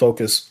has this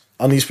focus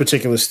on these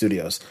particular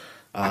studios.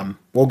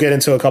 We'll get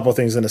into a couple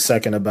things in a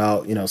second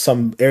about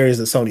some areas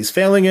that Sony's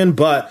failing in,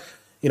 but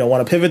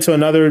want to pivot to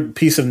another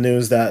piece of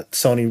news that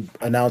Sony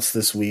announced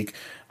this week.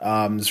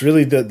 It's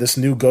really this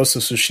new Ghost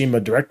of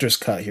Tsushima director's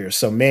cut here.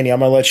 So Manny,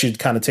 I'm gonna let you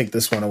kind of take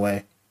this one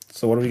away.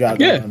 So what do we got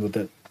Yeah. going on with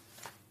it?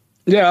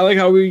 Yeah, I like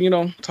how we,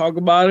 talk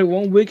about it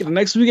 1 week and the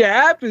next week it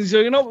happens.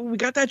 So, we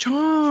got that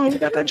charm. We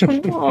got that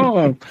charm.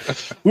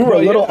 We were a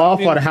little yeah,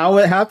 off on how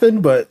it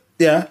happened, but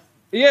yeah.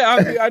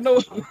 Yeah, I know.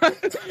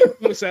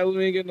 Sadly,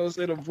 we ain't getting no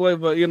state of play,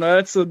 but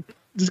that's a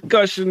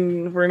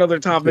discussion for another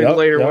topic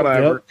later,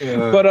 whatever.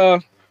 Yeah.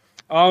 But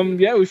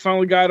yeah, we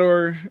finally got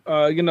our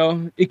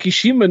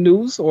Ikishima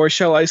news, or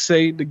shall I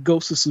say, the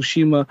Ghost of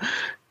Tsushima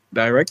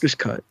director's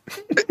cut.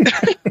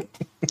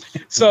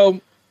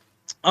 So,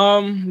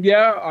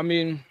 yeah, I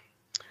mean,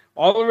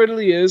 all it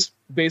really is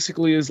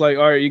basically is like,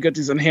 all right, you get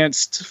these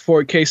enhanced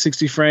 4K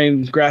 60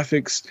 frame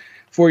graphics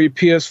for your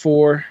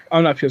PS4.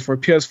 I'm not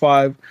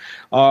PS4,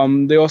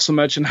 PS5. They also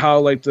mentioned how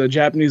like the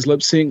Japanese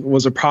lip sync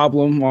was a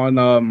problem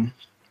on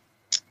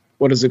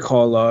what is it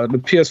called? The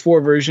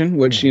PS4 version,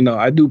 which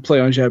I do play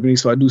on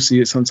Japanese, so I do see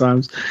it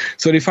sometimes.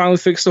 So they finally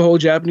fixed the whole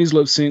Japanese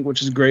lip sync,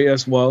 which is great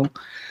as well.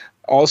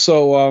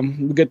 Also,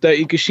 we get that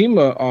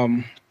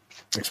Ikishima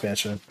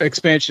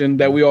expansion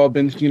that we all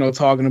been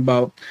talking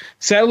about.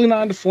 Sadly,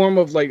 not in the form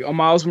of like a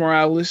Miles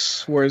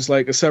Morales, where it's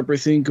like a separate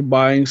thing you could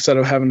buy instead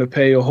of having to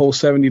pay a whole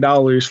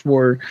 $70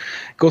 for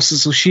Ghost of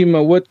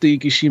Tsushima with the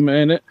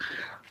Ikishima in it.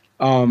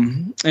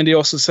 And they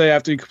also say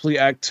after you complete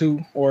Act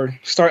 2 or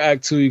start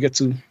Act 2, you get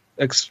to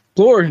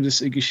explore this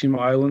Ikishima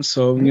island.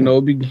 So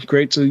it'd be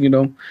great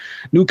to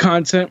new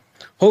content.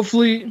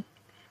 Hopefully,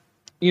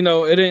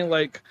 it ain't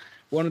like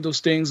one of those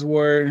things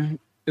where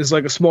it's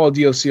like a small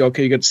DLC.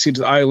 Okay, you get to see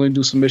the island,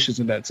 do some missions,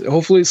 and that's it.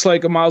 Hopefully, it's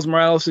like a Miles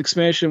Morales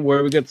expansion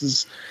where we get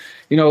this,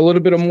 a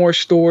little bit of more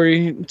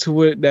story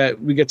to it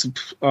that we get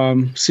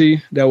to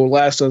see that will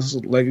last us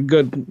like a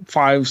good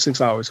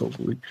 5-6 hours.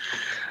 Hopefully,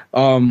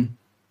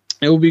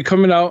 it will be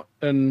coming out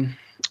in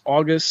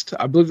August.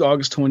 I believe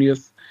August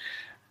 20th.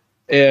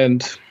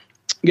 And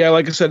yeah,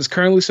 like I said, it's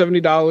currently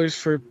 $70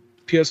 for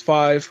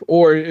PS5,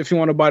 or if you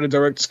want to buy the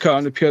director's cut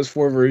on the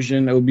PS4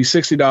 version, it would be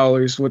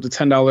 $60 with the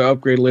 $10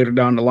 upgrade later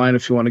down the line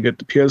if you want to get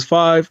the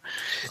PS5.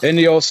 And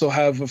they also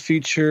have a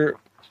feature,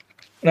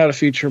 not a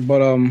feature,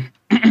 but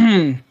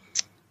if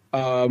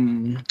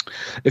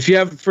you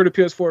have for the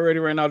PS4 already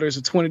right now, there's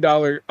a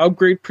 $20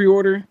 upgrade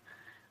pre-order.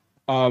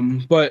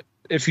 But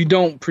if you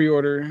don't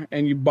pre-order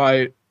and you buy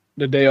it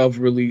the day of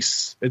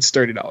release, it's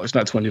 $30,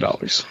 not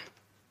 $20.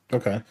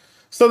 Okay.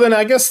 So then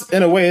I guess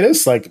in a way it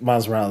is like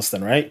Miles Morales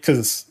then, right?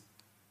 Because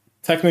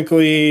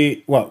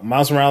technically,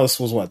 Miles Morales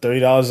was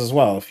 $30 as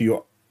well. If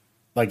you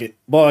like it,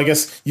 well, I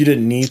guess you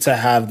didn't need to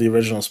have the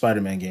original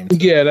Spider-Man game.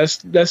 Yeah, that's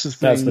the thing. That's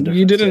the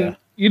difference,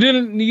 you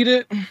didn't need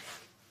it.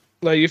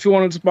 Like if you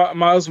wanted to buy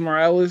Miles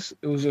Morales,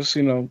 it was just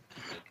 $40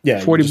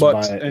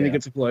 and you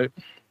get to play it.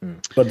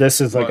 But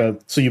this is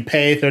so you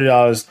pay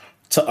 $30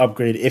 to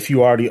upgrade if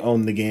you already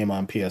own the game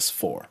on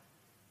PS4.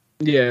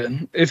 Yeah,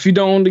 if you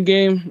don't own the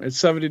game,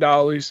 it's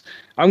 $70.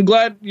 I'm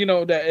glad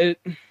that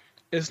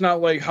it's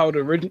not like how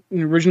the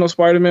original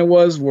Spider-Man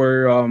was,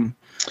 where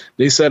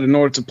they said in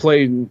order to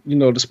play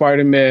the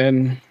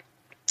Spider-Man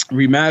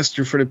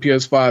remaster for the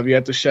PS5, you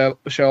have to shell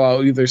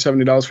out either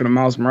 $70 for the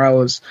Miles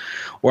Morales,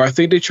 or I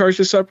think they charged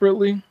it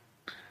separately.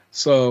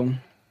 So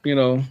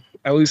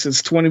at least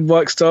it's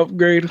 $20 to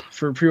upgrade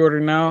for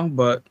pre-order now.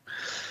 But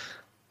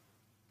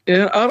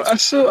yeah, I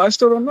still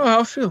don't know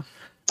how I feel.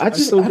 I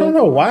don't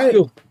know why.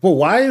 Well,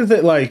 why is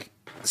it like?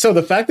 So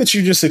the fact that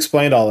you just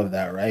explained all of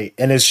that, right?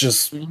 And it's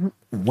just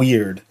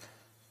weird.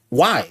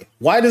 Why?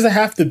 Why does it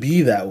have to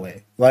be that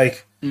way?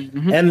 Like,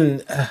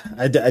 and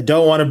I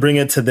don't want to bring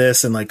it to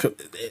this. And like,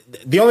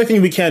 the only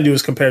thing we can do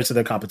is compare it to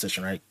their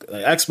competition, right?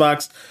 Like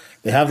Xbox,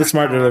 they have the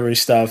smart delivery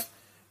stuff.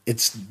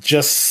 It's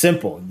just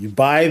simple. You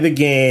buy the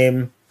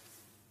game.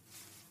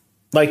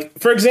 Like,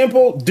 for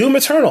example, Doom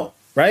Eternal,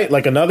 right?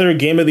 Like another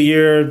Game of the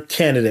Year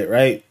candidate,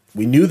 right?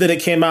 We knew that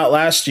it came out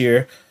last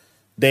year.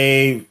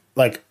 They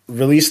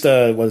released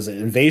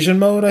Invasion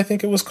Mode, I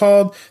think it was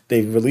called.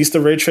 They released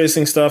the ray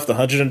tracing stuff, the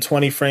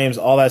 120 frames,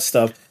 all that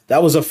stuff.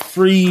 That was a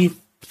free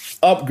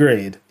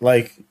upgrade.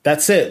 Like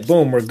that's it.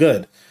 Boom, we're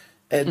good.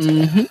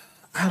 And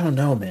I don't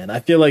know, man.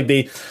 I feel like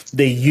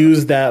they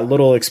use that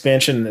little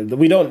expansion.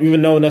 We don't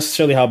even know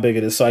necessarily how big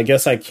it is, so I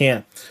guess I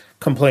can't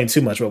complain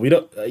too much. But we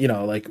don't,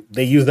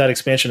 they use that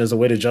expansion as a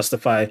way to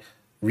justify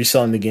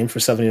reselling the game for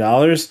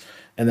 $70.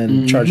 And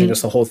then charging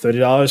us a whole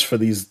 $30 for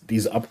these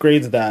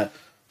upgrades that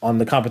on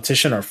the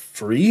competition are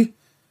free.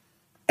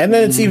 And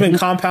then it's even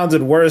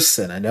compounded worse.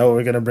 And I know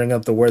we're going to bring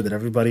up the word that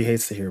everybody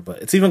hates to hear,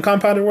 but it's even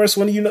compounded worse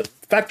when you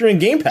factor in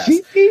Game Pass.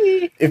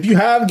 If you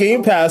have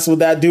Game Pass with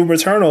that Doom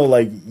Eternal,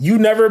 you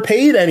never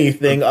paid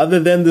anything other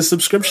than the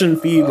subscription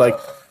fee,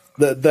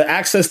 the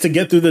access to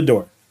get through the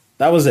door.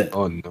 That was it.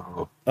 Oh,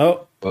 no.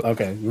 Oh,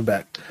 okay. We're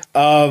back.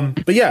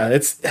 But yeah,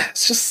 it's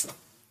just...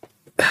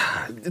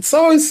 It's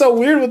always so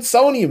weird with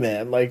Sony,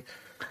 man.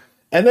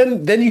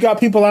 And then you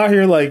got people out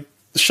here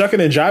shucking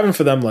and jiving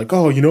for them,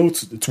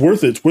 it's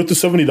worth it. It's worth the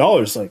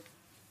 $70. Like,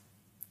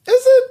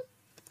 is it?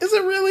 Is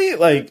it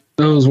really? It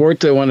was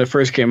worth it when it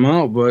first came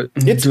out, but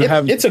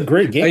it's a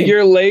great game. A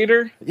year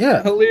later,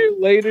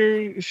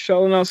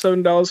 shelling out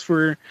 $7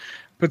 for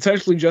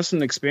potentially just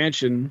an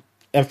expansion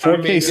and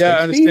 4K. I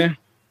understand.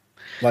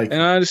 Like,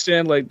 And I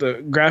understand like the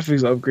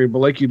graphics upgrade, but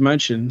like you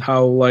mentioned,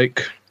 how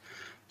like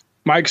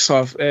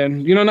Microsoft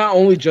and not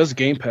only just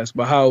Game Pass,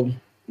 but how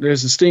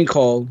there's this thing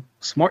called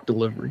Smart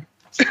Delivery,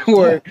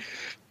 where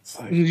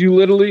you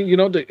literally,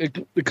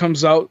 it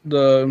comes out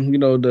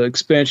the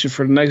expansion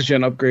for the next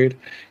gen upgrade.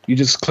 You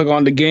just click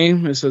on the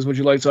game. It says, "Would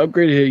you like to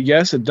upgrade?" Hit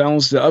yes. It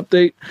downloads the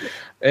update,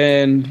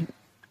 and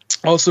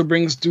also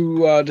brings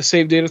through the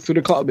save data through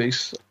the cloud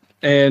base.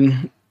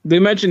 And they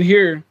mentioned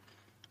here,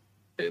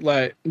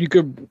 like you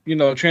could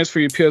transfer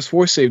your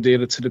PS4 save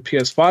data to the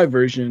PS5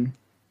 version.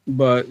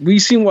 But we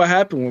seen what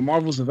happened with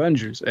Marvel's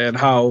Avengers and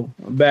how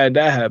bad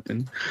that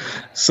happened.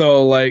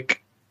 So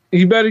like,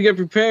 you better get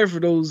prepared for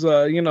those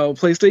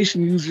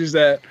PlayStation users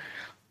that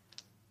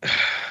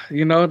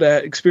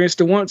that experienced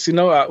it once. Who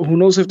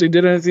knows if they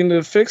did anything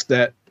to fix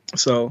that?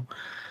 So,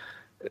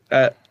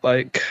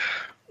 like,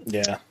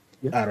 yeah,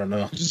 I don't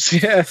know.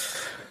 Yeah.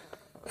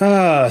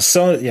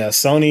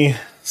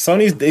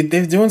 Sony's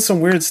they're doing some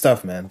weird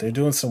stuff, man. They're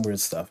doing some weird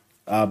stuff.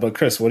 But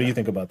Chris, what do you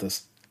think about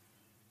this?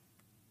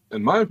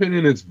 In my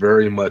opinion, it's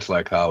very much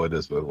like how it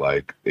is with,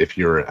 like, if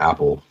you're an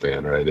Apple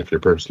fan, right? If you're a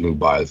person who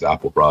buys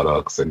Apple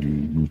products and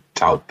you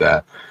tout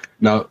that.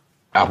 Now,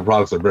 Apple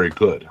products are very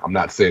good. I'm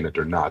not saying that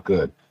they're not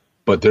good.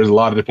 But there's a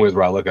lot of different ways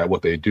where I look at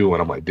what they do,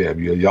 and I'm like, damn,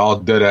 y'all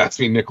dead ass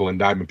me nickel and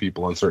diamond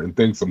people on certain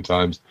things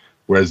sometimes,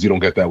 whereas you don't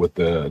get that with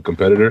the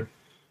competitor.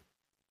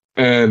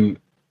 And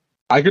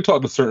I could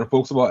talk to certain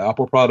folks about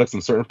Apple products,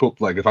 and certain folks,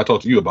 like if I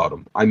talk to you about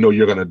them, I know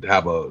we're gonna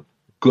have a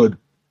good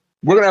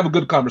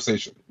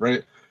conversation,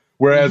 right?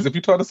 Whereas if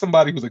you talk to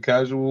somebody who's a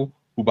casual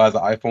who buys an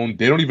iPhone,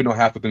 they don't even know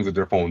half the things that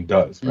their phone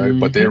does, right?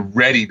 But they're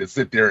ready to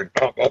sit there and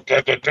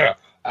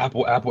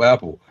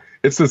Apple.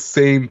 It's the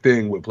same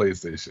thing with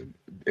PlayStation,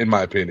 in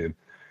my opinion.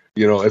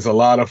 It's a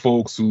lot of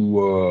folks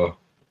who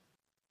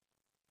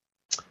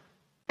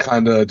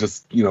kind of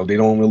just, they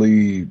don't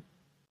really,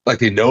 like,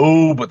 they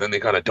know, but then they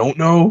kind of don't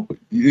know.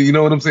 You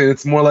know what I'm saying?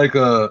 It's more like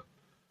I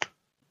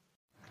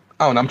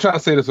don't know. I'm trying to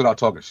say this without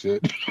talking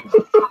shit.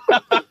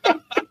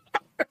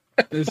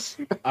 It's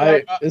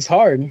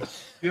hard.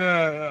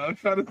 Yeah, I'm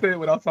trying to say it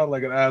without sounding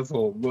like an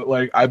asshole, but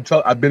like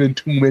I've been in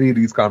too many of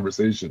these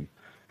conversations,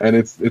 and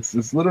it's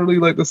literally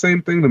like the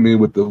same thing to me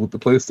with the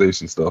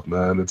PlayStation stuff,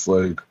 man. It's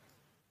like,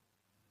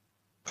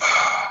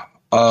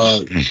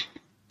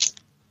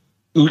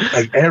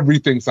 like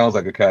everything sounds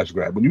like a cash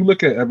grab. When you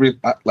look at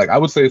I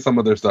would say some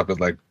of their stuff is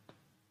like,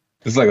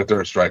 this is like a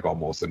third strike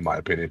almost, in my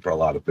opinion, for a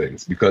lot of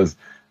things, because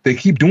they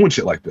keep doing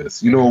shit like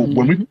this.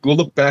 When we go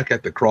look back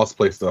at the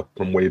crossplay stuff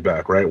from way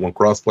back, right? When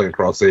crossplay and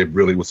cross save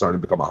really was starting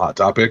to become a hot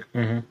topic,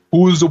 who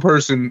was the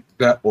person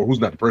or who's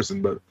not the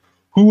person, but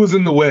who was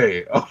in the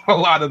way of a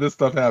lot of this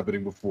stuff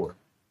happening before?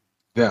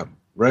 Them,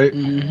 right?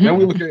 Then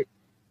we look at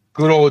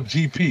good old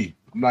GP.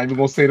 I'm not even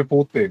going to say the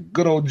full thing.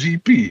 Good old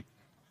GP.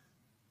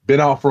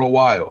 Been out for a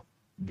while,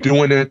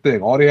 doing their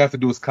thing. All they have to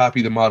do is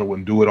copy the model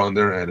and do it on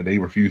their end, and they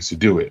refuse to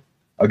do it.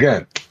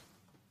 Again,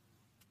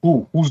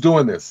 who's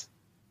doing this?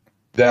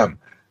 Them.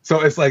 So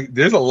it's like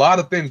there's a lot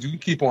of things you can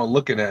keep on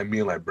looking at and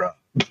being like, bro,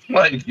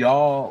 like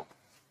y'all,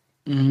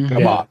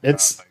 come on.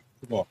 It's like,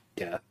 come on.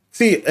 Yeah.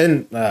 See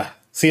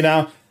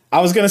now,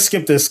 I was gonna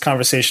skip this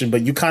conversation,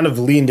 but you kind of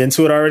leaned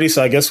into it already,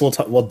 so I guess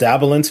we'll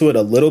dabble into it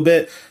a little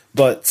bit.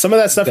 But some of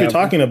that stuff you're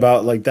talking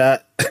about, like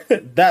that,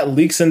 that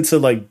leaks into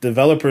like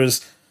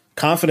developers'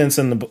 confidence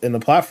in the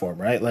platform,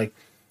 right? Like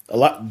a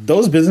lot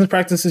those business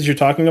practices you're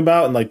talking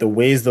about and like the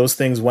ways those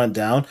things went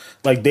down,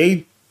 like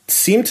they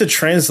seem to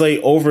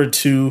translate over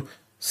to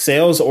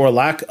sales or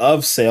lack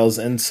of sales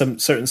in some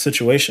certain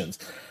situations.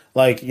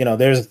 Like,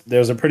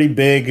 there's a pretty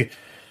big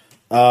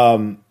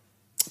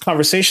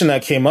conversation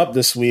that came up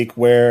this week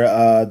where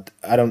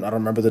I don't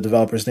remember the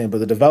developer's name, but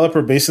the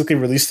developer basically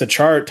released a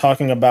chart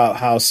talking about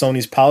how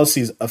Sony's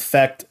policies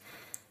affect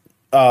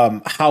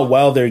how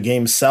well their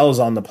game sells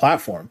on the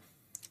platform.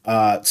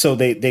 So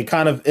they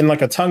kind of, in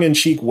like a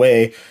tongue-in-cheek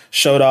way,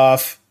 showed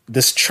off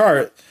this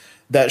chart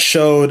that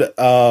showed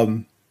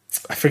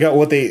I forgot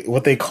what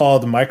they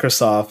called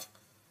Microsoft.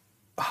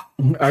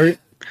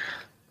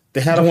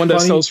 They had the one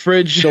that sells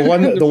fridge. The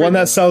one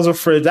that sells a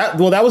fridge. That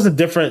was a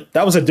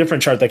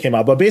different chart that came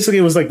out. But basically,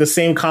 it was like the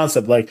same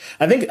concept. Like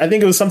I think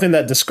it was something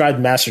that described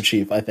Master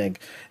Chief. I think,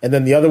 and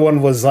then the other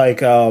one was like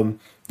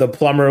the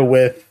plumber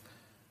with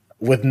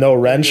no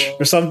wrench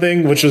or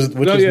something, which was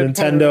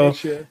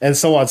Nintendo wrench, and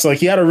so on. So like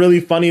he had a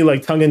really funny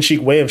like tongue in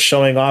cheek way of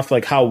showing off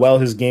like how well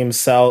his games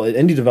sell, an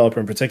indie developer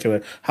in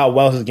particular, how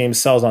well his game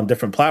sells on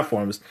different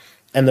platforms.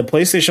 And the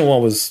PlayStation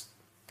one was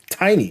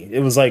tiny. It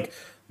was like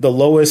the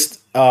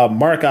lowest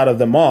mark out of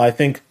them all. I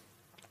think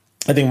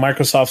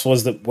Microsoft's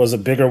was a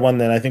bigger one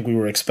than I think we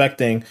were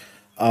expecting,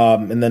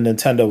 and then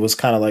Nintendo was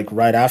kind of like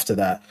right after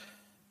that.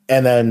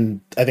 And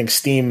then I think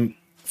Steam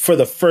for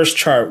the first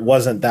chart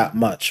wasn't that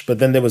much, but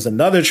then there was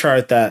another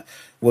chart that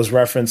was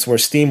referenced where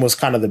Steam was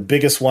kind of the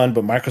biggest one,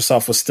 but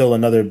Microsoft was still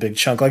another big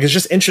chunk. Like it's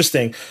just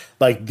interesting,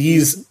 like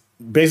these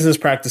business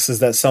practices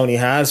that Sony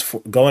has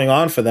going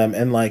on for them.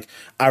 And like,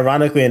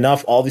 ironically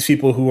enough, all these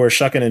people who are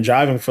shucking and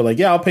jiving for like,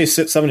 yeah, I'll pay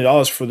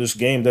 $70 for this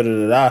game,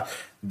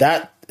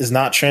 that is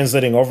not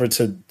translating over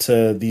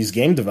to these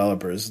game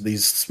developers,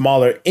 these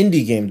smaller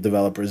indie game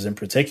developers in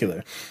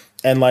particular.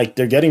 And like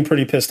they're getting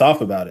pretty pissed off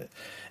about it.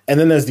 And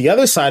then there's the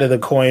other side of the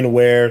coin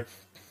where,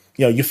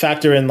 you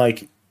factor in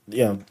like,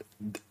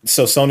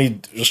 so Sony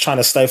was trying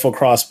to stifle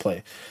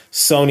crossplay.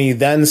 Sony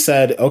then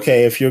said,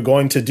 okay, if you're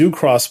going to do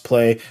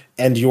crossplay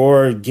and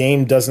your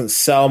game doesn't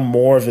sell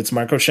more of its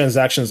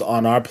microtransactions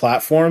on our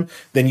platform,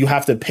 then you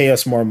have to pay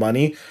us more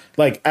money.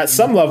 Like at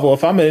some level,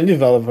 if I'm an indie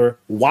developer,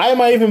 why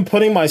am I even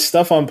putting my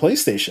stuff on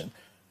PlayStation?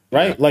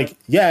 Right? Like,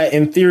 yeah,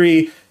 in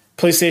theory,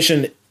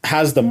 PlayStation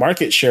has the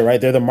market share,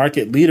 right? They're the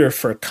market leader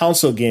for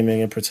console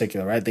gaming in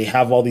particular, right? They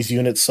have all these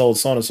units sold,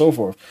 so on and so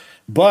forth.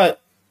 But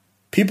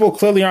people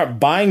clearly aren't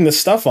buying the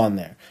stuff on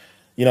there.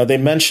 They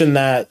mentioned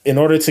that in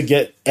order to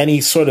get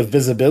any sort of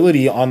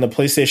visibility on the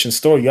PlayStation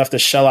Store, you have to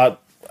shell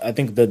out, I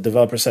think the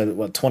developer said,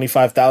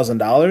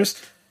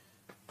 $25,000?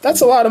 That's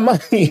a lot of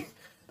money.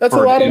 That's a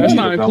lot of money. That's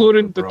not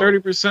including the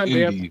 30% they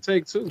have to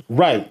take too.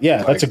 Right.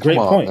 Yeah, that's a great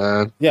point.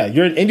 Man. Yeah,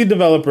 you're an indie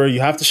developer.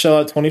 You have to shell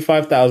out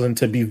 $25,000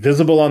 to be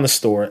visible on the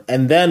store.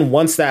 And then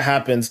once that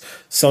happens,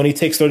 Sony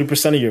takes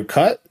 30% of your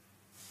cut?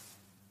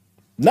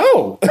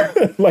 No.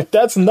 Like,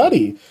 that's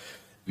nutty.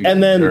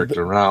 And then jerked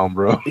around,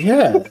 bro.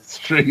 Yeah,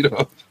 straight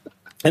up.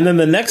 And then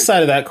the next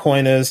side of that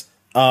coin is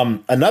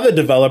another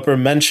developer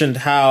mentioned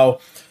how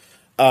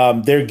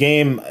their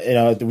game.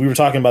 We were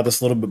talking about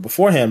this a little bit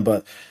beforehand,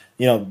 but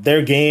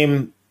their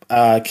game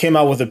came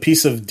out with a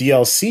piece of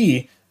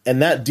DLC, and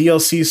that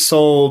DLC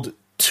sold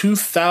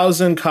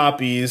 2,000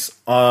 copies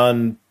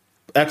on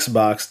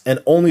Xbox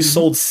and only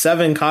sold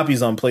 7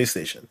 copies on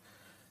PlayStation.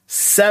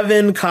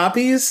 7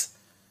 copies.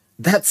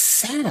 That's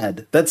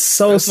sad. That's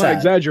sad. Not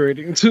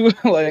exaggerating too.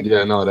 Like,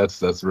 yeah, no,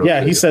 that's real.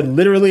 Yeah, he said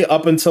literally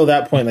up until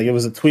that point, like it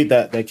was a tweet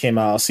that came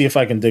out. I'll see if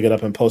I can dig it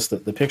up and post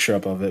the picture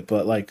up of it.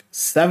 But like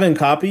 7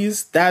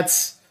 copies,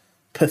 that's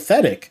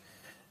pathetic.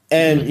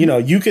 And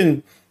you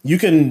can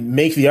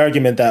make the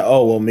argument that,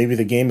 oh well, maybe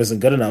the game isn't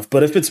good enough.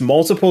 But if it's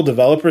multiple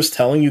developers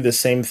telling you the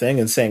same thing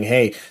and saying,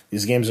 hey,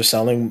 these games are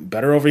selling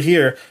better over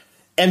here,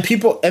 and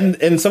people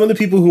and some of the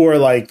people who are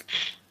like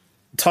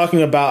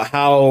talking about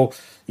how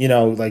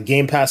like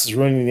Game Pass is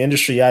ruining the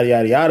industry, yada,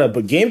 yada, yada.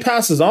 But Game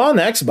Pass is on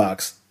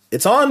Xbox.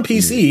 It's on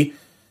PC.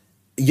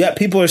 Yet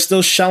people are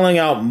still shelling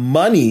out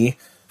money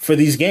for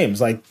these games.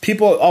 Like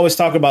people always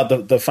talk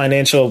about the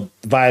financial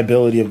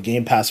viability of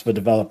Game Pass for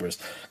developers.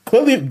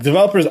 Clearly,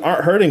 developers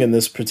aren't hurting in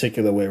this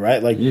particular way,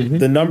 right? Like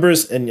the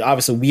numbers, and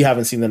obviously we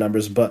haven't seen the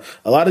numbers, but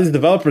a lot of these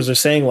developers are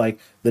saying like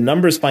the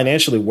numbers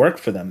financially work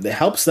for them. It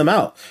helps them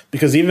out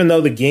because even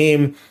though the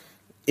game...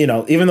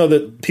 even though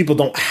the people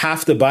don't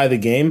have to buy the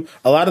game,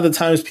 a lot of the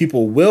times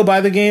people will buy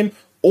the game,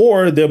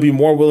 or they'll be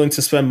more willing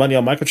to spend money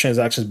on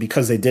microtransactions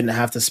because they didn't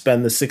have to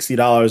spend the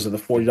 $60 or the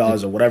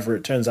 $40 or whatever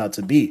it turns out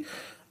to be.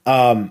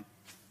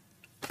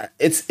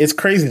 It's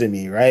crazy to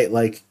me, right?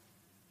 Like,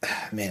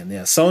 man,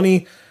 yeah,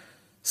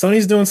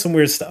 Sony's doing some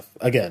weird stuff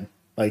again.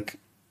 Like,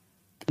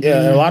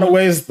 yeah, in a lot of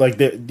ways, like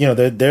they're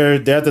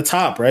at the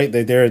top, right?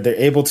 They're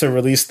able to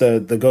release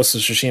the Ghost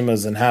of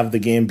Tsushimas and have the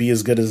game be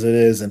as good as it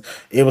is, and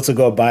able to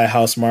go buy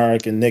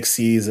Housemarque and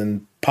Nixxes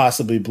and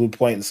possibly Blue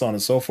Point and so on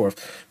and so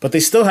forth. But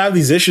they still have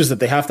these issues that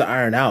they have to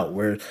iron out,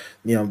 where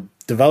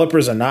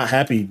developers are not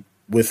happy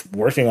with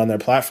working on their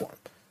platform.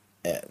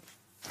 And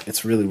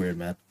it's really weird,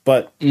 man.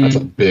 But that's a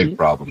big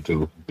problem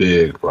too.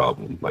 Big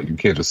problem. Like you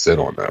can't just sit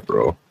on that,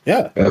 bro.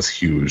 Yeah, that's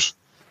huge.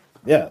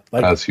 Yeah,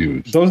 like that's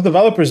huge. Those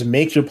developers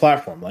make your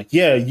platform. Like,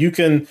 yeah, you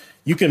can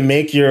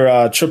make your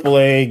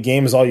AAA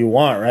games all you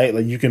want, right?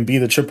 Like, you can be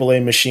the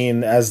AAA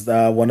machine, as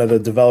one of the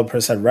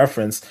developers had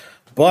referenced,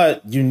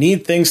 but you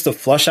need things to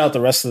flush out the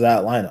rest of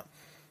that lineup.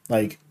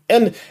 Like,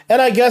 and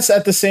I guess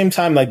at the same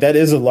time, like that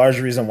is a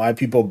large reason why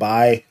people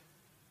buy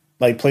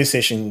like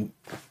PlayStation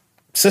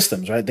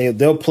systems, right?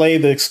 They'll play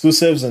the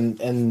exclusives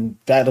and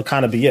that'll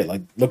kind of be it.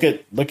 Like, look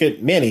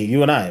at Manny,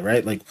 you and I,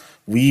 right? Like,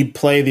 we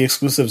play the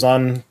exclusives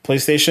on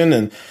PlayStation,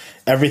 and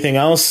everything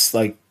else,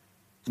 like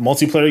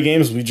multiplayer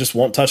games, we just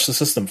won't touch the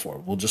system for.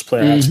 We'll just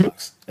play our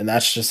Xbox, and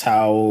that's just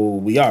how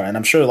we are. And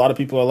I'm sure a lot of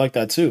people are like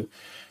that too.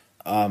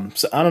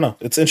 So I don't know.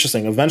 It's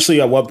interesting.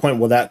 Eventually, at what point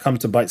will that come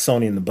to bite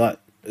Sony in the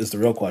butt? Is the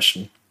real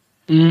question.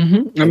 I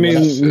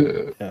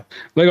mean,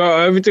 like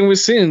everything we're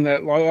seeing,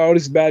 that all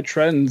these bad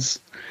trends,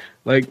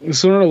 like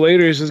sooner or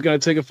later, it's just gonna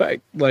take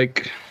effect.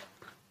 Like,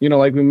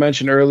 like we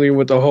mentioned earlier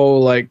with the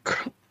whole like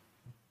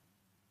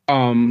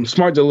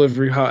smart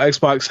delivery, how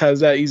Xbox has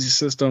that easy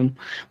system,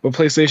 but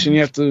PlayStation, you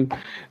have to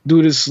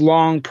do this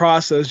long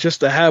process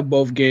just to have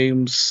both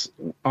games,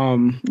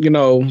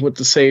 with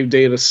the save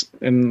data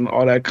and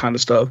all that kind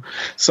of stuff.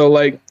 So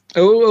like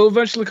it'll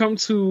eventually come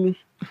to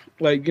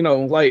like,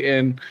 light.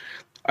 And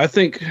I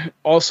think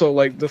also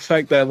like the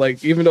fact that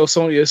like even though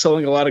Sony is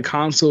selling a lot of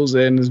consoles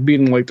and is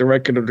beating like the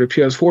record of the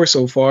PS4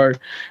 so far,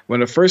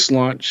 when it first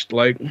launched,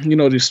 like,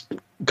 these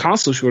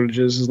console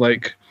shortages is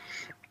like,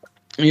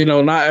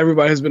 not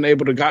everybody has been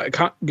able to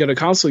get a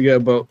console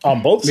yet, but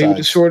on both maybe sides.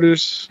 the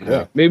shortage,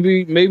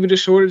 maybe the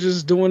shortage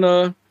is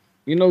doing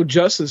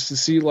justice to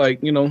see,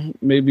 like,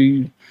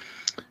 maybe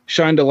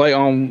shine the light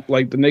on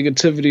like the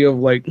negativity of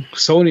like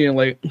Sony and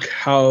like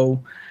how.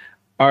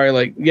 All right,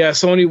 like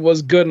Sony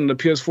was good in the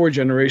PS4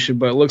 generation,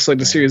 but it looks like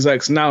the Series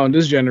X now in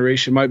this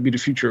generation might be the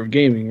future of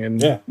gaming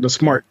and the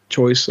smart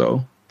choice.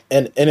 So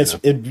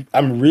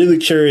I'm really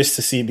curious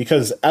to see,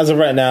 because as of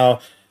right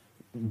now,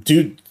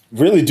 due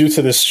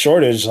to this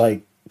shortage,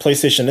 like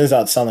PlayStation is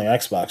outselling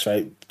Xbox,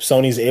 right?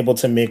 Sony's able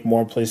to make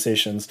more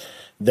PlayStations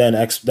than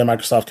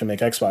Microsoft can make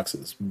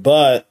Xboxes.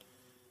 But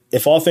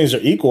if all things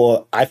are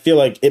equal, I feel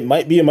like it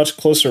might be a much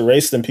closer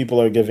race than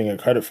people are giving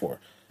it credit for.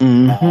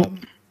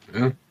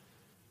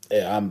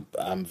 I'm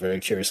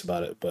very curious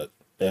about it, but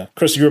yeah.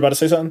 Chris, you were about to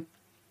say something?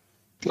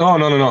 No.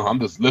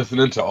 I'm just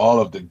listening to all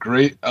of the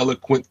great,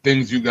 eloquent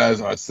things you guys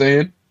are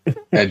saying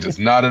and just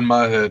nodding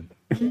my head.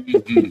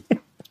 But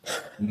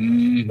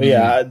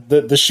yeah,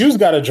 the shoe's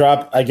got to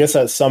drop, I guess,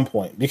 at some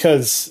point,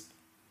 because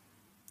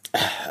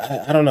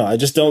I don't know. I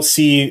just don't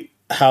see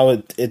how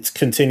it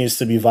continues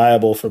to be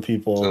viable for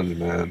people.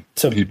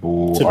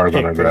 People are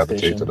going to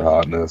gravitate to the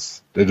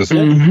hotness. They just,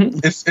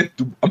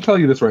 I'm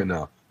telling you this right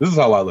now. This is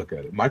how I look at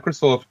it.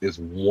 Microsoft is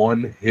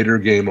one hitter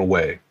game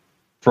away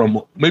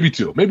from maybe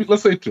two. Maybe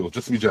let's say two,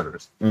 just to be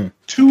generous.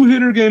 2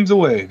 hitter games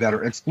away that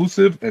are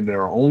exclusive and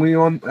they're only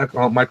on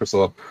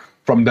Microsoft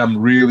from them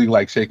really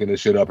like shaking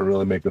this shit up and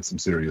really making some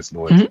serious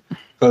noise.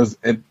 Because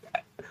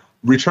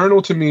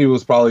Returnal to me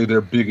was probably their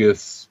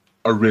biggest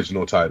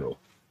original title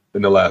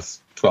in the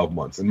last 12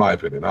 months, in my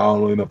opinion. I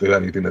don't really know if they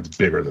had anything that's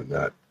bigger than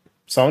that.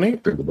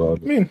 Sony? Think about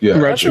it. I mean, yeah,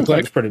 Ratchet &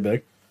 Clank's pretty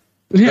big.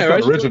 Yeah,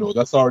 that's not original.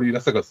 That's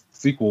like a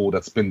sequel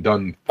that's been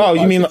done.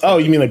 You mean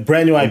like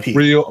brand new IP?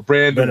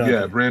 Brand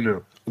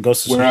new.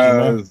 Ghost of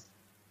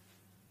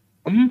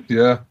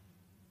Tsushima.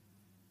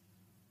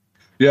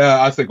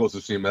 Yeah, I'd say Ghost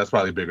of Tsushima. That's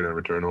probably bigger than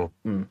Returnal.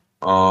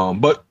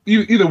 But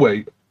either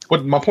way,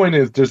 but my point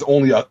is, there's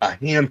only a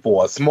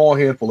small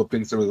handful of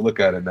things to really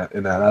look at in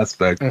that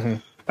aspect.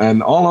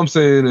 And all I'm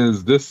saying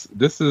is this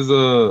is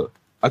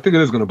I think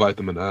it is going to bite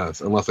them in the ass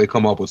unless they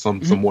come up with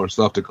some more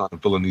stuff to kind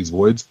of fill in these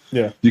voids.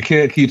 Yeah, you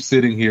can't keep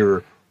sitting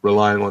here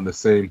relying on the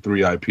same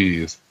 3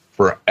 IPs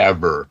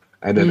forever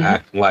and then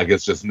acting like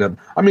it's just never.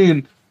 I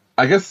mean,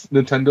 I guess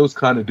Nintendo's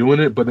kind of doing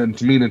it, but then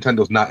to me,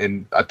 Nintendo's not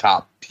in a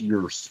top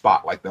tier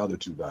spot like the other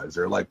two guys.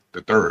 They're like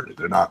the third.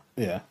 They're not.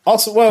 Yeah.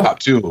 Also, well, top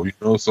 2.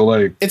 So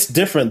like it's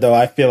different though.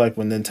 I feel like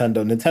when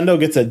Nintendo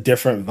gets a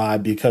different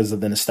vibe because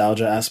of the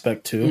nostalgia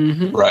aspect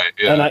too. Right.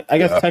 Yeah. And I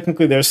guess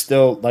technically they're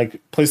still like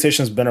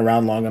PlayStation's been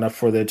around long enough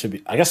for there to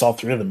be. I guess all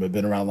 3 of them have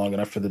been around long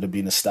enough for there to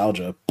be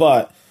nostalgia,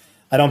 but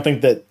I don't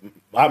think that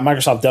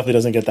Microsoft definitely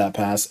doesn't get that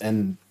pass,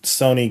 and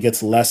Sony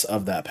gets less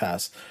of that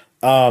pass.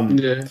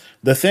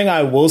 The thing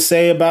I will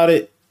say about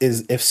it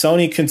is if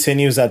Sony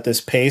continues at this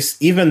pace,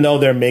 even though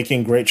they're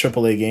making great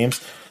AAA games,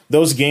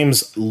 those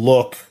games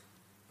look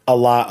a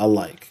lot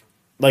alike.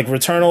 Like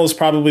Returnal is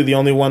probably the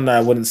only one that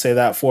I wouldn't say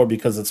that for,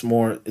 because it's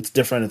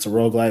different. It's a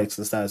roguelike, it's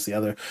this, that, it's the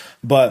other.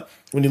 But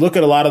when you look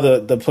at a lot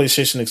of the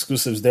PlayStation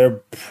exclusives,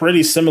 they're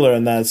pretty similar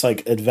in that it's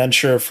like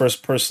adventure,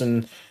 first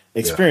person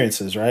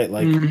experiences, right?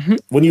 Like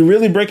when you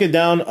really break it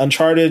down,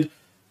 Uncharted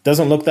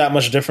doesn't look that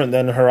much different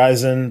than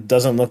Horizon,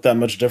 doesn't look that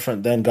much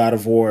different than God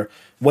of War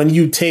when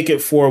you take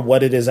it for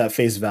what it is at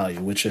face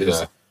value, which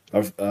is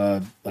like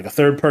a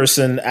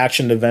third-person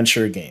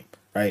action-adventure game,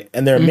 right?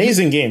 And they're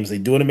amazing games. They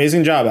do an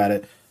amazing job at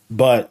it,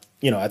 but,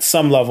 at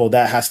some level,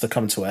 that has to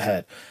come to a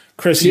head.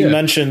 Chris, you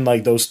mentioned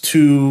like those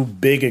 2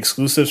 big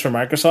exclusives from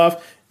Microsoft.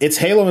 It's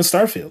Halo and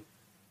Starfield.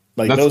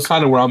 Like that's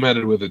kind of where I'm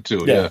headed with it,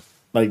 too, yeah.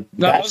 Like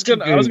I was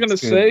gonna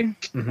say,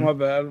 my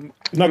bad.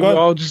 No, go ahead.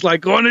 All just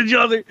like going at each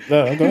other.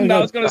 No, I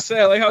was gonna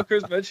say, like how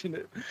Chris mentioned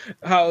it,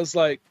 how it's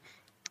like,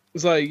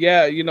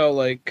 yeah,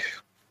 they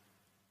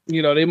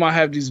might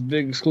have these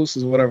big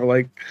exclusives or whatever.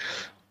 Like,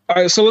 all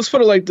right, so let's put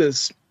it like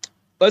this.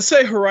 Let's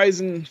say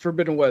Horizon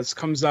Forbidden West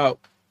comes out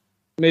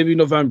maybe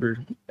November,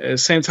 at the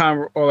same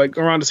time or like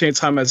around the same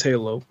time as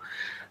Halo.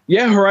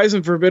 Yeah,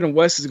 Horizon Forbidden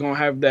West is gonna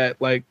have that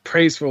like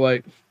praise for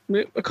like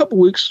a couple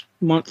weeks,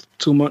 month,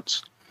 2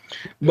 months.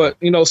 But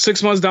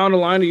 6 months down the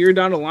line, a year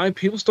down the line,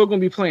 people still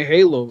gonna be playing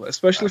Halo,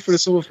 especially for the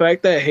simple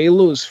fact that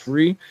Halo is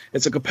free.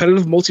 It's a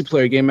competitive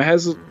multiplayer game. It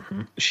has a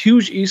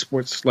huge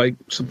esports like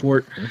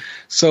support,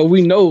 so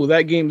we know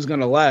that game is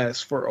gonna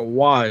last for a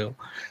while.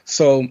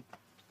 So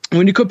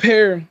when you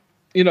compare,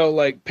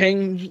 like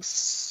paying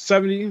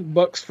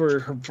 $70 for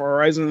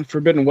Horizon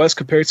Forbidden West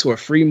compared to a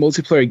free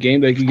multiplayer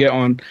game that you can get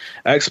on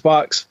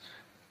Xbox,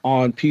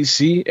 on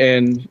PC,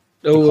 and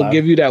it will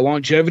give you that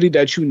longevity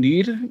that you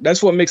need.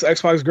 That's what makes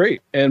Xbox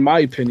great, in my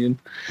opinion.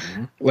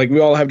 Like,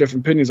 we all have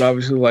different opinions,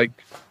 obviously. Like,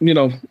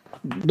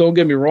 don't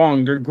get me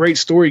wrong, they're great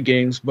story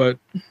games, but,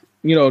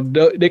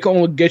 they can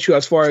only get you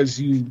as far as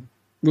you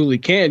really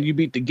can. You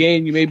beat the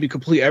game, you maybe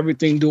complete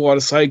everything, do all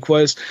the side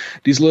quests,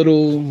 these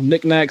little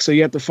knickknacks that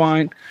you have to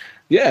find.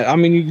 Yeah, I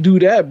mean, you can do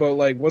that, but,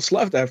 like, what's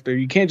left after?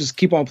 You can't just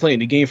keep on playing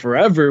the game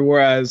forever,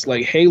 whereas,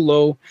 like,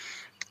 Halo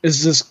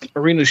is this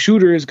arena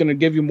shooter is going to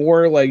give you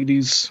more, like,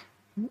 these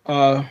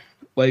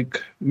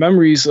like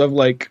memories of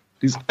like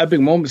these epic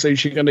moments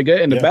that you're gonna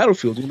get in the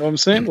battlefield. You know what I'm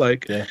saying?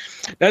 Like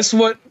that's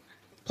what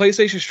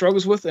PlayStation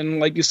struggles with, and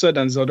like you said,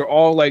 Denzel, they're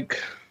all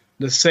like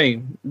the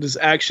same. This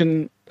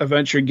action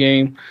adventure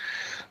game,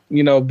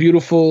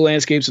 beautiful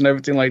landscapes and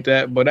everything like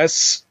that. But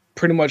that's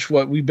pretty much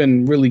what we've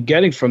been really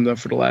getting from them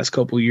for the last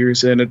couple of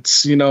years. And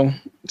it's,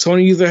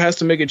 Sony either has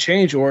to make a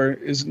change or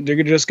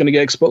they're just going to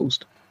get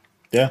exposed.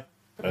 Yeah.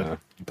 You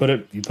put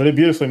it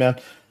beautifully, man.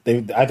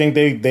 I think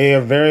they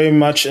are very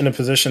much in a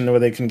position where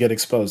they can get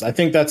exposed. I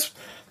think that's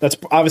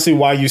obviously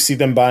why you see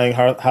them buying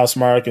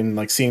Housemarque and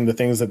like seeing the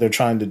things that they're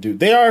trying to do.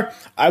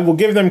 I will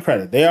give them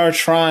credit. They are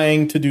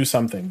trying to do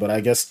something, but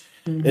I guess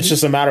it's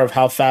just a matter of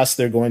how fast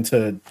they're going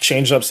to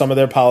change up some of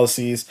their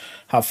policies,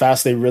 how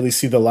fast they really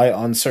see the light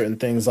on certain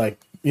things. Like,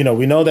 we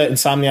know that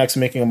Insomniac's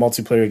making a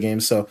multiplayer game,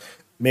 so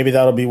maybe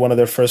that'll be one of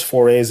their first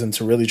forays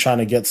into really trying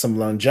to get some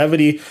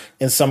longevity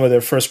in some of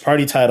their first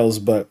party titles.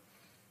 But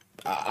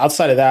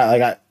outside of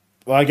that,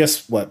 I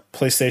guess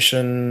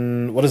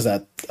PlayStation, what is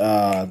that?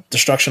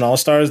 Destruction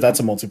All-Stars, that's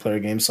a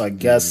multiplayer game. So I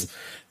guess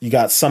you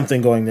got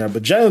something going there.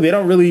 But generally, they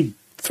don't really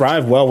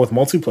thrive well with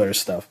multiplayer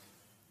stuff.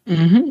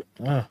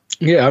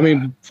 Yeah, I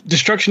mean,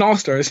 Destruction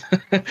All-Stars.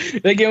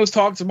 That game was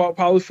talked about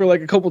probably for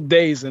like a couple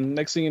days, and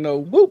next thing you know,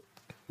 whoop,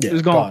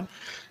 it's gone.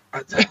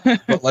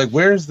 But like,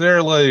 where's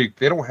their like?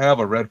 They don't have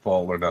a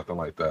Redfall or nothing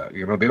like that.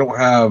 They don't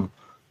have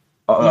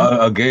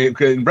a game.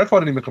 Redfall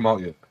didn't even come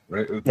out yet,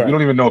 right? We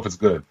don't even know if it's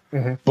good.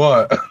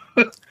 But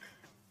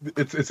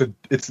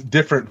it's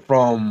different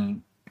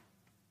from.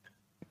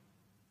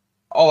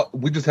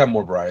 We just have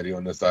more variety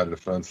on this side of the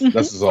fence.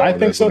 That's just all I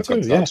think so too.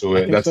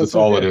 That's just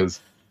all it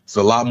is. It's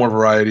a lot more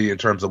variety in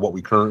terms of what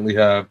we currently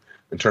have,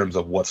 in terms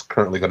of what's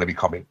currently going to be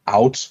coming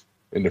out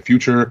in the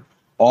future.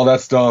 All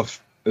that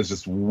stuff is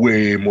just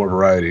way more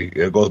variety.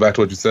 It goes back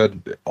to what you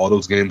said. All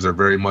those games are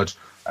very much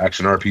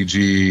action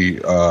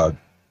RPG,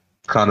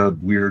 kind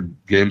of weird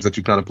games that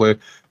you kind of play.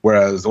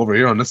 Whereas over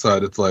here on this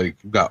side, it's like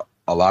you've got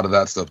a lot of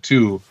that stuff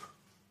too.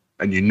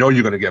 And you're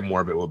going to get more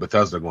of it with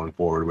Bethesda going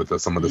forward with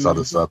some of this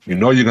other stuff. You're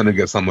going to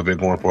get some of it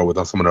going forward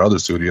with some of the other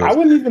studios. I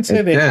wouldn't even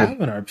say they have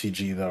an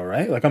RPG though,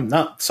 right? Like, I'm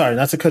not sorry,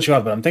 not to cut you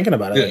off, but I'm thinking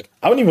about it. Yeah. Like,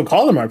 I wouldn't even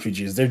call them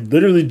RPGs. They're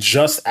literally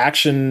just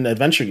action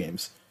adventure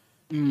games.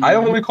 I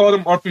only call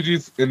them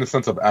RPGs in the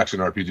sense of action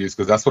RPGs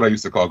because that's what I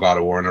used to call God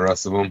of War and the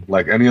rest of them.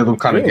 Like any of them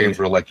kind of games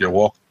where like your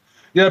walk.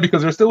 Yeah,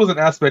 because there still was an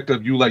aspect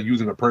of you like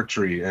using a perk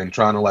tree and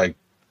trying to like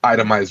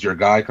itemize your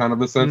guy kind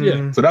of a sense.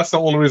 Yeah. So that's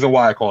the only reason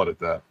why I called it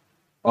that.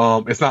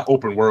 It's not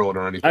open world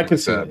or anything. I could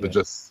see that, but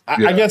just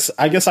I guess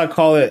I would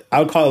call it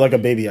like a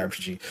baby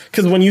RPG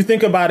because when you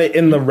think about it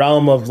in the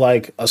realm of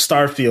like a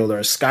Starfield or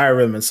a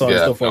Skyrim and so on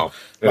and so forth,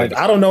 like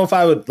I don't know if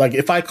I would like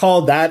if I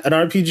called that an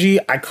RPG,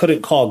 I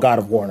couldn't call God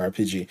of War an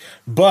RPG,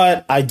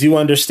 but I do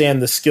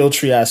understand the skill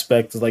tree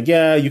aspect. Like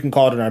you can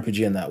call it an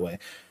RPG in that way,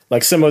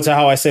 like similar to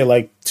how I say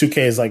like 2K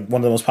is like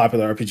one of the most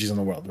popular RPGs in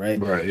the world, right?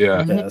 Right.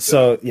 Yeah.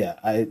 So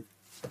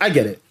I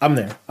get it. I'm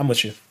there. I'm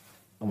with you.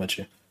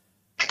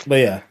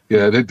 But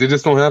they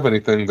just don't have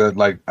anything that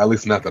like at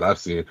least not that I've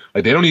seen.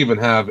 Like they don't even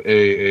have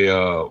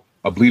a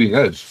Bleeding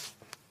Edge,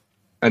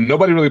 and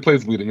nobody really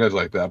plays Bleeding Edge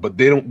like that. But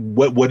they don't.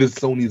 What is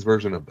Sony's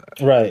version of that?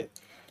 Right.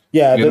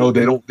 Yeah. They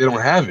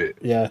don't have it.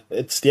 Yeah.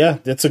 It's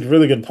a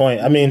really good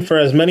point. I mean, for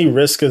as many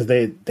risks as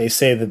they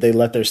say that they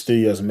let their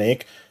studios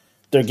make,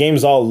 their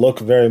games all look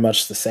very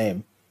much the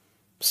same.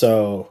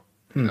 So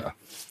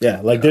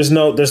like there's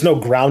no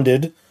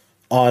Grounded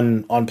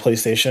on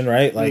PlayStation,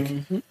 right? Like.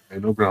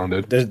 Ain't no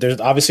Grounded.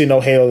 There's obviously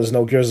no Halo. There's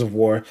no Gears of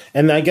War.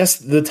 And I guess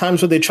the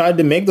times where they tried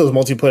to make those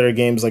multiplayer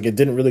games, like it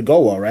didn't really go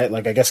well, right?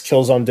 Like I guess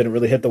Killzone didn't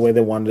really hit the way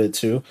they wanted it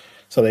to,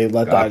 so they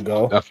let that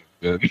go.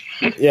 Definitely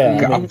did. Yeah.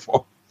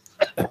 Godfall.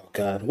 Oh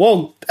God.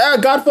 Well,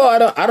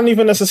 Godfall, I don't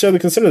even necessarily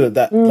consider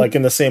that like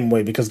in the same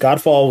way because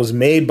Godfall was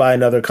made by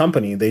another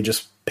company. They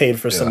just paid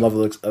for some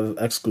level of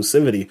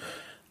exclusivity.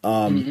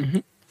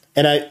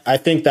 And I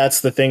think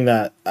that's the thing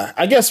that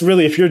I guess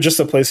really if you're just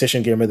a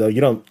PlayStation gamer though, you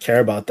don't care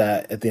about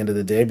that at the end of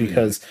the day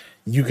because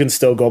you can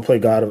still go play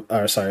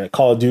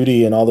Call of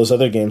Duty and all those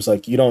other games.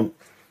 Like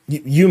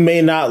you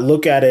may not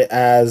look at it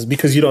as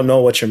because you don't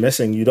know what you're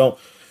missing. You're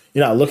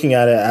not looking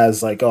at it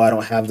as like, oh, I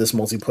don't have this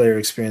multiplayer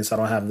experience. I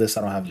don't have this.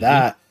 I don't have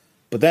that.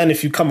 But then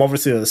if you come over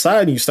to the other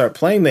side and you start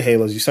playing the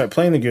Halos, you start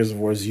playing the Gears of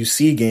Wars, you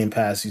see Game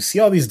Pass, you see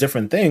all these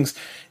different things.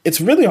 It's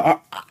really hard.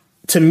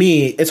 To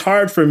me, it's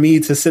hard for me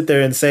to sit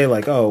there and say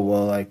like, oh,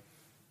 well, like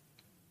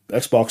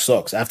Xbox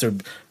sucks after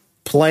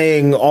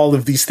playing all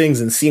of these things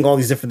and seeing all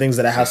these different things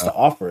that it has to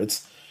offer.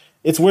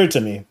 It's weird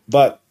to me,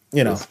 but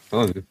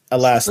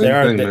alas,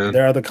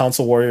 there are the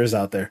console warriors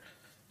out there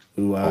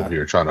who over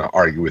here trying to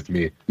argue with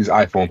me. These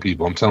iPhone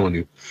people, I'm telling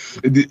you,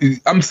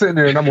 I'm sitting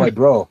there and I'm like,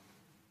 bro,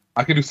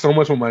 I can do so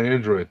much with my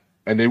Android.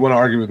 And they want to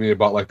argue with me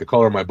about like the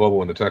color of my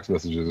bubble in the text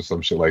messages or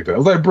some shit like that. I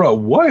was like, bro,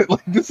 what?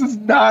 Like this is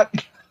not.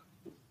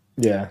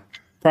 Yeah.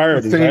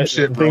 Priorities, same right?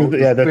 shit, bro.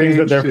 The things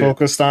that they're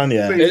focused on.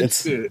 Yeah,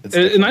 it's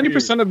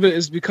 90% of it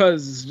is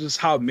because it's just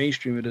how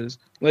mainstream it is.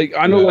 Like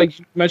I know, like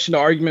you mentioned the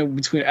argument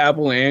between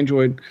Apple and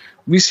Android.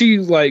 We see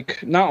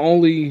like not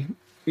only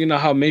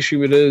how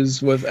mainstream it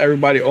is with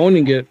everybody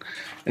owning it,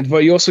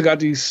 But you also got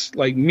these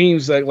like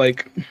memes that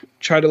like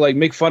try to like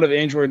make fun of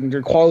Android and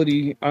their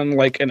quality on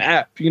like an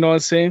app. You know what I'm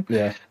saying?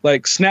 Yeah.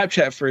 Like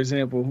Snapchat, for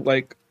example.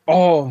 Like,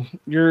 oh,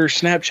 your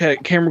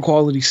Snapchat camera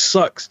quality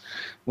sucks.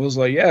 Was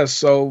like, yeah.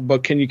 So,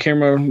 but can your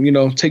camera,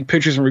 take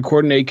pictures and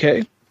record in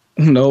 8K?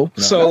 No.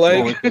 So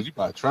like, you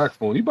buy a track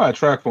phone. You got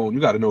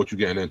to know what you're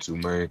getting into,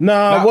 man.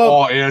 Nah, Not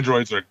all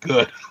Androids are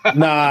good.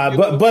 Nah,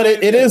 but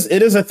it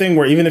is a thing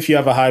where even if you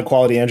have a high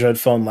quality Android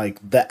phone, like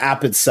the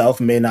app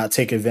itself may not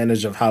take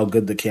advantage of how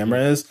good the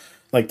camera is.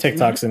 Like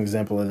TikTok's an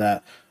example of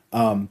that.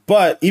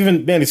 But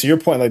even Manny, to your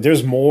point, like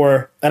there's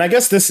more, and I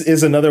guess this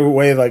is another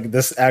way. Like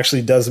this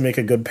actually does make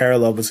a good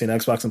parallel between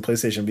Xbox and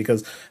PlayStation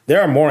because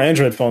there are more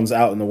Android phones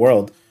out in the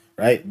world,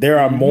 right? There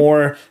are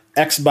more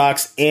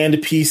Xbox and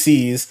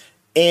PCs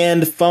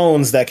and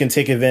phones that can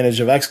take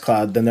advantage of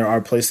xCloud than there are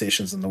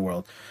PlayStations in the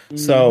world.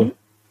 So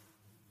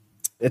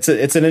it's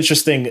an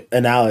interesting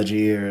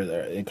analogy or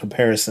in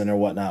comparison or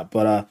whatnot.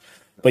 But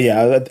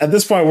yeah, at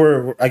this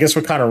point I guess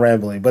we're kind of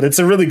rambling, but it's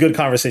a really good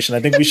conversation. I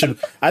think we should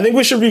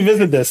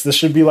revisit this. This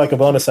should be like a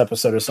bonus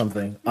episode or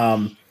something.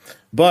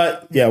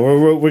 But yeah,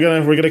 we're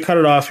gonna cut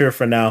it off here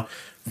for now.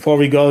 Before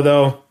we go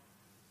though,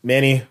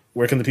 Manny,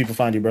 where can the people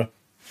find you, bro?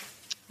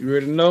 You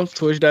already know,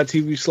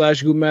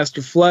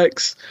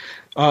 twitch.tv/GoodMasterFlex.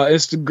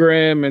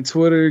 Instagram and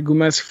Twitter,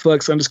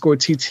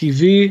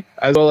 GoodMasterFlex_TTV,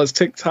 as well as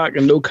TikTok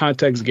and No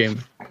Context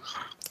Gaming.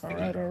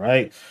 All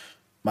right.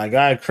 My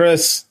guy,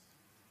 Chris,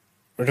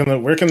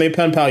 where can they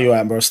pen pal you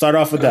at, bro?St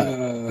off with that.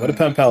 What a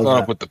pen pal.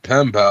 Start off with the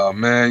pen pal,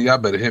 man. Y'all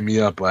better hit me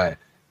up at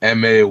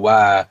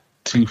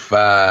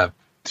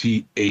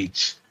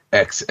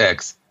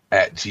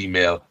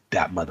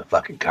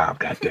may25thxx@gmail.com.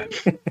 Goddamn.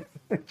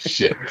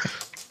 Shit.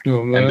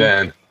 Oh, man. And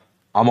then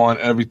I'm on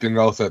everything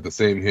else at the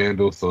same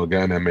handle. So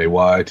again,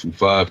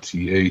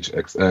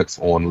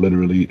 may25thxx on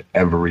literally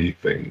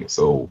everything.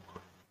 So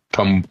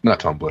not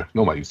Tumblr.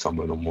 Nobody use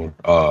Tumblr no more.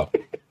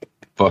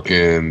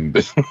 Fucking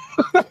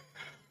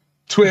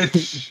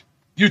Twitch,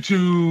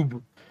 YouTube,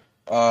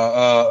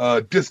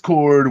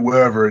 Discord,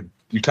 wherever.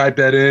 You type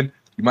that in,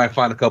 you might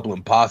find a couple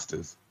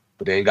imposters,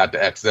 but they ain't got the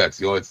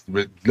XX. You always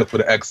look for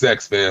the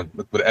XX, fam.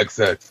 Look for the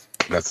XX.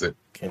 That's it.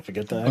 Can't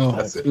forget that. Oh,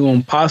 That's it. You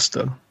want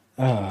pasta?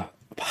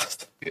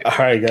 Pasta. All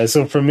right, guys.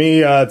 So for me,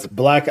 it's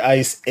Black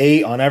Ice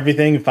 8 on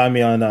everything. You can find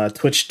me on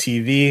Twitch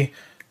TV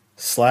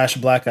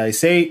 /Black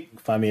Ice 8.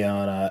 Find me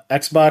on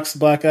Xbox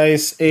Black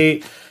Ice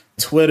 8,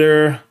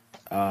 Twitter,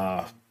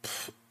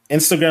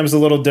 Instagram's a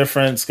little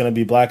different. It's gonna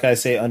be Black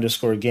Ice 8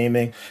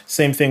 _gaming.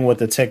 Same thing with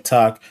the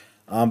TikTok.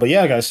 But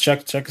yeah, guys,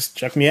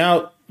 check me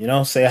out.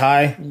 Say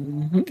hi,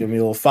 give me a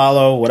little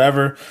follow,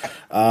 whatever.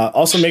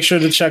 Also, make sure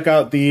to check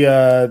out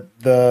the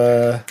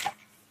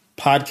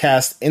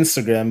podcast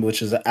Instagram,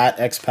 which is at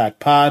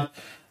XPackPod.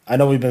 I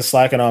know we've been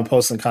slacking on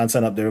posting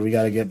content up there. We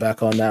got to get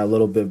back on that a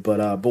little bit,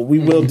 but we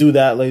will do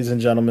that, ladies and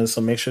gentlemen. So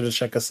make sure to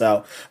check us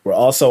out. We're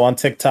also on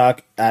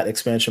TikTok at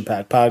Expansion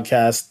Pack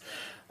Podcast.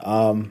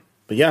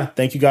 But yeah,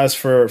 thank you guys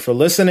for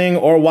listening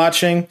or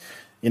watching.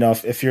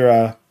 If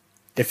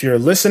you're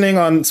listening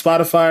on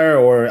Spotify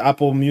or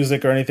Apple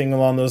Music or anything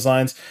along those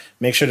lines,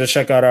 make sure to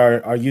check out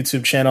our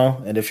YouTube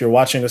channel. And if you're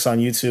watching us on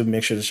YouTube,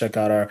 make sure to check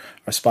out our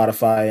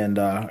Spotify and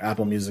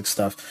Apple Music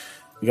stuff.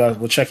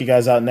 We'll check you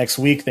guys out next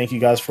week. Thank you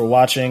guys for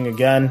watching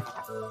again.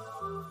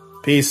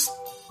 Peace.